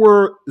there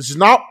were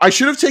not. I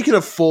should have taken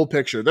a full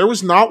picture. There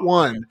was not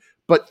one,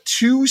 but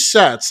 2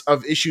 sets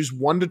of issues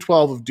 1 to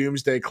 12 of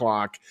Doomsday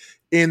Clock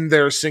in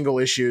their single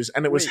issues,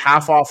 and it was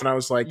half off. And I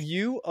was like,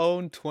 "You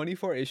own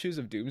 24 issues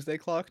of Doomsday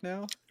Clock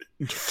now?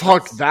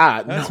 Fuck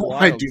that! That's no,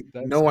 wild. I do.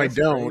 That's I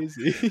don't.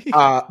 Crazy.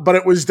 But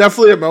it was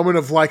definitely a moment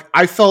of like,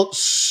 I felt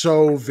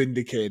so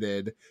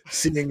vindicated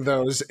seeing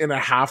those in a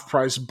Half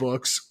Price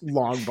Books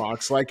long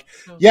box. Like,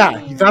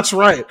 yeah, that's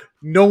right.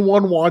 No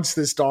one wants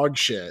this dog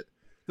shit.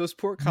 Those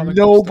poor comic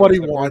Nobody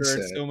book stores wants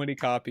ordered it. so many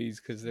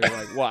copies because they're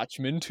like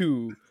Watchmen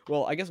 2.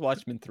 Well, I guess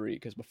Watchmen 3,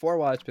 because before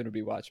Watchmen would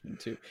be Watchmen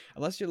 2.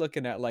 Unless you're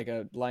looking at like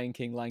a Lion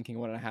King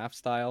 1.5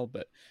 style,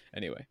 but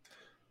anyway.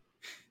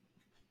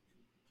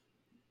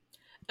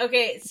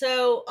 Okay,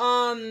 so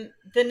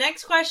the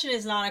next question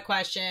is not a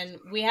question.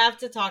 We have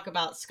to talk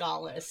about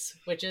Scholus,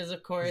 which is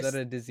of course... Is that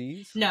a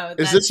disease? No.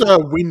 Is this a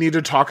we need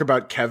to talk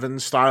about Kevin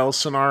style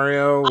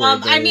scenario?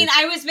 I mean,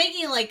 I was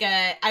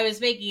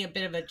making a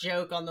bit of a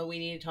joke on the we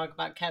need to talk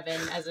about Kevin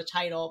as a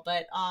title,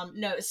 but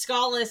no,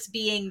 Scholus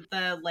being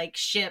the like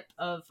ship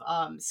of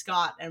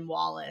Scott and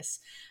Wallace.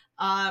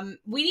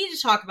 We need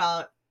to talk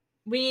about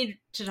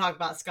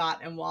Scott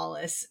and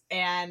Wallace,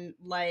 and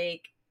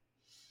like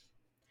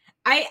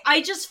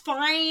I just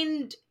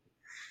find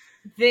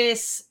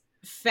this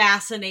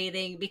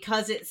fascinating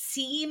because it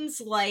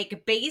seems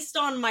like, based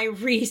on my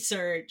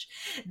research,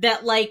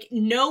 that like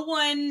no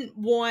one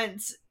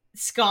wants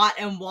Scott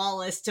and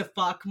Wallace to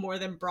fuck more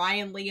than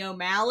Brian Lee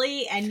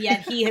O'Malley, and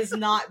yet he has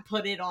not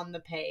put it on the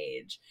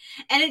page.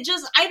 And it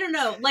just, I don't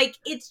know, like,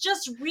 it's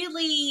just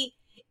really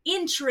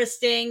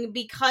interesting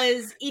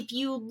because if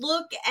you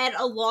look at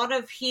a lot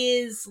of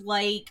his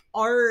like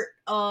art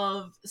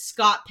of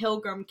Scott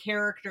Pilgrim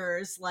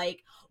characters,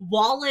 like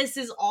Wallace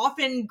is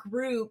often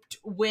grouped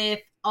with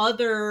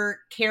other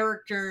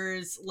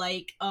characters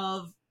like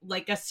of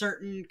like a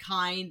certain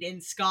kind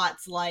in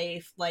Scott's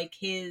life, like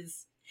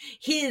his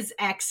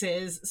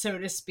exes, so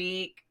to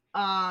speak.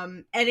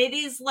 And it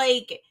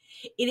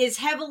is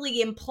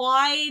heavily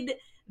implied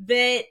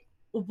that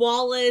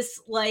Wallace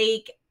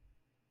like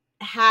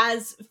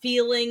has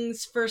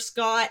feelings for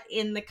Scott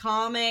in the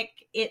comic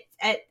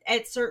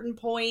at certain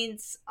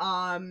points,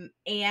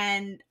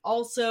 and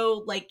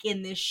also like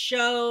in this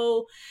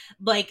show,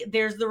 like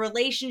there's the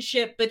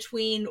relationship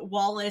between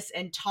Wallace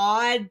and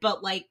Todd,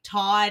 but like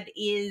Todd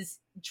is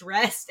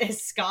dressed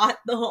as Scott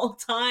the whole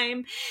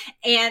time,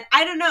 and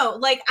I don't know,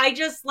 like I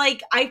just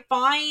like I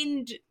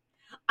find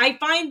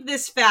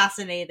this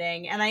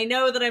fascinating, and I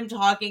know that I'm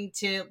talking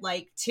to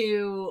like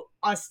 2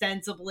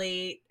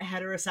 ostensibly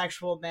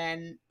heterosexual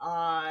men.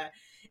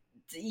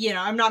 You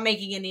know, I'm not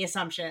making any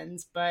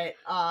assumptions, but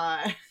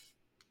I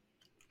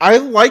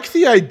like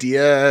the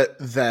idea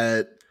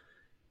that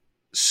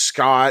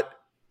Scott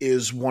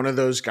is one of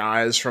those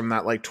guys from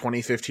that like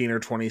 2015 or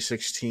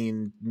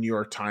 2016 New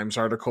York Times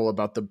article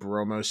about the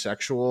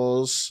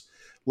bromosexuals,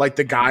 like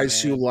the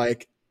guys who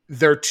like,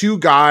 they're 2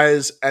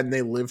 guys and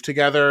they live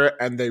together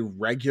and they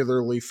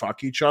regularly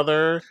fuck each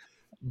other,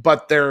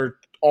 but they're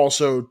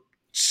also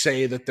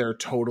say that they're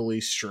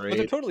totally straight. But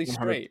they're totally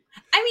straight.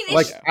 I mean,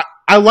 like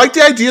I like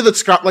the idea that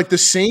Scott, like the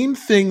same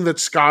thing that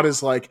Scott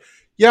is like,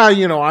 yeah,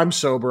 you know, I'm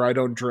sober, I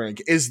don't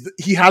drink, is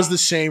he has the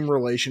same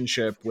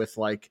relationship with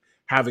like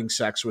having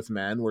sex with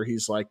men, where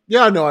he's like,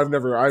 yeah, no, I've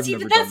never but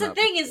that's the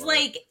thing before. Is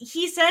like,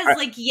 he says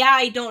like, yeah,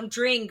 I don't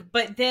drink,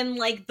 but then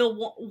like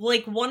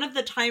one of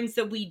the times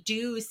that we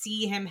do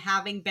see him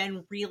having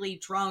been really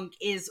drunk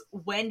is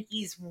when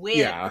he's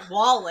with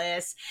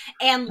Wallace,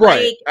 and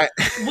like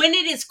when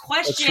it is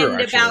questioned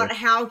about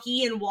how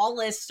he and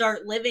Wallace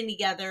start living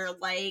together,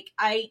 like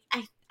I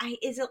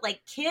is it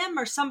like Kim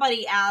or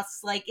somebody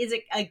asks, like, is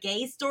it a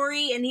gay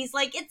story? And he's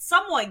like, it's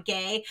somewhat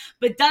gay,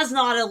 but does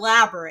not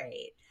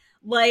elaborate.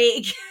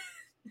 Like,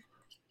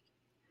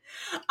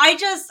 I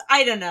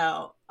don't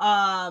know.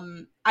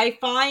 I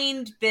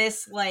find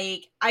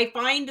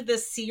the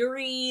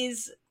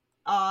series,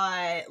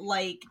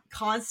 like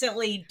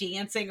constantly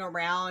dancing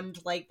around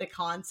like the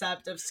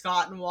concept of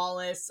Scott and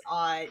Wallace,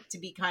 to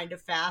be kind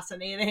of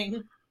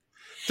fascinating.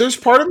 There's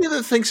part of me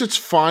that thinks it's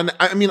fun.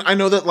 I mean, I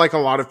know that like a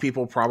lot of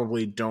people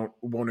probably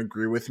won't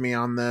agree with me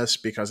on this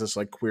because it's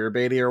like queer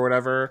baity or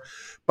whatever.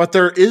 But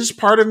there is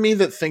part of me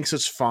that thinks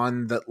it's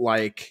fun that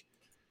like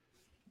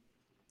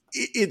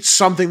it's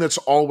something that's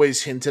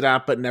always hinted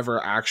at but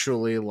never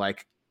actually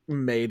like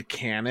made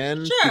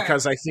canon. Sure.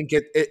 Because I think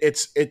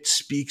it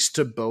speaks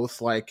to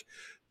both like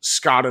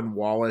Scott and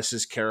Wallace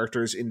as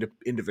characters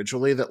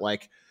individually, that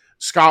like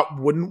Scott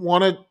wouldn't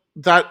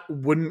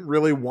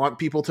really want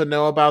people to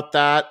know about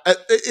that.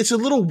 It's a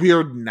little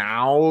weird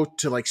now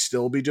to like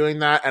still be doing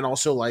that, and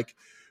also like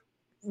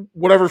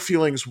whatever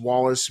feelings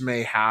Wallace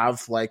may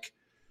have, like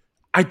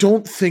I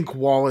don't think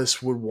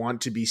Wallace would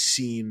want to be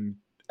seen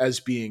as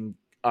being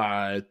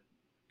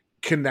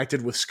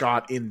connected with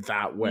Scott in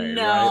that way.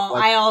 No,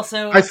 right?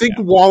 Like, I think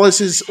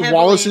Wallace's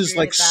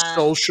like that.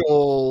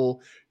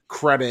 social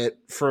credit,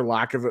 for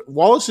lack of it,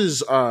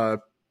 Wallace's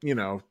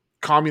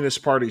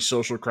Communist Party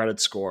social credit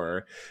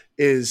score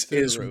is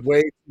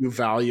way too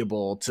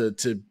valuable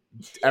to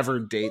ever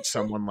date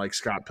someone like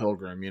Scott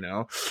Pilgrim,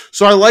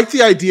 So I like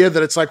the idea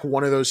that it's like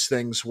one of those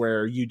things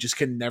where you just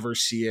can never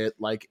see it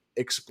like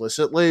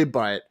explicitly,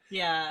 but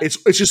yeah, it's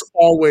just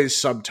always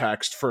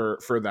subtext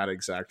for that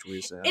exact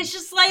reason. It's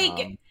just like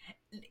in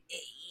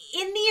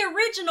the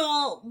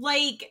original,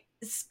 like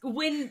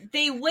when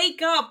they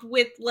wake up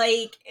with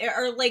like,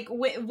 or like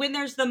when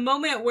there's the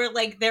moment where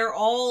like they're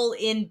all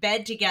in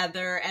bed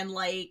together and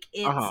like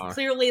it's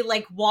clearly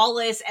like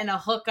Wallace and a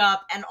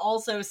hookup and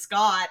also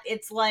Scott,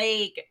 it's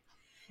like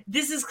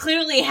this has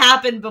clearly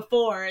happened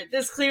before.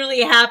 This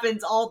clearly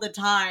happens all the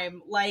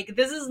time. Like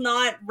this is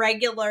not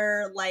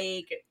regular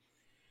like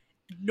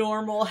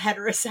normal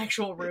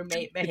heterosexual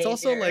roommate behavior. It's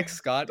also like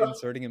Scott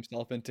inserting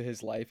himself into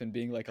his life and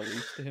being like a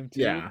leech to him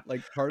too. Yeah.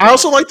 Like I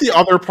also like the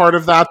other part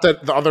of that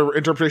the other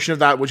interpretation of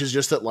that, which is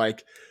just that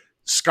like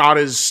Scott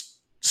is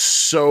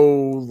so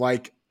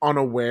like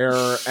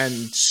unaware and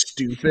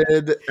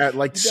stupid at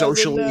like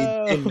socially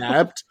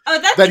inept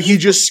that he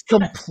just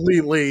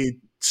completely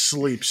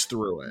sleeps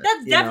through it.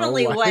 That's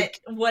definitely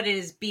what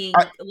is being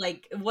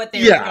like what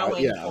they're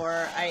going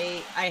for.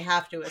 I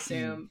have to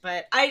assume,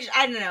 but I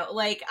don't know.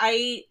 Like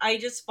I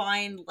just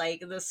find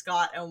like the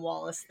Scott and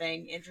Wallace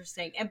thing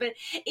interesting, but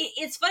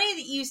it's funny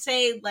that you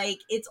say like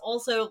it's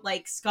also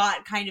like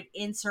Scott kind of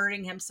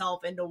inserting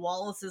himself into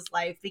Wallace's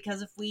life,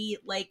 because if we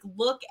like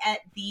look at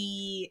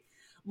the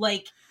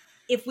like.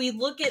 If we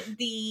look at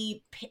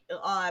the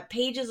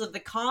pages of the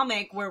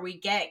comic where we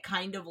get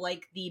kind of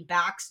like the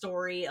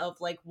backstory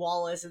of like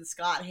Wallace and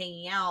Scott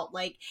hanging out,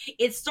 like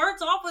it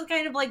starts off with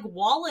kind of like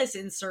Wallace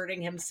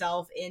inserting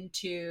himself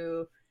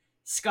into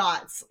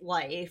Scott's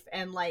life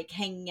and like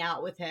hanging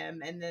out with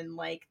him, and then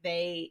like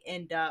they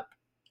end up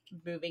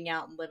moving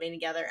out and living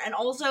together. And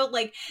also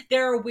like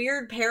there are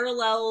weird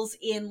parallels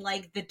in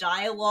like the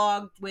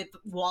dialogue with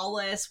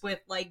Wallace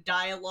with like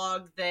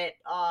dialogue that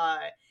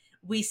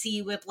we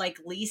see with like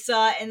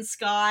Lisa and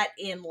Scott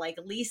in like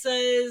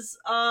Lisa's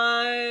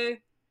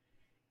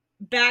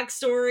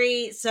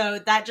backstory. So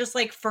that just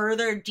like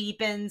further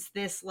deepens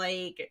this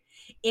like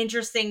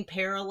interesting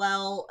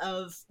parallel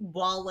of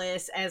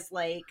Wallace as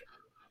like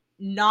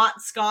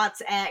not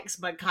Scott's ex,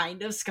 but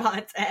kind of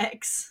Scott's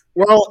ex.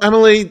 Well,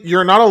 Emily,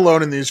 you're not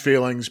alone in these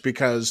feelings,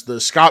 because the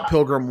Scott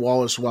Pilgrim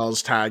Wallace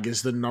Wells tag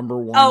is the #1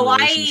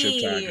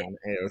 relationship tag on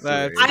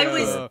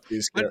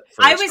AO3.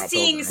 I was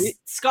seeing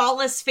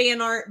Scottless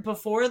fan art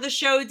before the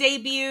show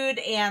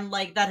debuted, and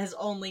like that has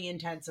only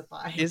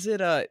intensified. Is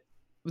it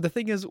the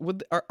thing is,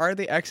 are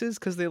they exes?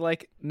 Because they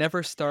like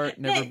never start,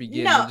 never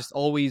begin. No, they're just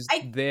always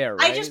there.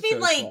 Right? I just mean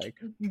like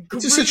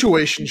it's a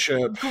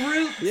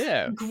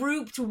situationship.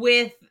 Grouped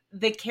with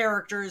the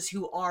characters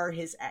who are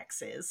his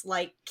exes,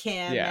 like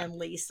Kim and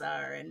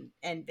Lisa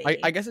and Babe.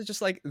 I guess it's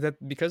just like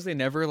that because they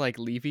never like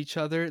leave each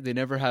other. They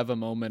never have a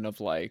moment of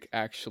like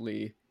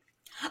actually.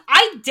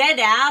 I dead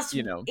ass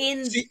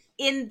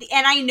and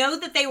I know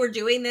that they were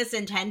doing this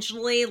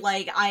intentionally.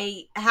 Like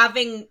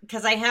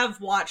because I have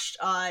watched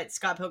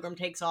Scott Pilgrim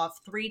Takes Off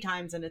 3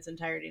 times in its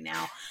entirety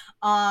now.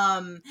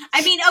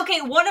 I mean,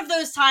 okay, one of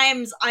those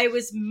times I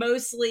was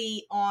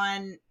mostly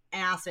on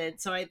acid,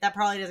 so that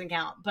probably doesn't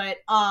count. But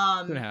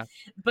I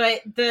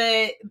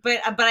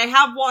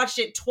have watched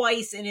it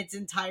twice in its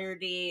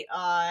entirety,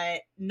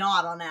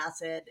 not on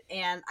acid,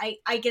 and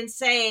I can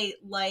say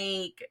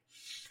like.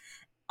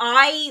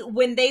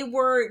 When they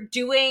were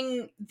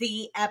doing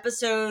the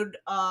episode,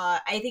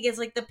 I think it's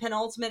like the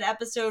penultimate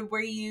episode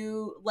where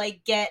you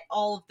like get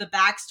all of the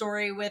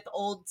backstory with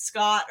old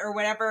Scott or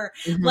whatever,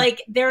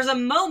 like there's a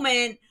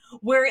moment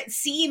where it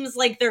seems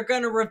like they're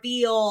gonna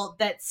reveal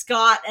that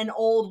Scott and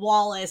old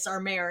Wallace are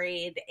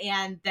married,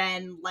 and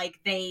then like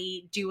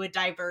they do a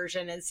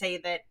diversion and say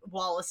that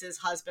Wallace's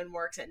husband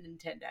works at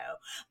Nintendo.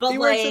 But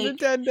works at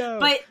Nintendo.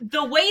 But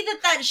the way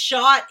that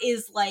shot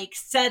is like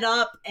set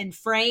up and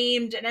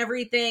framed and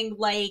everything,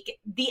 like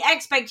the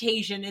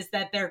expectation is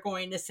that they're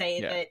going to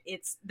say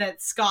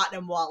that Scott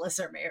and Wallace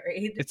are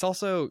married. It's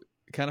also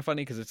kind of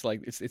funny because it's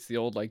like it's the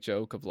old like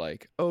joke of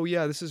like, oh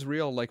yeah, this is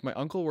real. Like my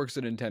uncle works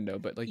at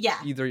Nintendo, but like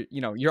either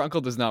your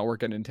uncle does not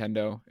work at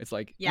Nintendo. It's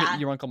like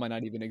your uncle might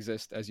not even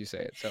exist as you say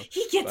it. So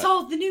he gets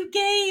all the new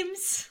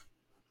games.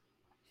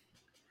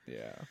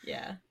 Yeah.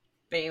 Yeah.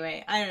 But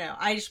anyway, I don't know.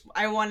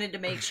 I wanted to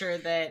make sure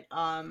that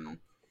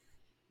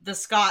the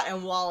Scott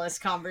and Wallace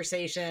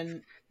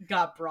conversation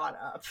got brought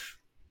up.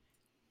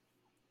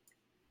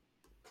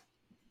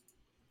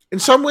 In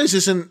some ways,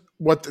 to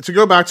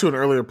go back to an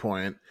earlier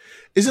point,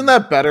 isn't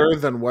that better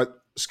than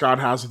what Scott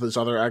has with his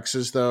other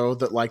exes, though?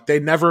 That like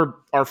they never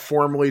are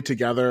formally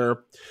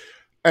together,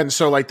 and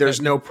so like there's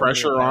no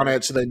pressure on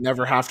it, so they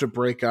never have to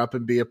break up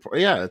and be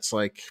it's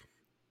like,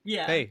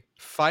 hey,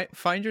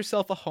 find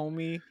yourself a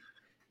homie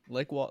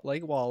like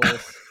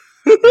Wallace,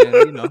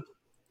 and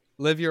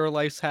live your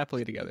lives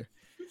happily together.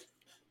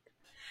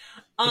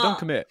 But don't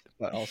commit.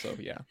 But also,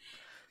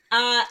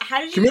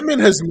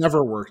 commitment has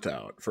never worked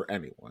out for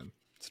anyone.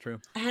 It's true.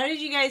 How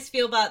did you guys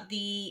feel about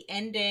the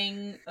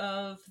ending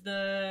of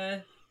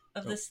the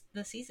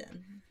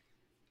season?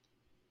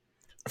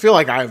 I feel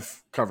like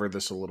I've covered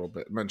this a little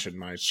bit, mentioned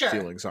my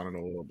feelings on it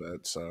a little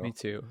bit. So me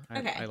too.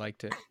 I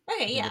liked it.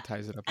 Okay, It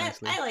ties it up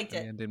nicely. I liked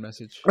it. Ended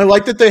message. I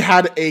like that they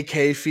had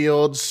AK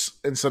fields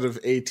instead of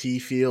AT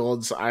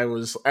fields.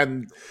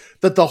 And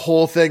that the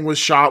whole thing was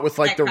shot with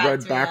like the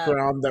red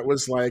background that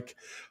was like,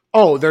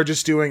 oh, they're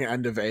just doing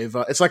End of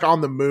Ava. It's like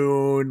on the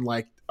moon,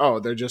 like, oh,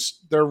 they're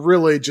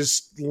really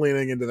just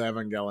leaning into the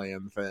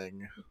Evangelion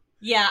thing.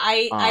 Yeah,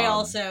 I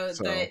also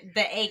the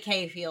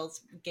AK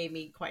fields gave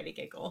me quite a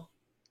giggle.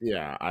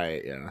 Yeah,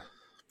 I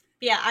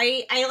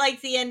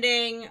like the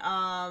ending.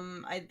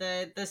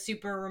 The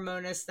Super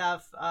Ramona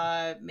stuff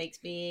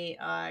makes me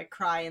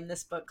cry in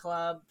this book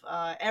club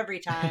every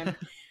time.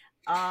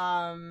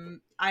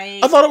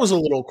 I thought it was a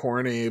little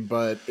corny,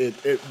 but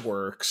it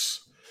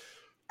works.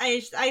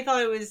 I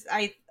thought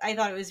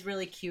it was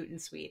really cute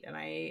and sweet, and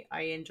I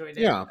enjoyed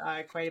it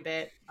quite a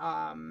bit.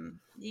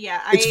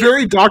 It's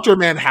very Dr.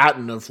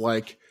 Manhattan of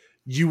like,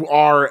 you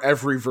are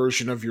every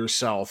version of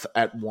yourself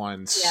at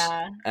once,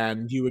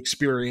 and you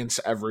experience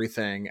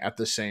everything at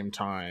the same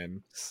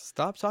time.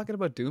 Stop talking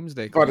about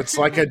Doomsday. But it's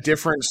like a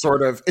different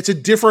it's a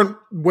different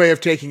way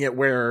of taking it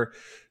where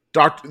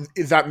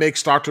that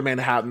makes Dr.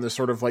 Manhattan this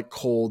sort of like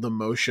cold,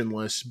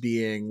 emotionless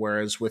being,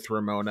 whereas with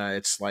Ramona,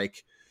 it's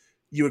like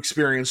you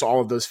experience all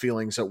of those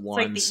feelings at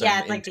once,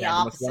 it's like the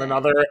opposite with one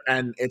another,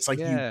 and it's like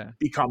you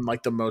become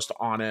like the most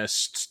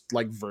honest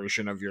like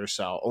version of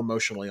yourself,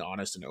 emotionally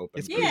honest and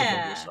open version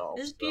of yourself.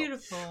 It's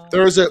beautiful.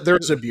 There's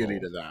a beauty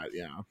to that.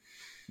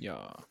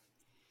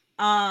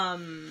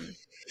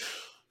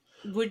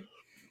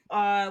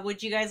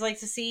 Would you guys like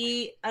to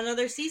see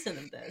another season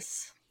of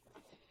this?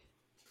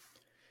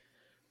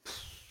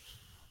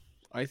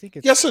 I think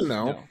it's yes and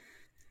no.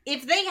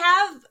 If they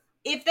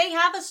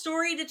have a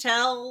story to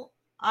tell,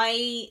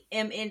 I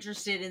am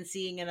interested in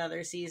seeing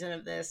another season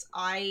of this.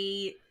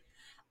 I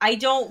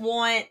don't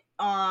want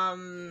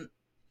to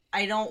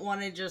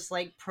just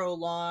like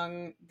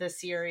prolong the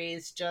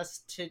series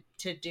just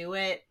to do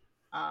it.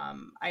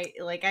 I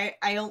like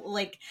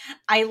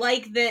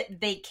that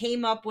they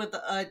came up with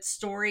a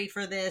story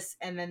for this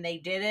and then they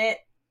did it.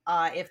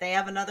 If they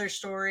have another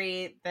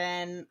story,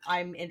 then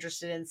I'm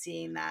interested in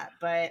seeing that.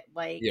 But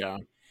like,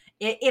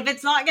 if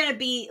it's not gonna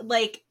be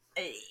like,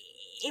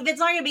 if it's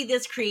not going to be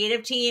this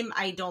creative team,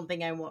 I don't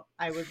think I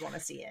would want to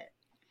see it.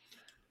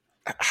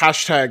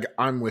 Hashtag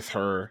I'm with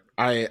her.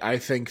 I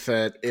think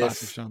that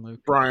if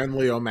Brian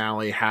Lee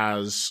O'Malley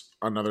has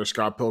another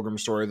Scott Pilgrim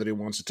story that he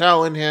wants to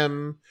tell in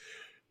him,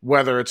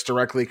 whether it's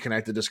directly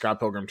connected to Scott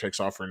Pilgrim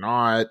Takes Off or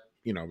not,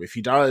 if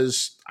he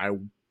does, I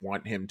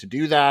want him to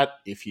do that.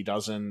 If he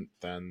doesn't,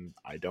 then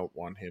I don't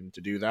want him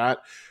to do that.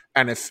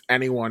 And if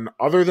anyone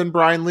other than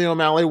Brian Lee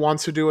O'Malley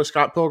wants to do a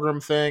Scott Pilgrim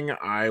thing,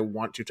 I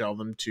want to tell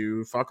them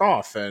to fuck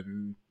off,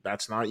 and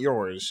that's not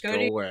yours. Go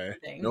away.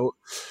 No,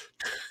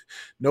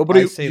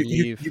 nobody.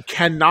 You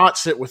cannot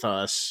sit with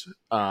us.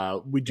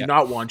 We do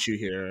not want you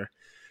here.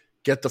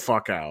 Get the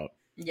fuck out.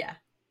 Yeah.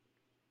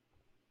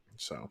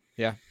 So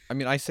yeah, I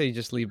mean, I say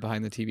just leave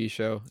behind the TV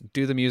show,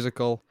 do the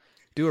musical.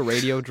 Do a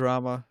radio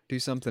drama. Do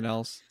something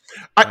else.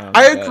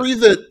 I agree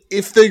that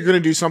if they're going to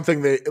do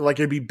something, that like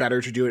it'd be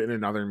better to do it in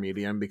another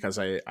medium, because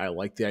I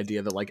like the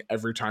idea that like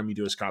every time you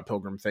do a Scott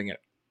Pilgrim thing, it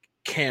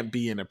can't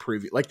be in a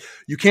preview. Like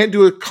you can't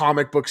do a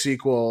comic book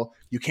sequel,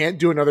 you can't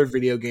do another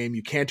video game,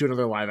 you can't do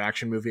another live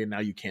action movie, and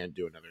now you can't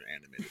do another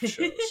animated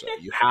show. So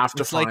you have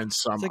to find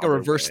some. It's like a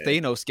reverse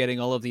Thanos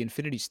getting all of the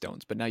Infinity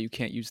Stones, but now you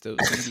can't use those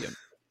medium.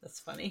 That's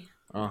funny.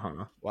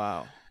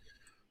 Wow.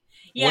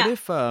 Yeah. What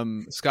if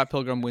Scott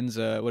Pilgrim wins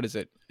what is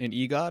it, an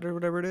EGOT or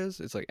whatever it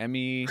is? It's like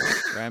Emmy,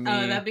 Grammy.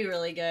 Oh, that'd be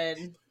really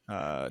good.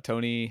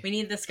 Tony. We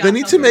need the Scott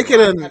Pilgrim to make it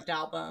concept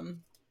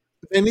album.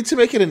 They need to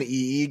make it an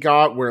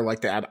EGOT where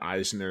like they add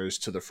Eisners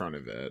to the front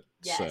of it.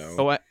 Yes.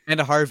 So. And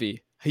a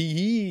Harvey.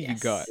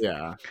 EGOT.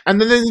 Yeah.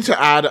 And then they need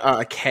to add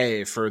a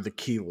K for the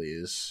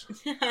Keeleys.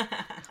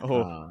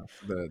 The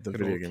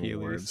video game Keeleys.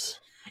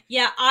 awards.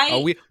 Yeah,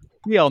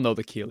 we all know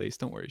the Keeleys.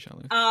 Don't worry,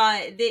 Shelly.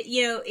 I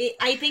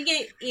think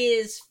it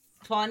is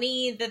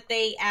funny that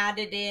they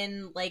added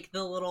in like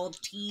the little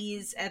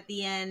tease at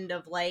the end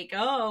of like,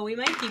 oh, we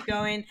might keep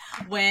going,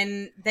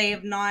 when they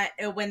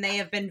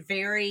have been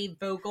very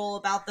vocal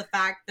about the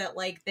fact that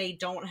like they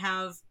don't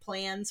have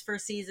plans for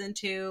season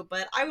 2.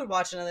 But I would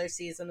watch another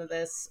season of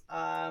this.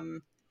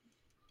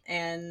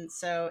 And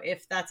so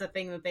if that's a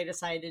thing that they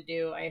decide to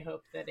do, I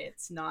hope that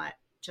it's not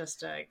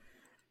just a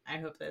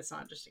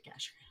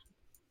cash grab.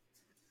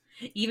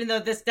 Even though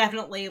this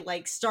definitely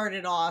like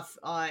started off,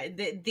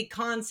 the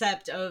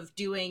concept of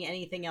doing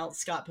anything else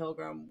Scott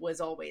Pilgrim was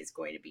always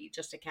going to be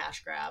just a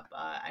cash grab.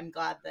 I'm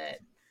glad that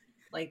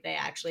like they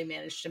actually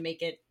managed to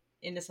make it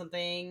into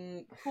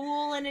something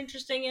cool and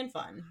interesting and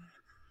fun.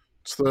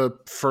 It's the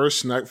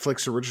first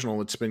Netflix original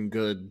that's been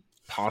good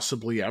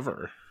possibly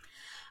ever.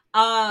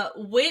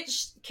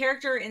 Which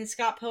character in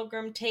Scott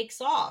Pilgrim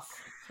Takes Off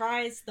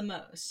cries the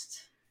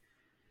most?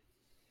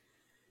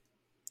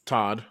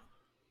 Todd.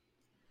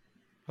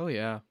 Oh,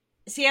 yeah.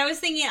 See, I was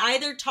thinking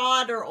either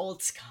Todd or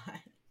Old Scott.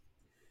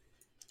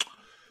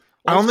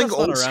 I don't think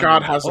Old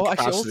Scott has the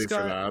capacity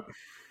for that.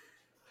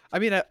 I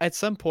mean, at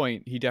some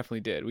point, he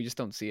definitely did. We just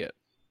don't see it.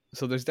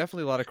 So there's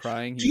definitely a lot of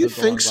crying. Do you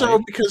think so?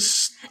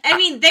 Because I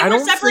mean, they were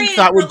separated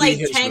for like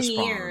 10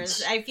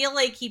 years. I feel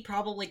like he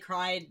probably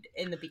cried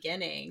in the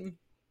beginning.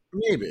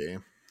 Maybe.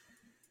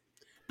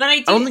 But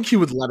I don't think he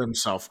would let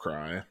himself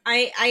cry.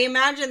 I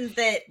imagine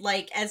that,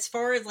 like, as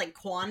far as like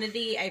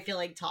quantity, I feel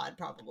like Todd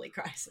probably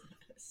cries in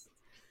this.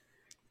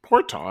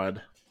 Poor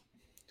Todd.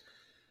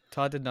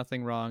 Todd did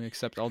nothing wrong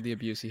except all the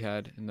abuse he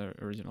had in the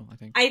original, I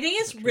think. I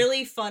think it's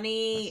really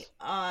funny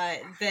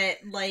that,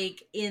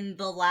 like, in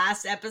the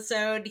last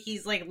episode,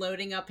 he's, like,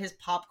 loading up his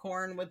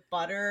popcorn with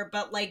butter,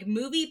 but, like,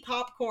 movie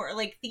popcorn,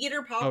 like,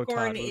 theater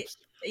popcorn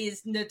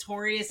is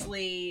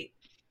notoriously,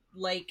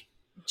 like,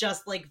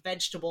 just, like,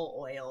 vegetable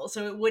oil,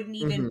 so it wouldn't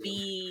even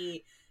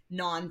be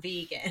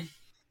non-vegan.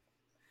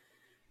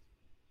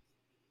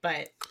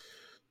 But...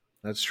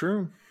 That's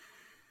true.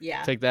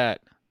 Yeah. Take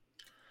that.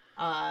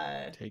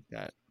 Take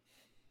that.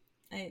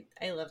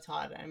 I love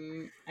Todd.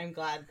 I'm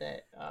glad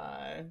that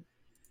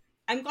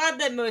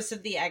most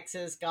of the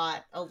exes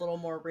got a little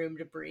more room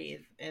to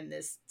breathe in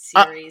this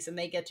series, and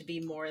they get to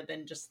be more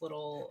than just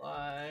little.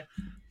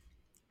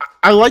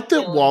 I like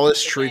that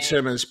Wallace treats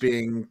him as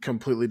being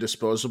completely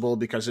disposable,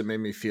 because it made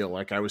me feel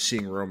like I was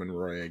seeing Roman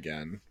Roy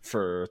again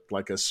for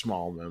like a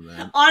small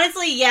moment.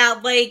 Honestly, yeah,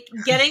 like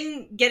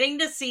getting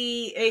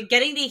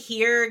to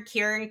hear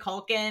Kieran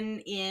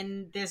Culkin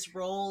in this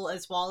role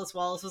as Wallace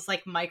was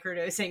like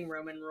microdosing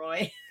Roman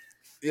Roy.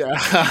 Yeah.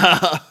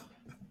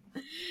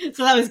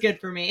 So that was good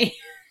for me.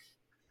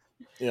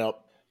 Yep.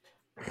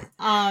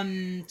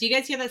 Do you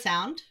guys hear that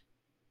sound?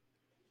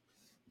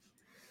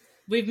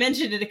 We've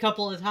mentioned it a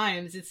couple of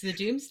times. It's the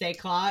Doomsday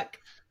Clock.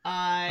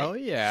 Oh,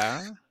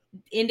 yeah.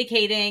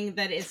 Indicating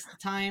that it's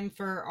time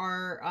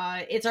for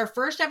it's our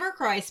first ever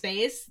Cry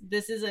Space.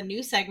 This is a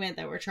new segment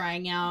that we're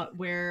trying out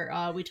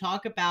where we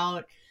talk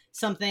about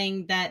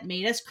something that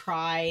made us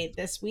cry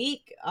this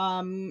week.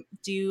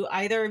 Do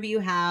either of you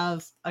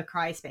have a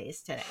Cry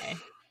Space today?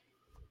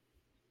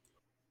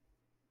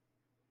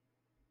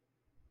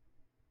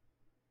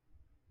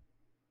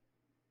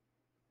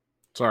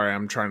 Sorry,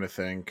 I'm trying to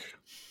think.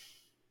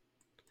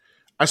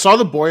 I saw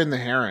The Boy and the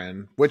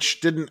Heron, which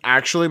didn't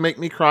actually make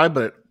me cry,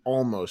 but it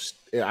almost.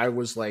 I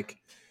was like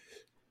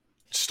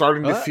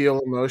starting to feel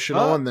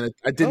emotional, and then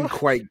I didn't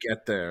quite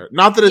get there.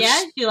 Not that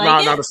it's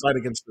not a side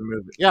against the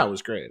movie. Yeah, it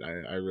was great.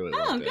 I really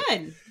loved it. Oh,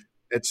 good.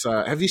 It's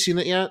have you seen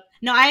it yet?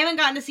 No, I haven't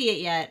gotten to see it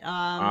yet.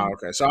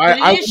 Okay, so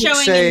I is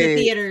showing in the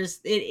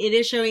theaters. It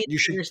is showing in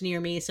theaters near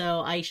me,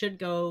 so I should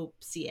go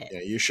see it.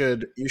 Yeah, you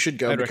should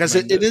go, because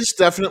it is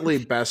definitely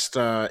best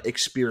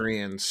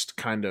experienced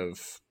kind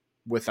of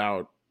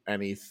without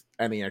any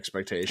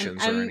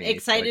expectations. I'm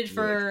excited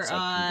for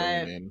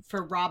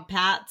Rob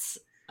Patz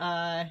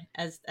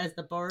as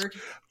the Bard.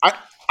 I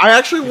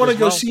actually want to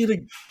go see it.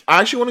 I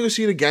actually want to go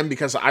see it again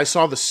because I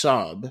saw the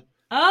sub.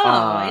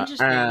 Oh,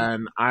 interesting.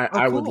 And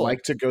I would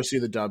like to go see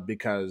the dub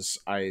because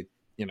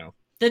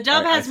the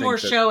dub has more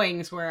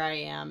showings where I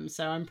am,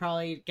 so I'm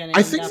probably going to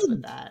end up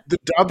with that. The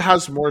dub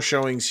has more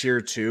showings here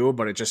too,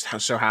 but it just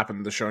so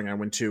happened the showing I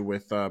went to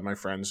with my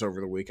friends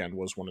over the weekend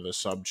was one of the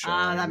sub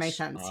showings. That makes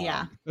sense.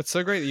 Yeah, it's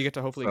so great that you get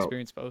to hopefully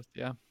experience both.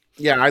 Yeah.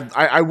 Yeah,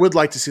 I would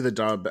like to see the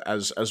dub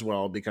as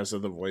well because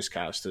of the voice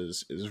cast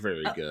is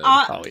very good.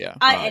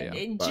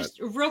 Just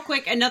real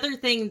quick, another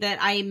thing that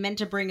I meant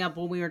to bring up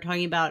when we were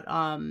talking about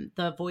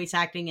the voice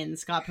acting in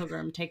Scott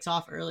Pilgrim Takes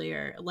Off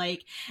earlier,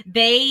 like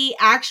they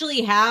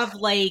actually have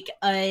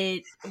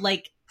the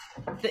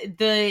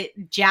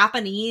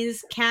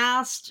Japanese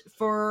cast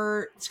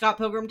for Scott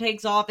Pilgrim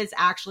Takes Off is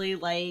actually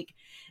like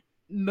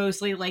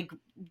mostly like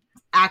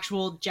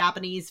actual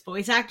Japanese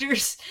voice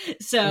actors,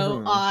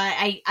 so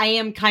I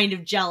am kind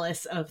of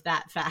jealous of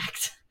that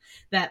fact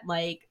that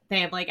like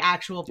they have like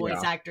actual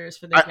voice actors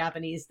for the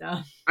Japanese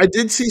stuff. I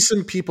did see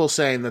some people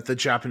saying that the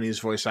Japanese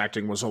voice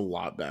acting was a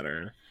lot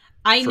better.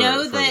 I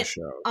know that the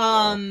show,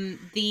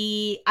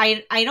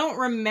 I don't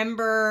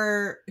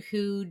remember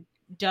who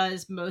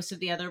does most of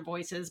the other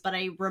voices, but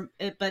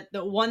but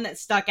the one that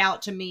stuck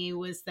out to me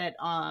was that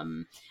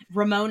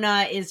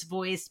Ramona is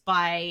voiced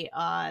by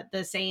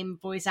the same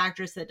voice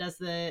actress that does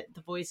the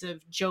voice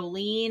of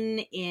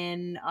Jolene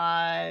in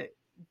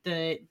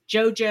the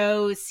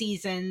JoJo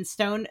season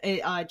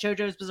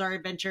JoJo's Bizarre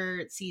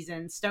Adventure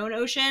season Stone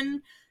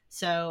Ocean.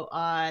 So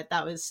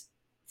that was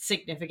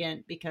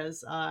significant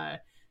because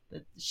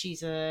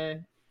she's a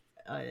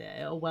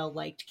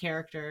well-liked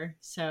character.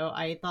 So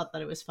I thought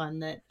that it was fun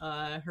that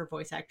her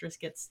voice actress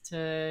gets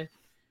to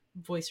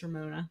voice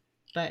Ramona.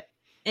 But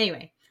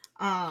anyway,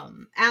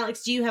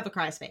 Alex, do you have a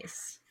cry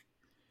space?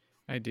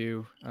 I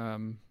do. I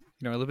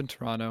live in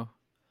Toronto,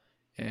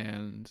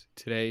 and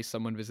today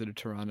someone visited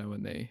Toronto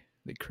and they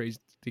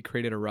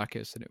created a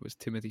ruckus, and it was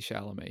Timothée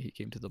Chalamet. He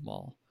came to the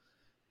mall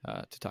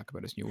to talk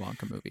about his new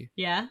Wonka movie.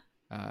 Yeah.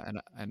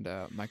 And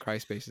my cry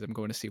space is I'm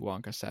going to see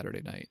Wonka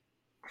Saturday night.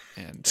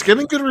 And it's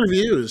getting good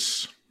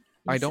reviews.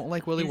 I don't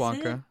like Willy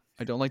Wonka.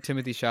 I don't like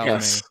Timothée Chalamet.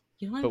 Yes.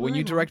 Like but when Willy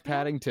you direct Wonka?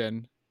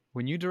 Paddington,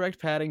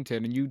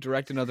 and you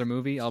direct another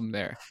movie, I'm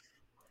there.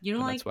 You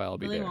don't And like that's why I'll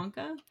be Willy there.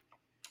 Wonka?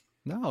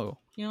 No.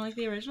 You don't like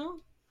the original?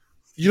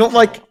 You don't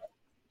like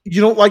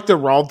the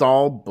Roald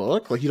Dahl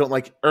book? Like you don't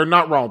like, or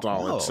not Roald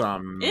Dahl? No. It's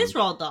It is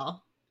Roald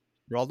Dahl.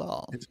 Roald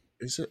Dahl.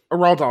 Is it a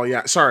Roald Dahl?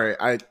 Yeah. Sorry,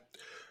 Roald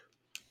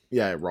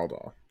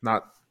Dahl.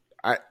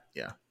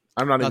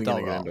 I'm not even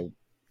going to get into.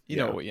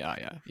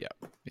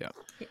 Yeah.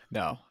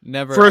 No,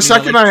 never. For a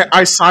second, I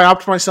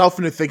psyoped myself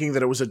into thinking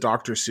that it was a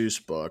Dr.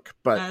 Seuss book,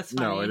 but That's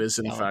no, funny. it is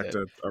in fact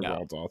a No.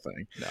 Roald Dahl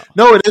thing. No.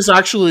 No, it is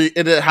actually.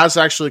 It has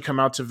actually come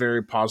out to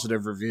very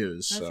positive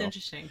reviews. That's so.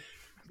 interesting.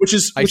 Which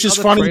is I saw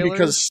the funny trailer.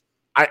 because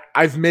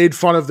I've made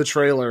fun of the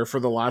trailer for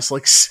the last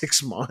like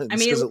 6 months I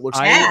mean, because it looks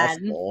bad.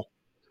 awful.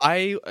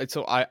 I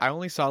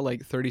only saw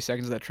like 30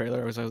 seconds of that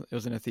trailer. I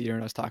was in a theater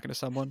and I was talking to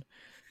someone,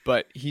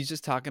 but he's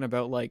just talking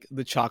about like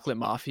the chocolate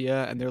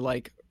mafia, and they're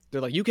like,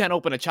 you can't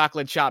open a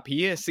chocolate shop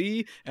here,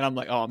 see? And I'm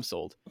like, oh, I'm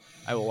sold.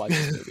 I will watch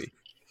this movie.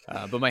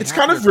 But It's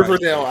kind of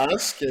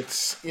Riverdale-esque.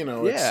 It's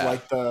it's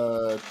like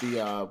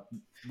the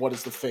what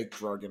is the fake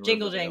drug in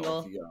Jingle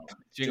Riverdale? Jangle.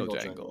 Jingle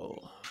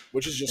Jangle,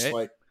 which is just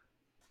like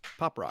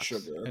Pop Rocks,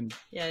 sugar. and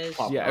Yeah, it is.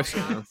 Pop Yeah. Rocks.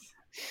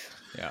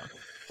 yeah,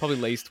 probably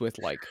laced with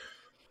like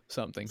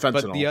something.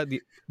 Fentanyl. But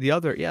the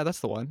other, that's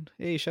the one.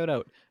 Hey, shout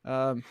out.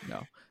 No.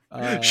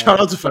 Shout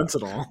out to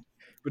fentanyl.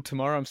 But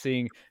tomorrow I'm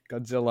seeing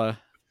Godzilla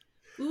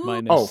Ooh.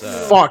 minus.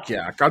 Fuck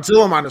yeah!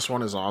 Godzilla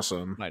 -1 is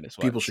awesome. -1.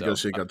 People should go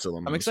So see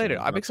Godzilla. I'm excited.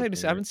 -1. I'm That's excited to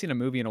see. I amazing. haven't seen a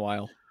movie in a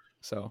while,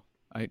 so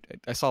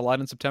I saw a lot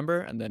in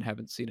September and then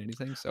haven't seen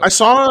anything. So I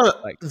saw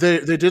like-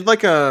 they did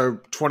like a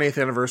 20th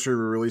anniversary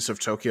release of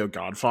Tokyo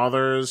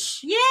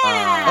Godfathers. Yeah.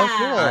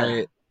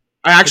 cool.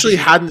 I actually Did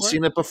you see it hadn't before?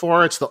 seen it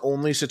before. It's the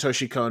only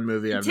Satoshi Kon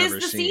movie I've Tis never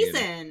the seen.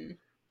 season.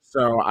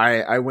 So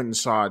I went and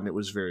saw it, and it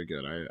was very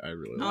good. I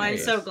really Oh, liked I'm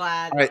it. so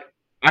glad.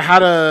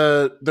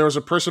 There was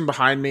a person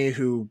behind me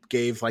who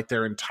gave like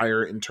their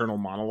entire internal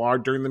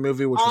monologue during the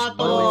movie, which was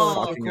Awful.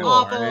 really fucking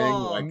Awful.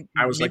 annoying. Like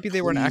I was maybe like,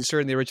 they were an "Please." actor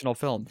in the original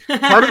film.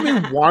 Part of me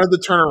wanted to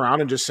turn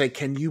around and just say,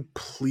 "Can you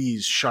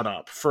please shut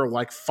up for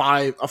like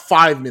a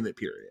 5-minute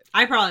period?"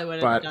 I probably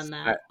would have But done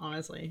that,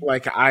 honestly.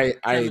 Like I'm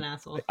an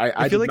asshole.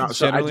 I feel did like it's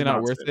so I generally did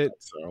not worth say it.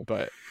 that, so.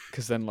 But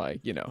because then they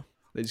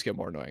just get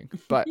more annoying.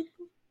 But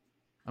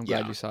I'm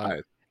glad you saw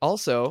it.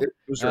 Also, It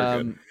was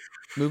very good.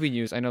 movie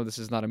news. I know this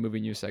is not a movie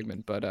news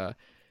segment, but the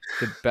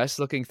best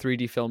looking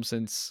 3D film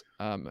since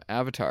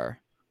Avatar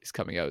is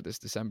coming out this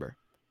December.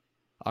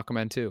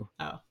 Aquaman 2.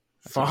 Oh.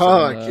 That's what it said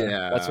on Fuck the-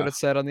 yeah! That's what it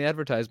said on the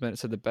advertisement. It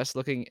said the best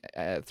looking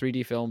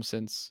 3D film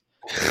since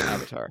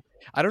Avatar.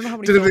 I don't know how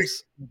many Did it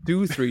films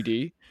do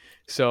 3D,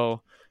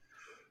 so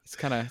it's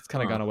kind of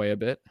gone away a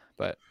bit.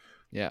 But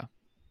yeah,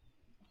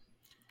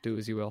 do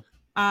as you will.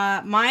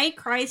 My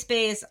cry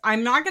space,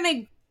 I'm not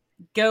going to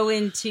go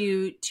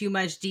into too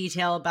much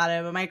detail about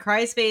it, but my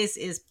cry space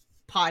is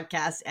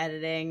podcast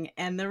editing.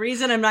 And the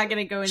reason I'm not going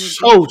to go into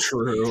So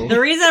true. the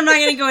reason I'm not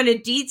going to go into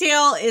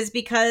detail is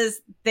because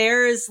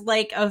there's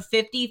like a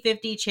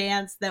 50-50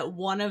 chance that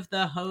one of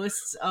the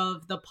hosts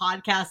of the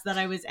podcast that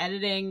I was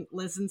editing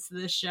listens to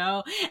this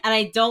show, and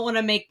I don't want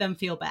to make them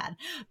feel bad.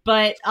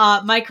 But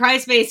my cry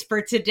space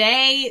for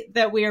today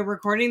that we are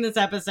recording this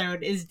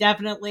episode is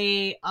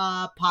definitely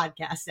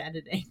podcast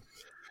editing.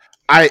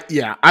 I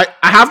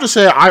have to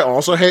say I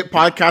also hate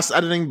podcast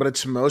editing, but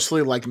it's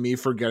mostly like me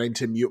forgetting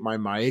to mute my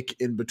mic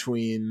in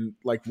between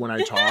like when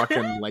I talk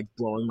and like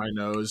blowing my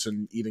nose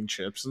and eating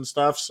chips and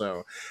stuff.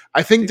 So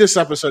I think this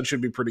episode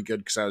should be pretty good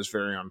because I was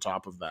very on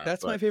top of that.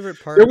 That's but my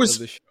favorite part there was-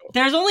 of the show.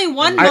 There's only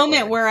one I-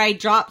 moment where I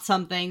dropped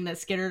something that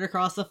skittered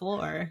across the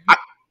floor.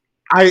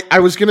 I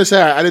was gonna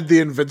say I did the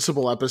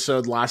Invincible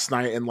episode last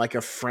night in like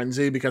a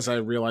frenzy because I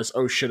realized,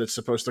 oh shit, it's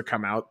supposed to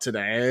come out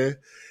today.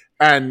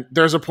 And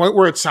there's a point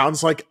where it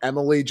sounds like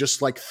Emily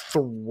just like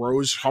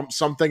throws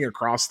something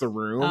across the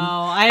room. Oh,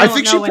 I I don't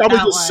think know she what probably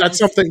that just set was.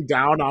 something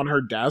down on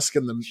her desk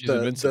and She's the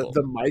invincible.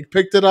 mic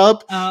picked it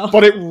up. Oh,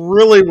 But it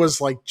really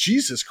was like,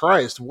 Jesus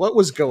Christ, what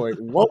was going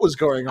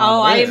on?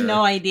 oh, I have there?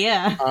 no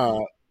idea.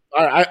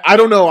 I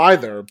don't know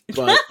either,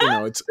 but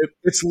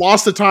it's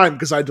lost to time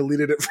because I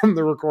deleted it from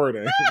the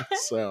recording.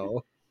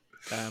 So,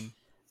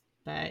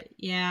 but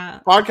yeah,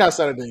 podcast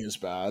editing is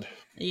bad.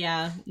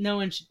 Yeah, no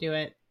one should do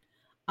it.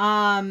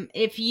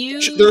 If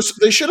you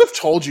they should have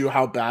told you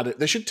how bad it.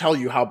 They should tell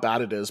you how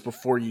bad it is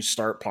before you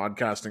start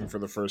podcasting for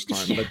the first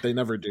time, but they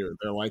never do.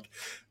 They're like,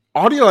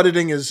 audio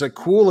editing is a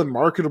cool and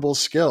marketable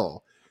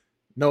skill.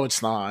 No,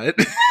 it's not.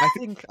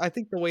 I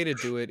think the way to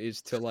do it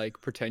is to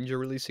like pretend you're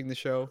releasing the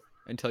show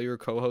and tell your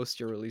co-host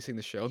you're releasing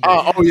the show.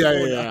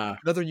 Yeah.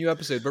 Another new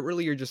episode, but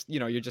really you're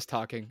just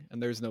talking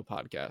and there's no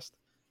podcast.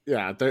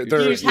 Yeah, you're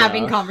just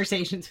having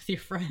conversations with your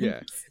friends.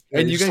 Yeah,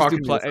 and you guys do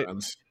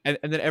and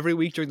then every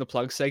week during the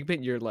plug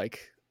segment, you're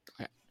like,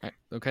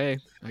 okay,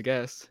 I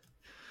guess.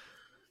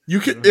 You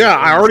could,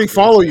 I already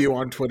follow you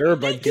on Twitter,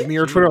 but give me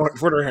your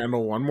Twitter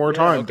handle one more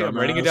time. Okay, I'm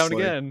writing it down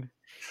again.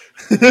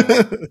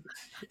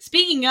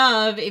 Speaking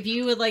of, if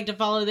you would like to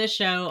follow this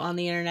show on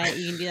the internet,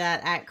 you can do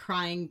that at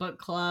Crying Book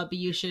Club.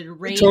 You should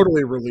rate. We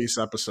totally release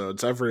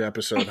episodes. Every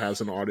episode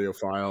has an audio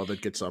file that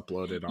gets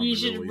uploaded on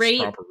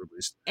proper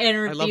release. And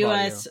review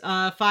us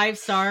 5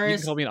 stars. You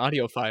can call me an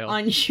audiophile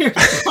on your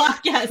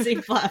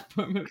podcasting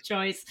platform of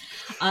choice.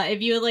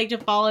 If you would like to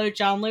follow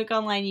John Luke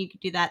online, you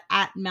can do that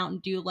at Mountain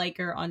Dew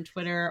Liker on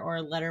Twitter or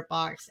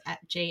Letterboxd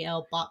at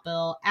JL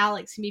Botbill.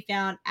 Alex can be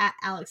found at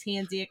Alex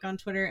Hansiak on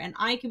Twitter, and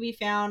I can be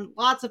found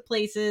lots of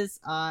places.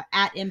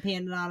 At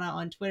Impandanana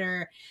on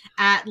Twitter,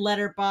 at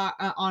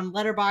on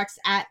Letterboxd,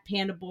 at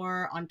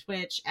Pandabor on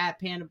Twitch,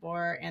 at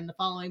Pandabor, and the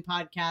following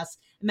podcast,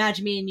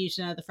 Imagine Me and You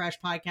Should Know the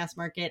Fresh Podcast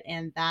Market,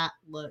 and that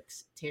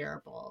looks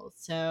terrible.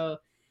 So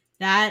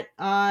that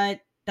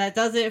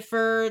does it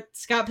for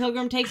Scott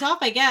Pilgrim Takes Off,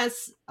 I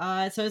guess.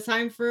 So it's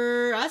time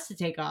for us to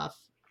take off.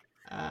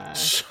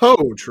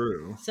 So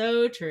true.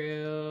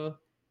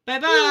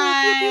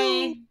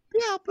 Bye-bye.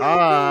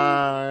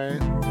 Bye.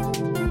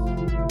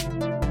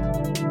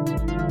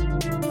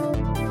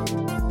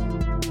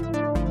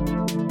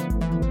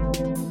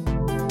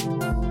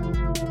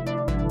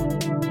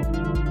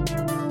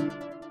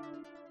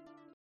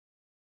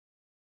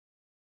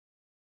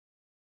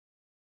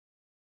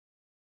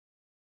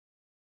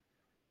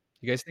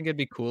 You guys think it'd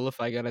be cool if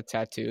I got a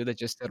tattoo that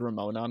just said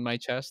Ramona on my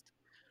chest?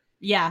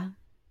 Yeah.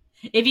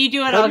 If you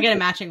do it, I'll get a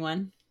matching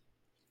one.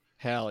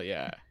 Hell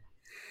yeah.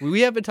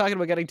 We have been talking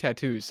about getting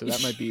tattoos, so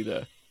that might be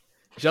the...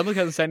 Jean-Luc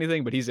hasn't said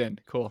anything, but he's in.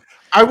 Cool.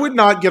 I would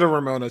not get a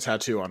Ramona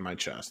tattoo on my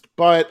chest,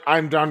 but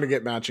I'm down to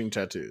get matching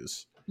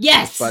tattoos.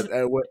 Yes! But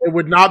it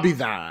would not be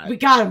that. We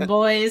got him,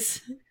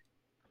 boys.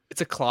 It's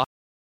a cloth.